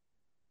you,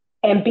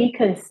 and be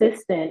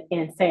consistent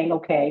in saying,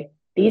 okay,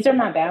 these are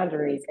my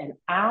boundaries and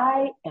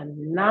I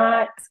am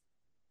not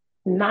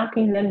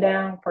knocking them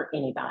down for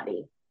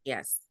anybody.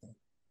 Yes.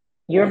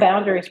 Your Yes.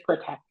 boundaries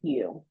protect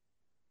you.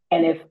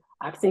 And if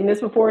I've seen this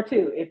before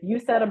too, if you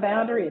set a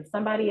boundary and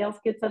somebody else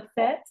gets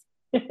upset,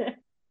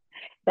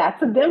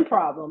 that's a them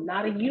problem,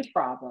 not a you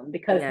problem,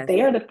 because Yes.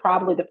 they're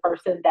probably the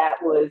person that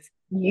was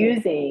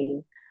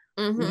using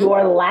Mm-hmm.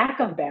 your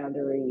lack of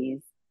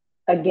boundaries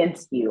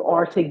against you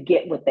or to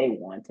get what they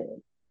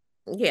wanted.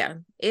 Yeah.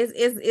 That's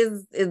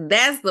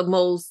the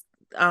most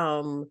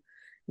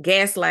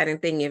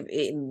gaslighting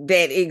thing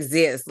that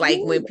exists. Like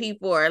when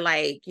people are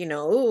like,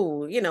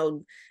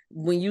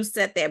 when you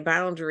set that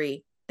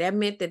boundary, that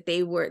meant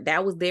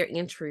that was their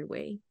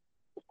entryway.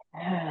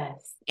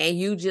 Yes. And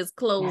you just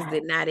closed Yes.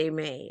 it. Now they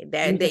mad. You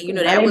That just you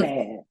know now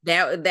that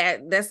they was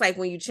mad. that's like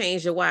when you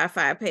change your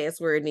Wi-Fi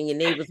password and your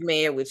neighbor's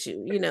mad with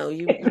you. You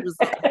was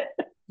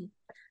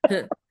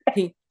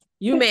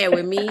you mad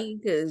with me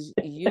because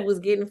you was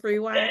getting free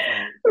Wi-Fi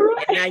and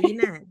now Right.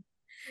 you're not.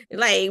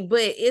 Like,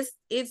 but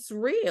it's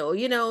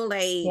real,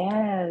 like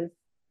Yes.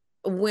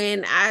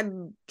 when I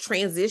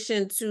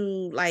transitioned to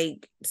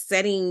like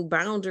setting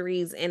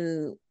boundaries,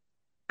 and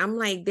I'm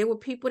like, there were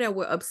people that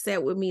were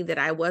upset with me that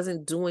I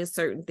wasn't doing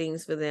certain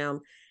things for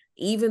them,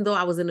 even though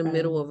I was in the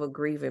middle of a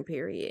grieving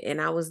period.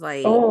 And I was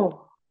like,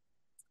 Oh,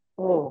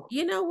 oh,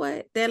 you know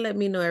what? That let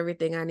me know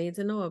everything I need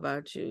to know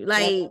about you.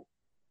 Like, yep.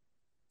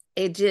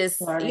 it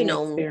just, Learning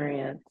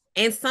experience.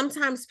 and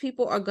sometimes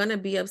people are going to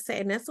be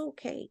upset, and that's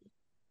okay.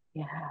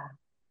 Yeah.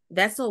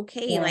 That's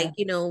okay. Yeah. Like,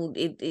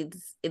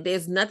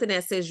 there's nothing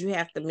that says you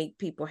have to make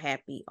people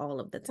happy all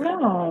of the time.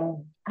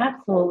 No,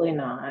 absolutely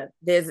not.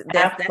 That's not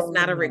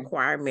Absolutely a not.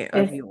 requirement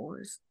of It's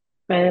yours.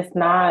 And it's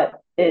not,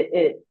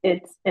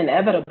 it's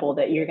inevitable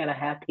that you're going to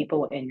have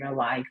people in your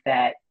life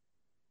that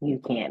you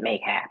can't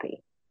make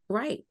happy.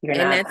 Right. You're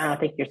And not, I that's, don't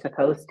think you're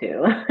supposed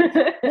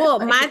to. well,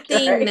 my Like,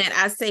 thing right? that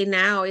I say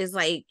now is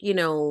like,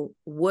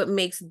 what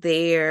makes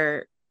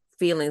their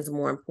feelings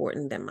more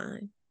important than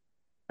mine?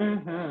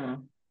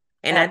 Mm-hmm.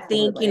 And I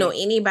think,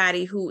 Absolutely.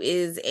 anybody who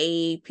is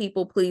a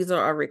people pleaser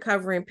or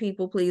recovering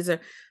people pleaser,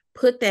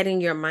 put that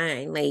in your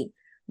mind. Like,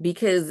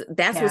 because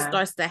that's what Yeah.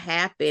 starts to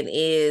happen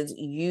is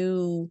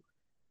you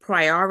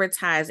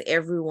prioritize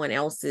everyone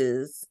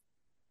else's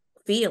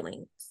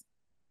feelings,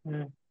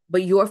 Mm,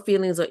 but your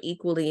feelings are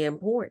equally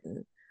important.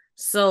 yeah.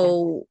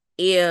 So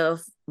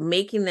if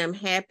making them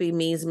happy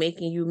means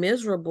making you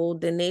miserable,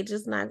 then they're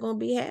just not going to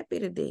be happy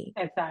today.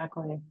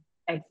 Exactly.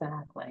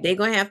 Exactly. They're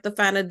going to have to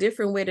find a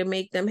different way to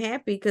make them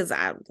happy because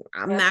I'm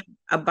Yep. not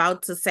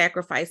about to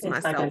sacrifice It's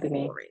not going myself to be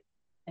me. for it.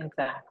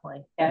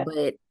 Exactly. Yep.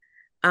 But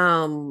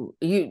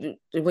you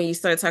when you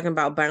start talking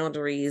about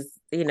boundaries,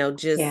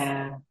 just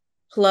Yeah.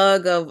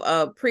 plug of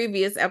a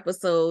previous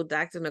episode,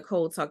 Dr.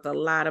 Nicole talked a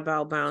lot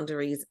about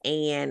boundaries,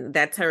 and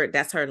that's her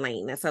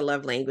lane. That's her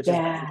love language is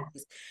Yeah.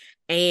 boundaries.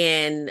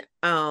 And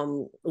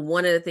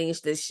one of the things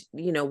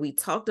that we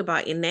talked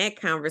about in that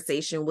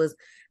conversation was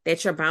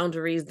that your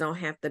boundaries don't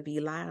have to be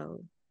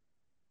loud.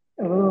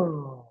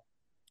 Ooh.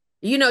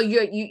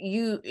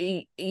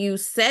 You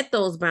set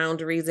those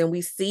boundaries, and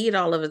we see it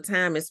all of the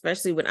time,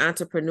 especially with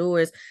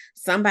entrepreneurs.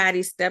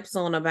 Somebody steps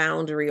on a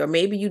boundary, or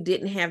maybe you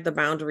didn't have the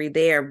boundary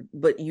there,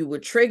 but you were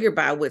triggered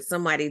by what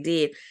somebody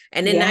did,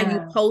 and then now you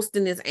Yeah.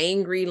 posting this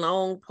angry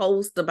long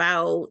post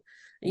about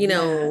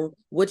Yeah.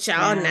 what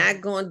y'all Yeah.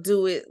 not gonna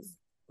do it.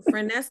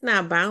 Friend, that's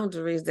not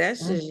boundaries,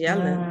 that's just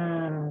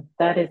yelling.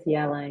 That is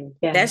yelling.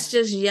 Yeah. That's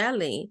just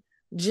yelling.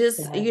 Just,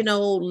 Yes.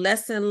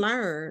 lesson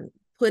learned.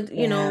 Put,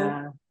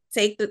 Yeah.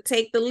 take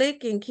the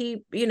lick and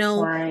keep,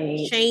 Right.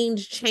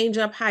 change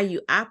up how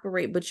you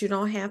operate, but you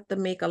don't have to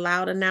make a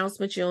loud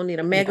announcement. You don't need a You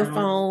don't.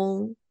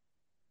 megaphone.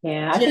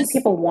 Yeah. I think Just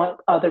people want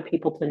other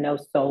people to know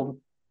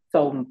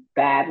so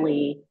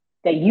badly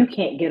that you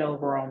can't get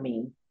over on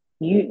me.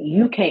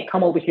 You can't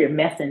come over here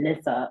messing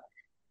this up.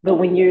 But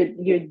when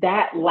you're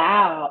that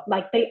loud,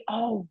 like they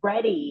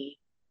already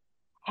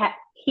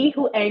he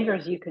who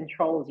angers you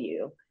controls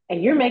you.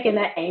 And you're making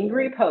that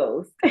angry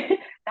post,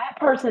 that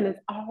person is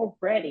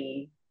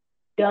already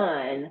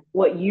done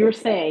what you're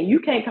saying. You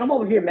can't come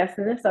over here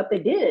messing this up. They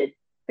did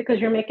because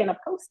you're making a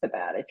post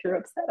about it. You're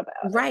upset about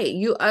it. right.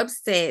 You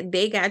upset.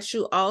 They got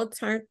you all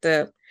turned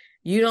up.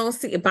 You don't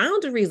see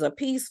boundaries are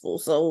peaceful.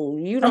 So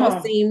you Come don't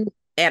on. seem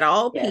at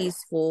all Yes.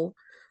 peaceful.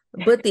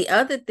 But the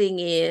other thing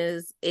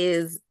is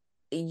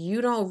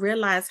you don't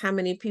realize how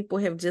many people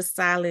have just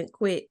silent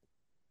quit.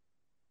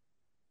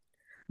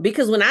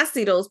 Because when I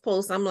see those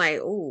posts, I'm like,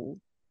 oh,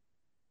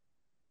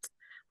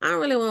 I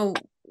don't really want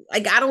I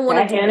don't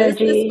want to That do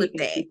business energy, you with can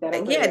that. keep that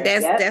Like, over yeah,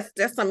 there. Yep.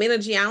 that's some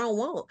energy I don't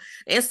want.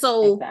 And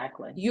so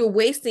Exactly. you're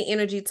wasting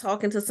energy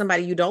talking to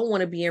somebody you don't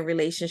want to be in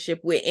relationship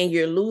with, and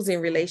you're losing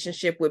Mhm.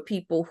 relationship with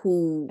people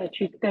who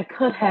That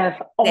could have,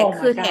 that oh my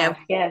could have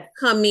gosh, yes.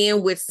 come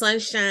in with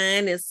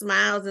sunshine and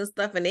smiles and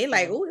stuff, and they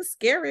like, Mm. oh, it's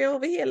scary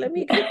over here. Let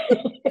me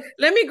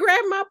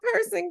grab my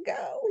purse and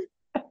go.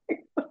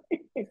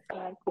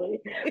 Exactly.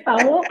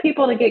 I want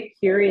people to get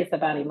curious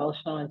about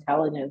emotional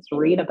intelligence,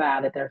 read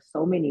about it. There's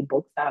so many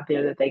books out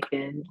there that they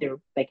can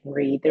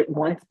read.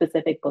 One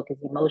specific book is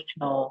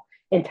Emotional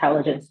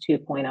Intelligence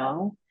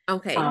 2.0.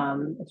 Okay.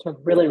 It's a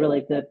really,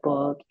 really good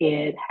book.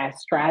 It has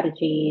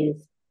strategies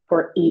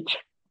for each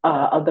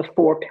of the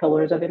four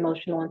pillars of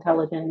emotional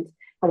intelligence.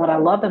 And what I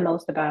love the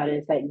most about it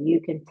is that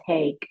you can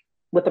take,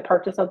 with the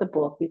purchase of the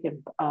book, you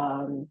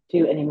can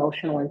do an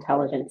emotional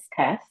intelligence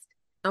test,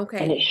 and it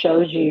Okay.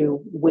 shows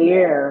you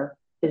where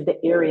is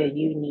the area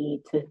you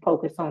need to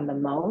focus on the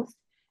most.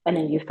 And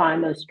then you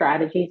find those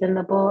strategies in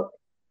the book.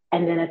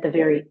 And then at the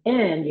very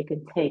end, you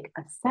can take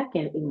a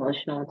second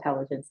emotional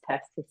intelligence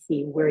test to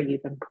see where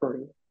you've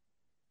improved.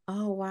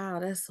 Oh wow,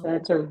 that's So so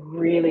that's a cool.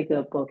 really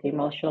good book,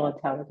 Emotional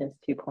Intelligence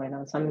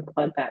 2.0. So I'm going to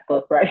plug that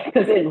book, right?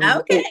 Because it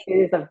Okay.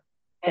 is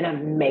an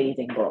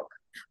amazing book.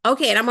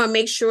 Okay, and I'm gonna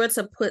make sure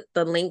to put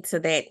the link to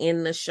that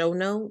in the show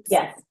notes.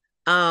 Yes.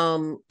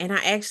 And I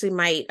actually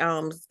might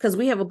because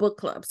we have a book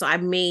club, so I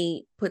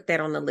may put that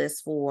on the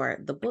list for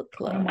the book Oh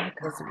club my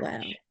as well.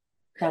 gosh.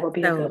 That would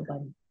be a good So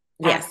one.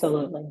 yes,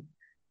 Absolutely.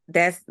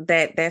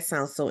 that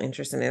sounds so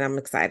interesting, and I'm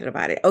excited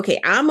about it. Okay,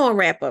 I'm gonna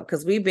wrap up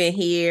because we've been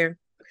here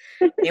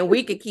and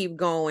we could keep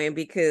going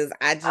because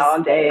All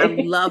I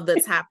day. love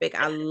the topic.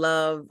 I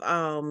love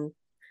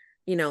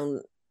you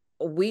know,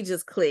 we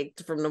just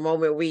clicked from the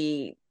moment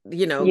we, got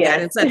in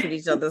Yes. touch with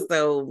each other.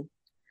 So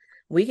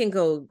we can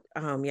go,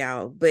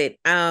 y'all. But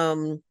so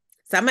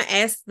I'm gonna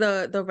ask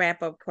the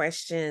wrap up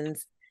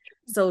questions.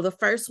 So the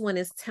first one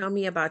is tell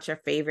me about your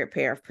favorite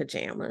pair of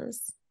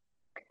pajamas.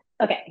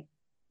 Okay.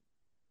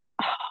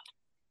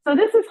 So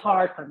this is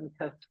hard for me,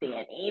 Coach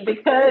Danny,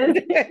 because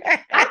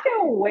I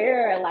can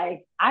wear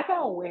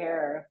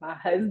my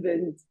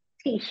husband's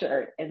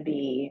t-shirt and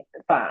be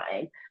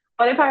fine.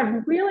 But if I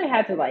really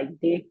had to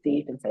like dig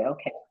deep and say,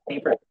 okay,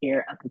 favorite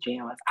pair of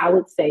pajamas, I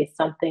would say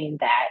something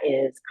that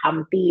is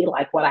comfy,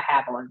 like what I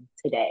have on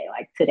today.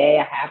 Like today,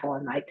 I have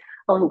on like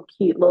a little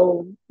cute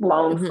little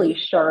long Hmm. sleeve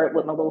shirt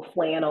with my little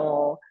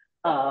flannel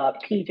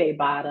PJ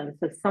bottoms.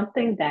 So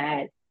something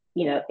that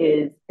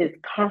is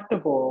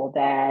comfortable,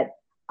 that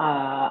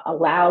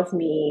allows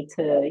me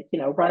to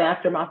run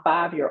after my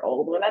 5-year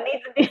old when I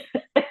need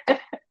to,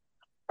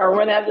 or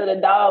run after the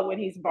dog when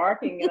he's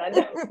barking, and I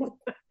know.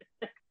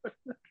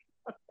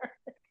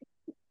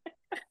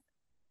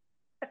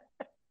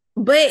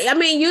 But I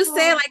mean, you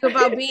said like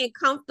about being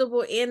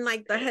comfortable in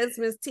like the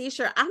husband's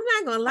t-shirt. I'm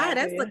not gonna lie, I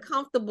that's a do.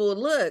 comfortable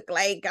look.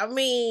 Like, I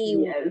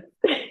mean, Yes.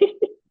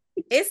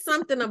 it's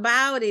something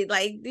about it.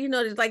 Like,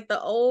 it's like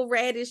the old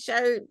radish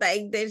shirt.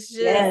 Like, that's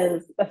just,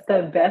 Yes, that's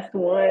the best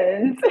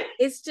ones.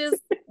 it's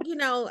just,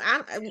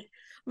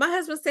 my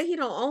husband said he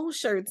don't own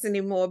shirts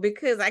anymore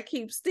because I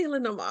keep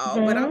stealing them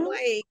all. But I'm Mhm.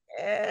 like,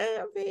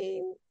 I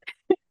mean,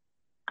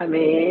 I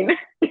mean,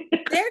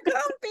 they're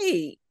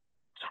comfy,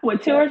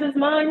 what's yours is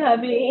mine,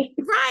 hubby.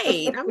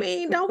 right? I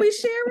mean, don't we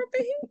share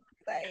it?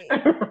 Like,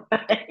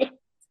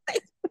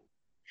 Right.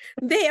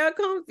 they are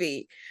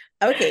comfy.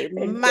 Okay,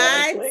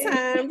 my Exactly.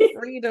 time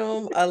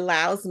freedom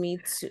allows me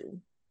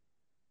to.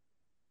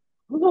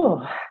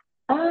 Ooh.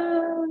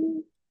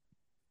 Um,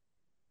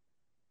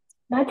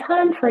 my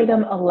time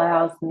freedom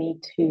allows me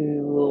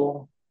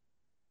to,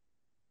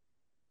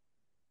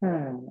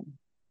 hmm,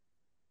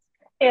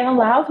 it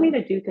allows me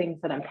to do things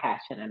that I'm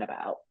passionate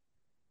about.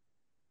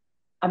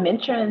 I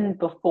mentioned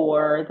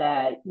before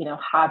that,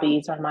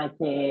 hobbies are my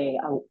thing.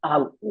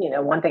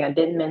 One thing I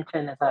didn't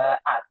mention is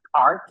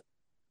art.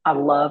 I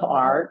love Mhm.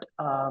 art.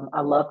 I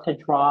love to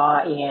draw,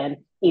 and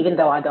even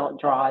though I don't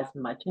draw as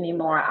much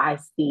anymore, I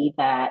see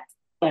that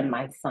in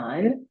my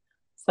son.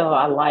 So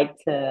I like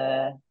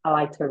to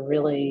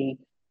really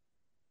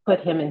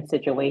put him in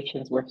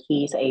situations where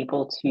he's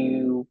able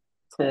to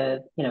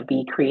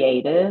be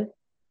creative.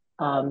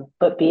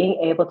 But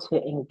being able to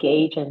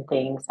engage in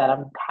things that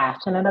I'm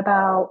passionate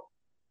about,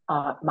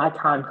 my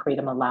time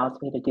freedom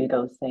allows me to do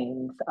those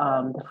things.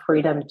 The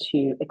freedom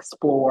to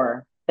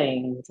explore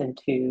things and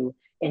to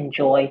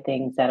enjoy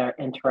things that are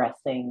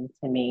interesting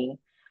to me.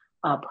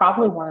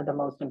 Probably one of the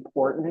most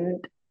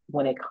important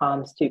when it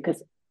comes to,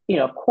 because,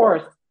 of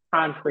course,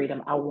 time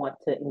freedom, I want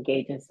to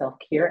engage in self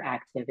care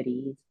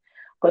activities.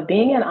 But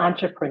being an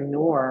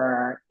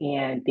entrepreneur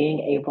and being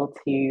able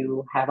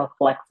to have a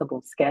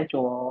flexible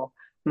schedule,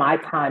 my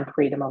time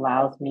freedom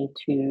allows me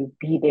to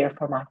be there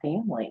for my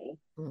family,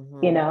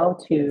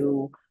 Mhm.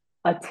 to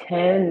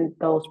attend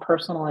those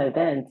personal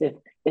events.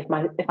 If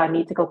I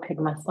need to go pick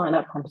my son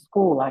up from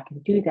school, I can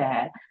do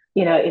that.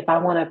 If I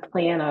want to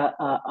plan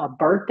a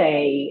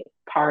birthday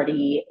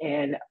party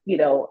and,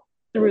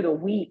 through the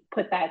week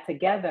put that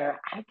together,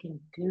 I can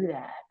do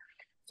that.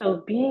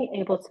 So being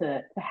able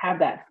to have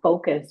that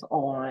focus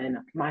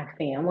on my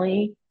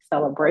family,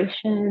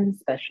 celebrations,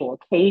 special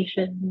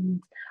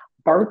occasions,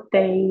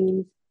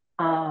 birthdays,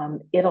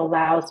 it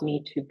allows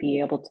me to be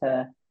able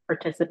to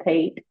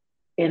participate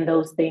in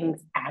those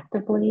things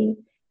actively,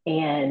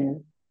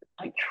 and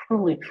I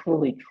truly,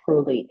 truly,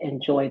 truly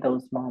enjoy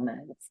those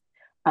moments.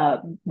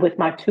 With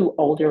my two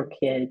older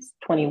kids,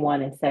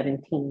 21 and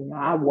 17,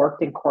 I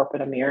worked in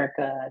corporate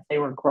America as they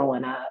were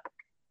growing up.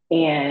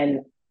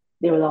 And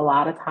there was a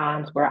lot of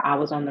times where I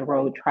was on the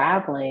road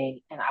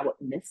traveling and I would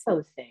miss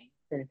those things.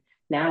 And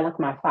now with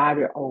my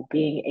 5-year-old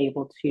being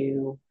able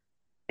to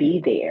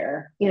be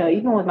there,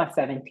 even with my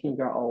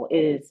 17-year-old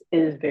is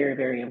very,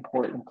 very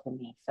important to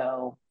me.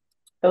 So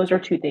those are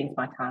two things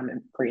my time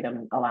and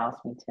freedom allows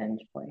me to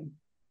enjoy.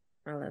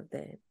 I love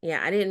that.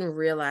 Yeah, I didn't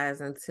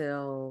realize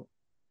until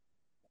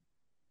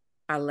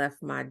I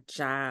left my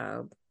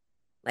job.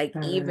 Like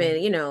Mm,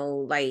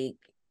 even, like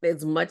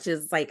as much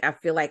as like I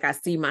feel like I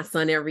see my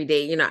son every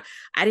day,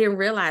 I didn't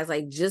realize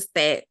like just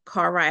that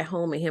car ride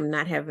home and him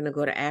not having to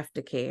go to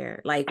aftercare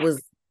like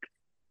was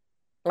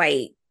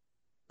like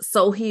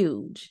so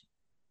huge.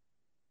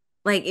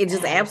 Like it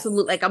just yes.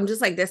 absolutely like I'm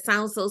just like that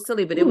sounds so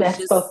silly, but it Ooh, was that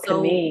just spoke to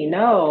so me.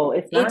 No,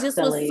 it's it not just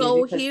was silly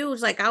so because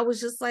huge. Like I was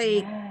just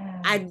like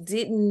I yes,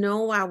 didn't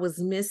know I was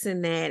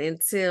missing that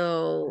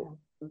until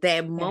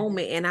that yes,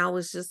 moment. And I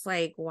was just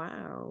like,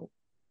 wow.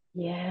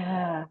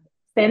 yeah.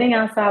 Standing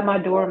outside my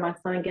door, my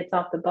son gets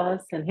off the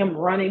bus and him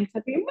running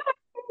to me.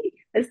 "Mommy."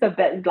 It's the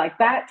best. Like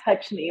that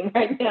touched me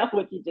right now,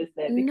 what you just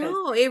said, because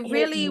No, it it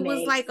really was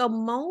makes, like a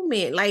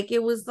moment. Like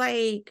it was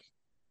like,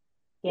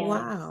 yes,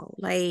 wow.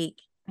 Like,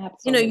 you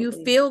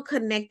absolutely. feel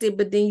connected,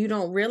 but then you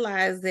don't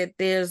realize that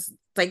there's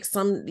like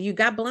you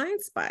got blind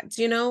spots,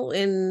 Yes,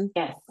 and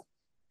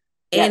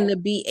yep, to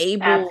be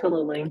able,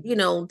 absolutely.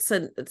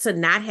 to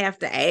not have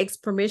to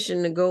ask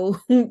permission to go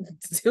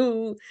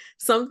do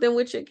something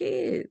with your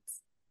kids,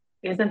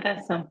 Isn't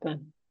that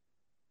something?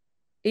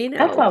 you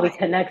That's know, why we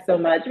connect so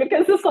much,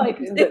 because it's like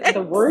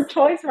the word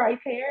choice right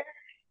there.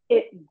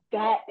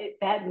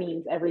 That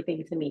means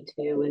everything to me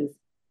too. Is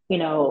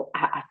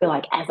I feel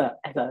like as an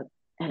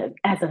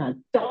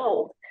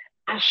adult,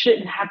 I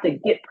shouldn't have to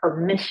get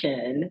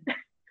permission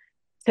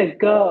to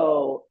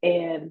go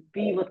and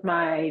be with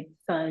my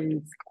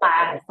son's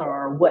class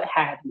or what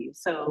have you.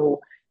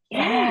 So Right.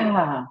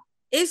 yeah,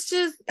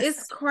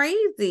 It's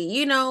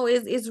crazy.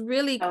 It's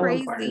really so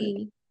important.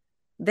 crazy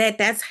that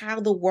that's how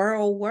the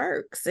world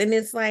works. And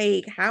it's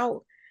like,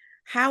 how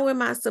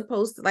am I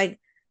supposed to, like,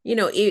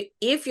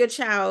 if your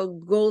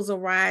child goes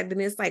awry,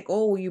 then it's like,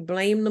 oh, you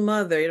blame the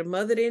mother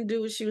didn't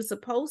do what she was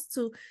supposed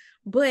to.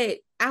 But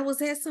I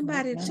was at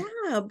somebody's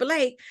Mhm. job.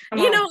 Like, Come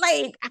on,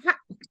 like,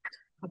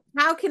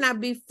 how can I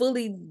be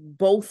fully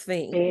both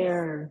things?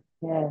 fair.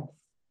 Yes,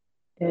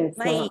 it's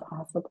Like, not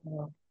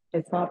possible.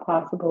 It's not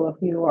possible if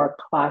you are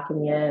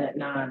clocking in at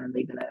 9 and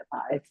leaving at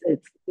 5.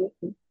 It's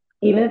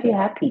even if you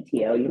have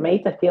PTO, you're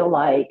made to feel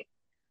like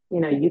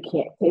you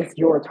can't, it's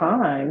your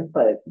time,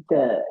 but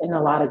in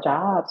a lot of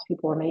jobs,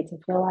 people are made to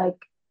feel like,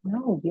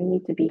 no, you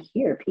need to be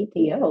here.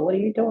 PTO, what are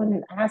you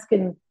doing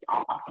asking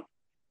off?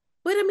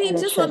 but I mean,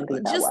 And it shouldn't be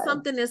that just way.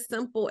 something as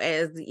simple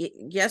as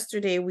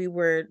yesterday we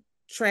were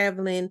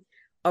traveling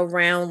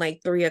around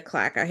like 3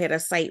 o'clock. I had a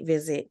site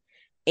visit,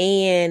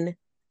 and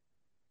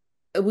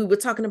we were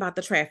talking about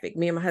the traffic.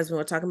 Me and my husband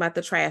were talking about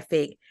the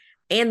traffic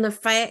and the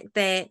fact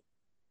that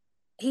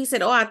he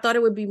said, "Oh, I thought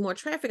it would be more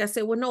traffic." I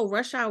said, "Well, no,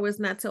 rush hour is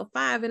not till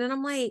 5." And then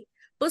I'm like,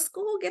 "But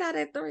school get out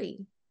at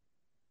 3."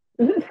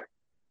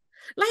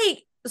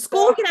 Like,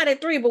 school So, get out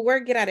at 3, but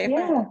work get out at 5.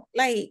 yeah,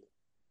 Like,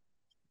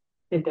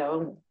 it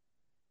don't.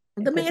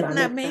 the It does math not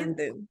not make sense.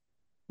 mathing.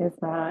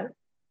 It's not.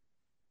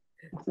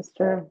 This is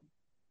true.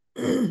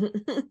 All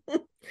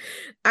The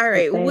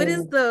right. What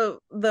is thing.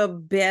 the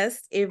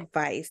best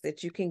advice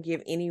that you can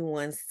give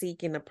anyone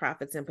seeking the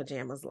profits in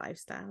pajamas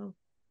lifestyle?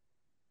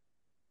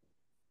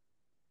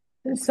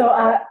 So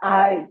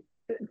I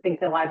think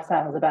the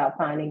lifestyle is about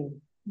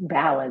finding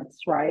balance,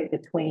 right,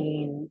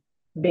 between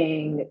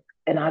being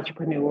an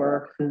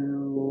entrepreneur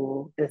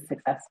who is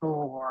successful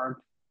or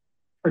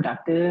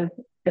productive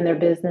in their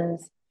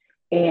business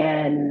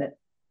and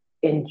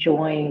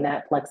enjoying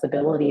that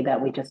flexibility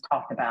that we just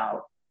talked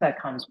about that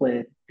comes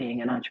with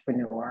being an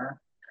entrepreneur.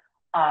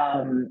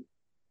 Um,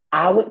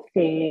 I would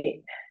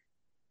say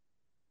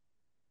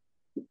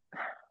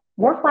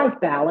work-life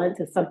balance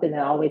is something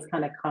that always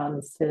kind of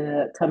comes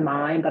to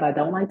mind, but I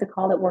don't like to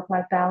call it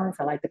work-life balance.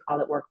 I like to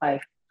call it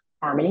work-life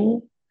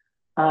harmony.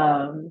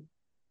 Um,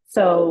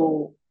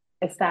 so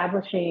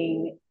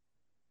establishing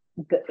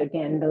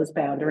again those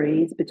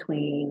boundaries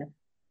between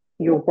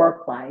your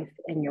work life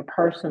and your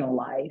personal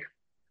life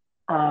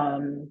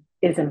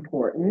is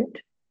important.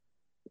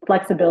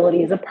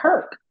 Flexibility is a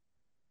perk,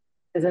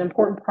 is an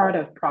important part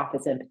of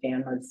Profits in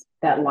Pajamas,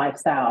 that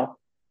lifestyle,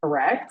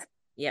 correct?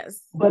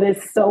 Yes. But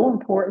it's so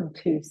important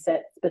to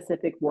set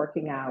specific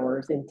working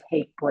hours and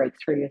take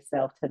breaks for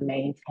yourself to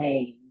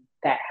maintain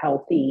that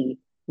healthy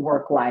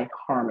work life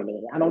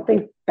harmony. I don't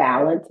think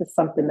balance is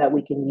something that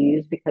we can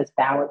use because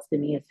balance to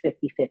me is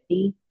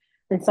 50-50.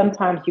 And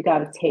sometimes you got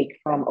to take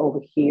from over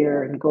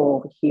here and go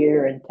over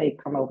here and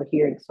take from over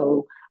here. And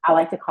so I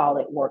like to call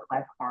it work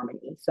life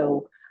harmony.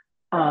 So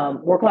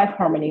work life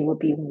harmony would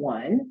be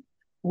one.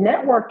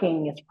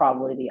 Networking is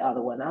probably the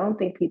other one. I don't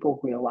think people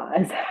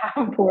realize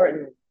how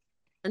important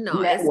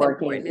No, it's networking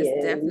important. It's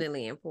is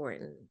definitely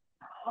important.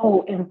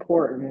 so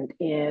important.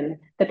 And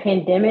the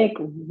pandemic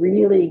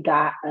really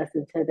got us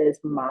into this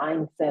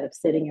mindset of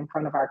sitting in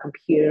front of our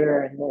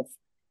computer and this,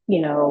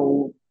 you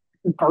know,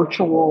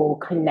 virtual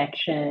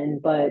connection.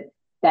 But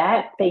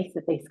that face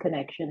to face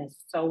connection is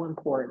so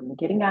important.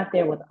 Getting out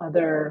there with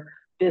other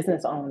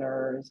business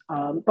owners,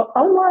 but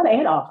online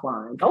and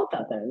offline, both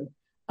of them.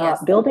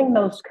 Yes. Building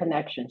those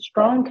connections,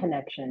 strong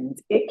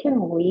connections, it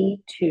can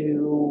lead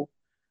to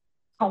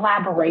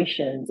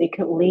collaborations. It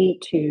could lead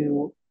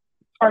to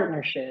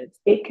partnerships.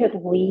 It could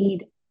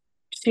lead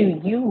to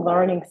you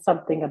learning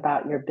something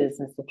about your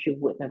business that you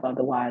wouldn't have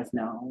otherwise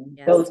known.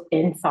 Yes. Those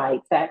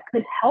insights that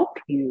could help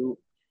you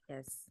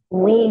Yes.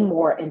 lean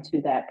more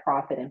into that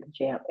profit in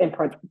pajamas.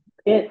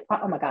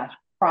 Oh my gosh,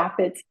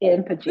 profits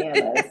in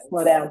pajamas.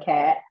 Slow down,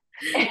 cat.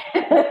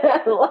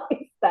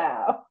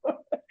 Lifestyle.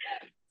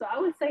 So I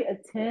would say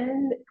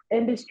attend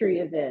industry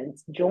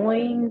events,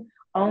 join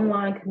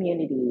online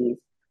communities,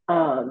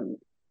 um,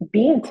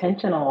 be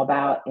intentional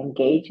about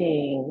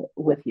engaging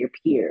with your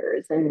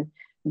peers and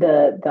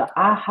the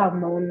aha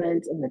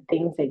moments and the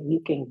things that you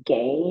can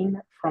gain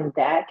from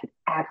that could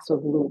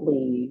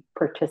absolutely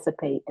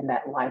participate in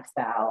that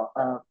lifestyle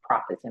of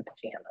profits in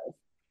pajamas.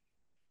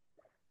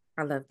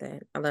 I love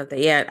that. I love that.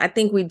 Yeah, I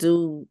think we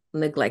do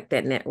neglect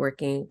that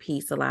networking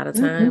piece a lot of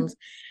Mm-hmm. times.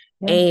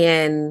 Yeah.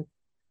 And,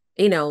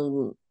 you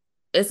know,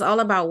 it's all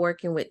about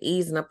working with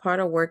ease. And a part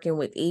of working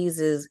with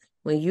ease is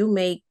when you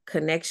make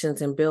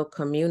connections and build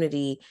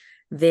community,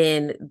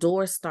 then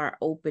doors start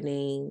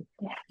opening.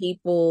 Yeah.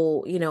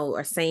 People,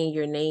 are saying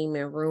your name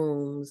in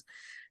rooms.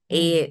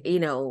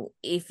 Mm.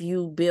 If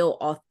you build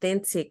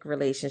authentic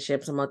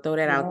relationships, I'm gonna throw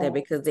that out there Yeah.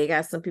 because they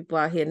got some people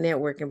out here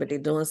networking, but they're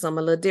doing something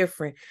a little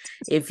different.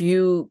 If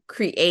you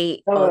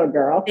create Oh,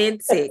 girl.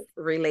 authentic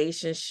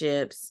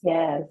relationships,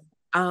 Yes.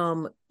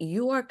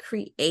 you are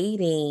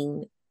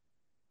creating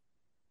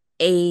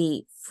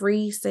a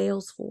free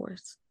sales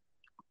force.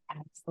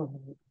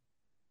 Absolutely.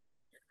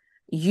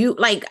 You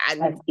like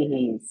That's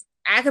ease.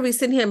 I could be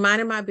sitting here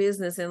minding my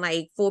business and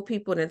like four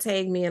people to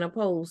tag me in a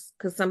post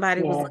because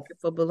somebody was Yes. looking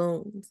for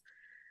balloons.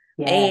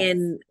 Yes.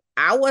 And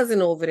I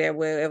wasn't over there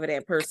wherever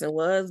that person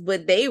was,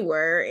 but they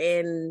were.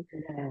 And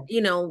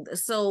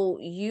Yes. so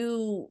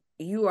you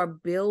are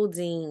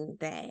building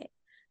that.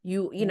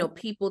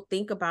 People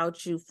think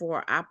about you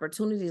for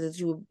opportunities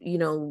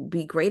that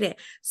be great at.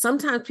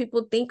 Sometimes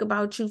people think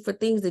about you for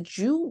things that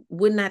you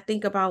would not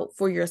think about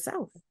for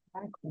yourself.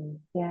 Exactly.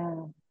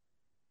 Yeah.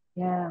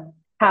 Yeah.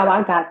 How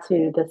I got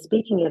to the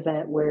speaking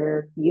event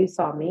where you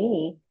saw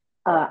me,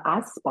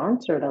 I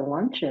sponsored a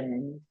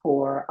luncheon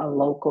for a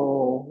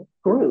local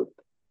group.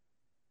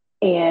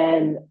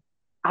 And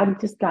I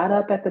just got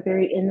up at the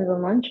very end of the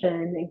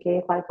luncheon and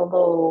gave like a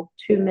little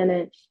 2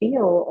 minute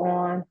spiel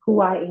on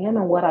who I am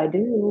and what I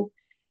do.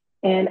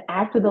 And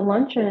after the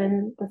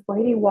luncheon, this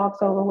lady walks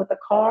over with a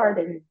card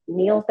and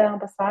kneels down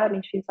beside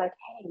me. She's like,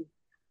 "Hey,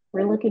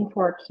 we're looking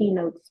for a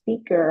keynote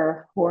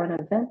speaker for an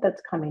event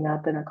that's coming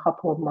up in a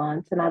couple of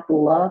months. And I'd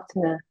love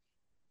to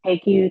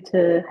take you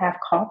to have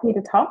coffee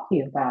to talk to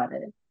you about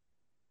it."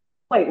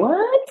 Wait,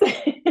 what?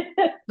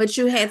 But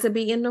you had to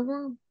be in the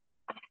room.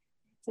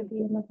 To be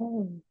in the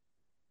room.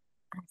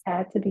 I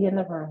had to be in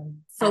the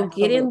room. So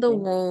get in the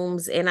Absolutely.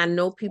 rooms, and I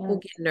know people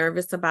Yes. get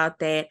nervous about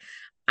that.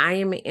 I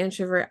am an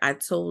introvert. I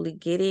totally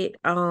get it.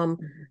 But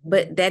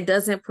Mhm. that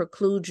doesn't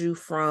preclude you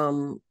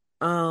from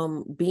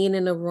being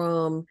in the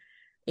room.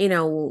 You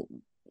know,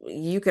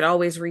 you could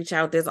always reach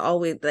out. There's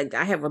always like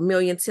I have a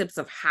million tips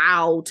of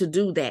how to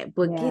do that,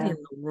 but get in Yeah.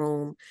 the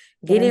room,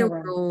 Get get in the in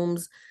room.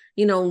 rooms,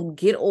 get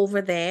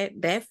over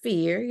that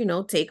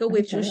fear, take her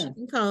with you. She Mhm.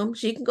 can come.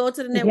 She can go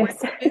to the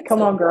networking Yes. event Come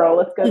too. on, girl.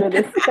 Let's go to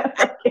this.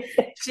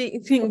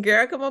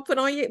 Girl, come on, put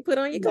on your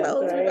That's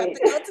clothes. We're about right.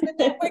 to go to the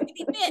networking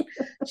event.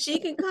 She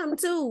can come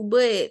too,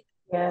 but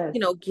Yes.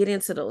 get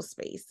into those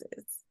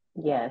spaces.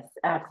 Yes.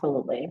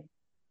 Absolutely.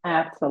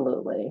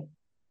 Absolutely.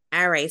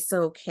 All right,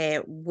 so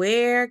Kat,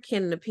 where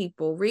can the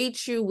people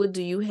reach you? What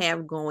do you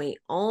have going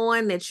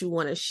on that you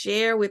want to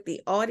share with the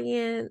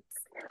audience?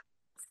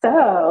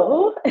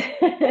 So,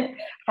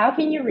 how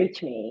can you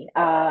reach me?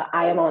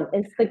 I am on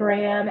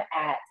Instagram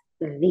at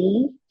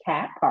the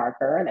Kat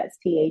Parker. That's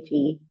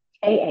TheKat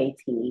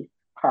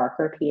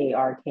Parker,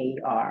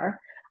 Parker.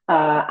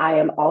 I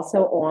am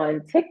also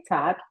on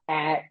TikTok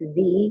at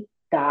the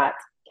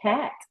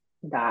cat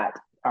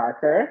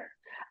Parker.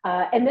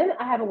 And then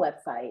I have a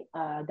website,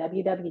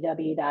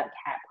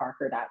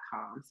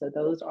 www.catparker.com. So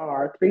those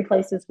are three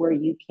places where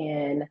you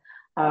can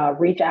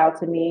reach out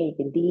to me.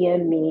 You can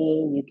DM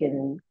me. You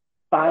can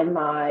find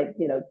my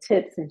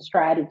tips and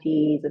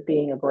strategies of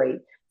being a great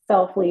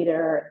self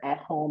leader at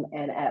home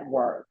and at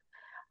work.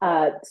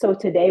 So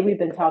today we've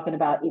been talking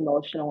about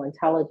emotional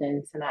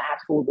intelligence, and I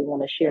absolutely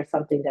want to share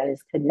something that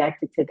is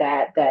connected to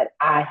that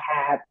I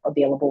have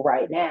available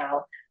right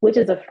now, which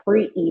is a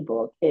free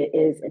ebook. It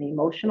is an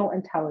emotional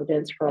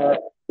intelligence for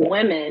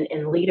women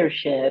in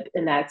leadership,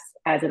 and that's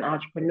as an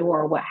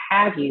entrepreneur, what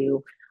have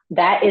you.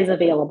 That is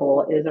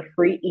available. It is a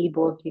free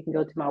ebook. You can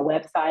go to my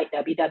website,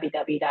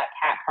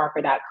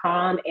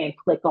 www.catparker.com, and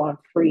click on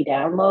free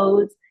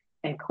downloads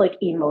and click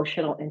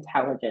emotional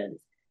intelligence.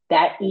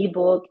 That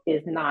ebook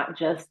is not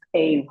just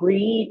a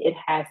read, it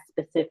has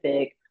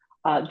specific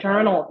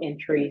journal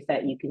entries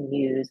that you can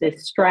use.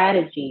 It's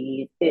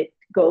strategies. It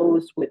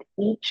goes with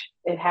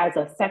it has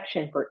a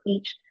section for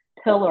each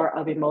pillar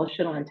of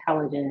emotional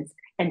intelligence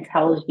and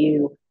tells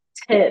you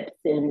tips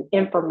and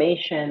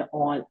information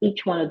on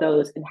each one of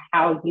those and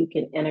how you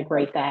can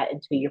integrate that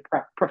into your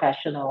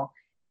professional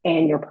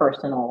and your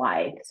personal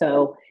life.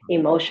 So,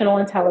 emotional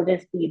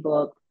intelligence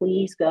ebook,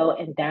 please go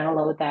and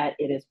download that.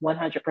 It is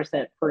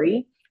 100%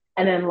 free.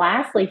 And then,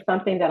 lastly,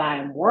 something that I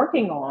am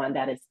working on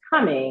that is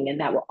coming and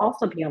that will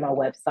also be on my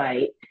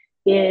website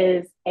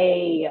is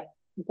a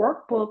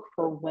workbook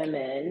for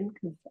women.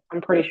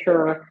 I'm pretty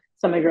sure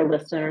some of your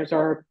listeners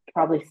are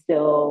probably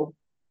still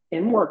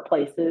in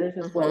workplaces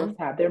as well as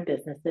Mm-hmm. have their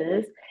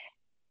businesses.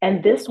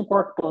 And this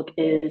workbook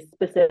is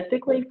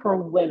specifically for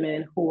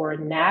women who are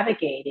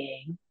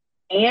navigating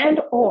and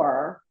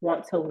or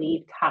want to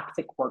leave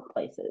toxic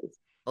workplaces.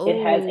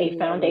 It has a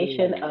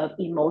foundation Oh, of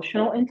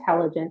emotional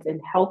intelligence in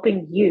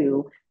helping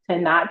you to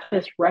not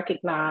just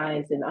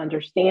recognize and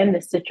understand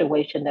the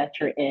situation that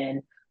you're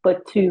in,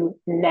 but to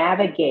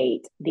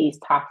navigate these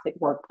toxic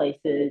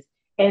workplaces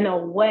in a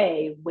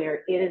way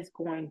where it is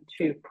going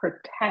to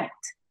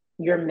protect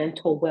your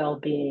mental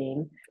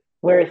well-being,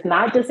 where it's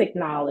not just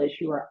acknowledged,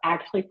 you are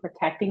actually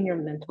protecting your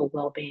mental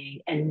well-being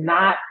and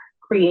not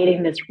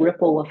creating this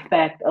ripple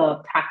effect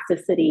of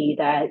toxicity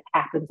that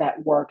happens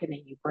at work and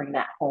then you bring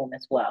that home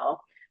as well.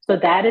 So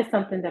that is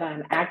something that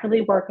I'm actively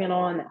working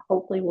on that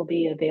hopefully will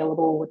be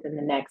available within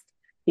the next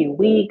few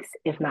weeks,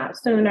 if not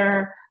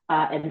sooner.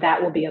 And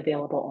that will be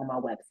available on my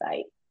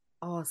website.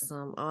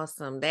 awesome,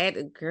 awesome.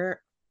 That girl.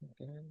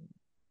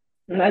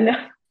 I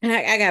know.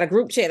 I got a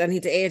group chat I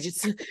need to add you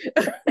to.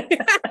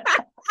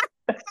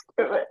 Do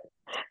it.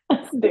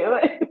 Let's do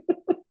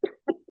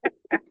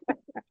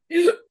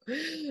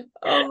it.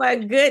 Oh my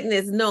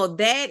goodness. No,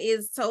 that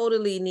is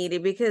totally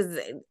needed because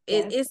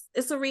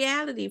it's a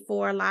reality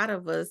for a lot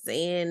of us.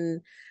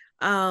 And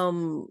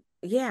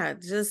yeah,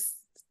 just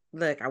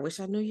look, I wish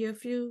I knew you a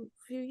few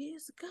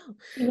years ago.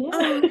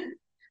 Yeah.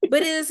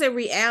 But it is a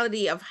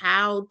reality of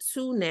how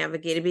to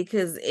navigate it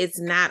because it's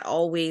not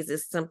always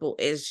as simple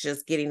as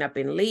just getting up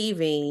and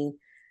leaving.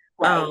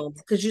 Right.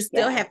 Because you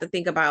still have to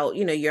think about,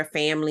 your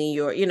family,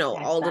 all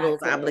of those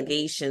Exactly.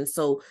 obligations.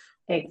 So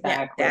yeah,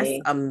 that's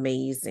Exactly.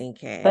 amazing,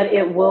 Kat. But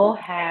it will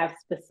have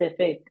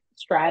specific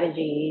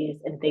strategies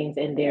and things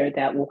in there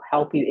that will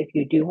help you if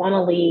you do want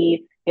to leave,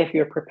 if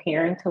you're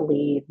preparing to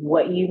leave,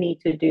 what you need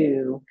to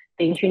do,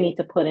 things you need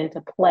to put into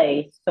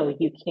place so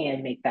you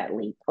can make that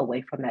leap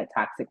away from that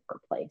toxic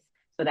workplace.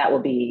 So that will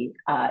be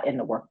in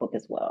the workbook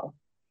as well.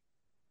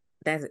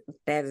 That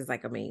is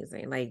like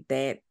amazing. Like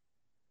that,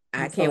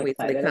 I I'm so can't wait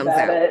till it excited comes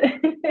about out.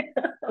 it.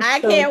 I'm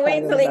I so can't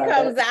wait excited till it about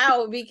comes it.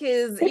 out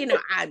because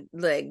I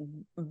like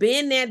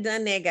been there,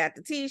 done that, got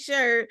the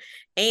t-shirt,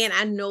 and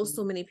I know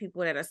so many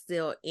people that are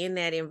still in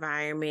that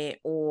environment,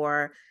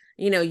 or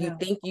you Yeah.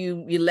 think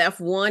you left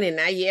one and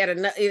now you had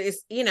another.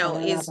 It's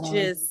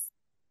just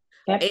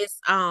Yep.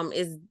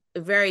 it's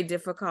very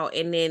difficult.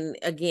 And then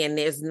again,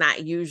 there's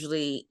not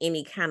usually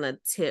any kind of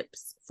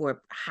tips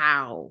for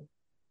how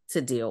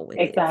to deal with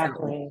it.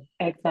 Exactly.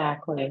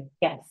 Exactly.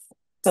 Yes.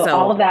 So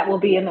all So of that will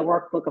be in the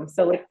workbook. I'm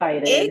so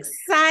excited.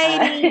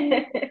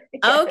 exciting.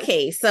 Yes.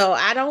 Okay, so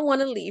I don't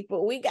want to leave,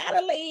 but we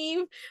gotta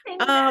leave.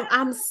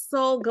 I'm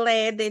so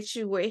glad that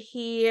you were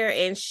here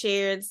and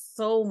shared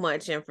so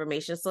much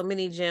information. So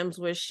many gems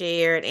were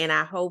shared, and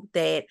I hope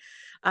that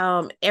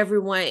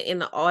everyone in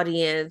the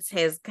audience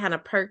has kind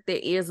of perked their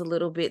ears a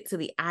little bit to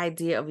the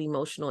idea of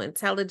emotional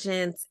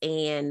intelligence.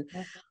 And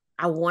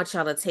I want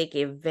y'all to take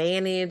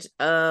advantage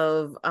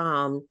of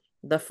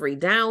the free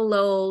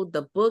download,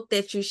 the book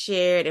that you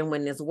shared, and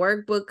when this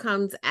workbook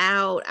comes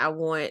out, I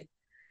want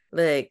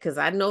look, because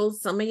I know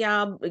some of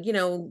y'all,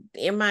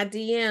 in my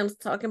DMs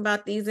talking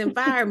about these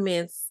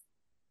environments.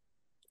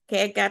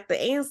 Kat got the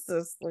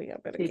answers. So y'all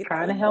better She's get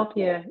trying to these. help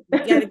you. You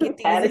got to get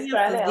these Pat is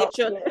trying to answers. help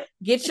you.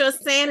 Get your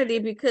sanity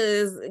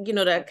because the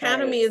That's right.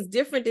 economy is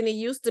different than it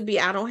used to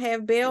be. I don't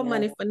have bail Yeah.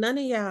 money for none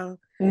of y'all.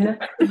 No.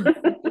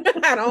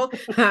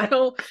 I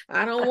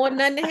don't want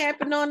nothing to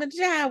happen on the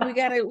job. We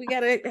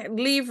gotta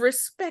leave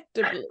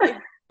respectably.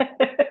 That's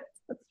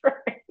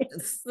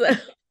right. So,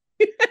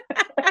 You're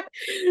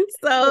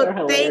so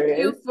thank hilarious.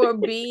 you for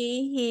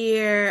being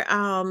here.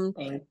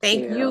 Thank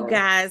Thank you you.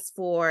 guys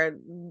for,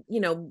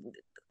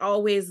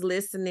 always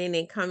listening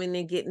and coming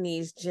and getting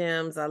these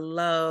gems. I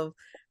love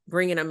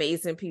bringing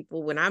amazing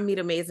people. When I meet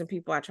amazing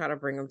people, I try to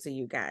bring them to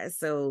you guys.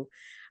 So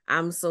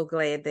I'm so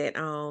glad that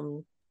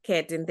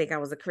Kat didn't think I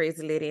was a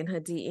crazy lady in her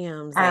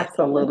DMs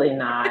Absolutely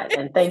not.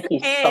 And thank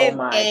you so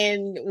much.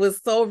 and was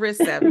so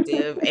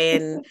receptive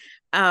and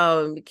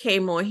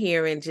came on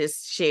here and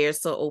just shared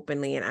so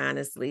openly and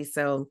honestly.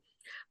 So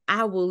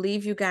I will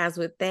leave you guys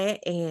with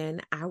that,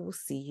 and I will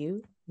see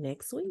you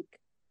next week.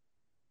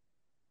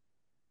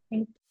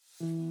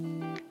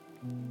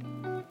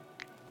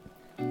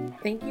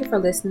 Thank you for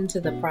listening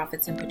to the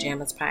Prophets in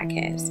Pajamas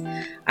podcast.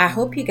 I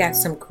hope you got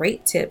some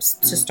great tips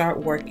to start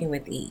working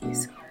with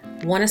ease.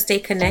 Want to stay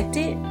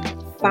connected?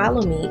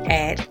 Follow me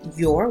at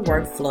Your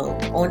Workflow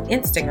on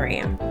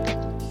Instagram.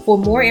 For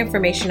more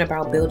information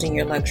about building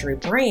your luxury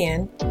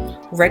brand,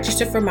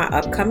 register for my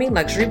upcoming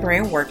luxury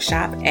brand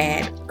workshop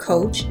at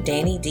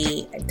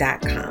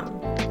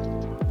CoachDannyD.com.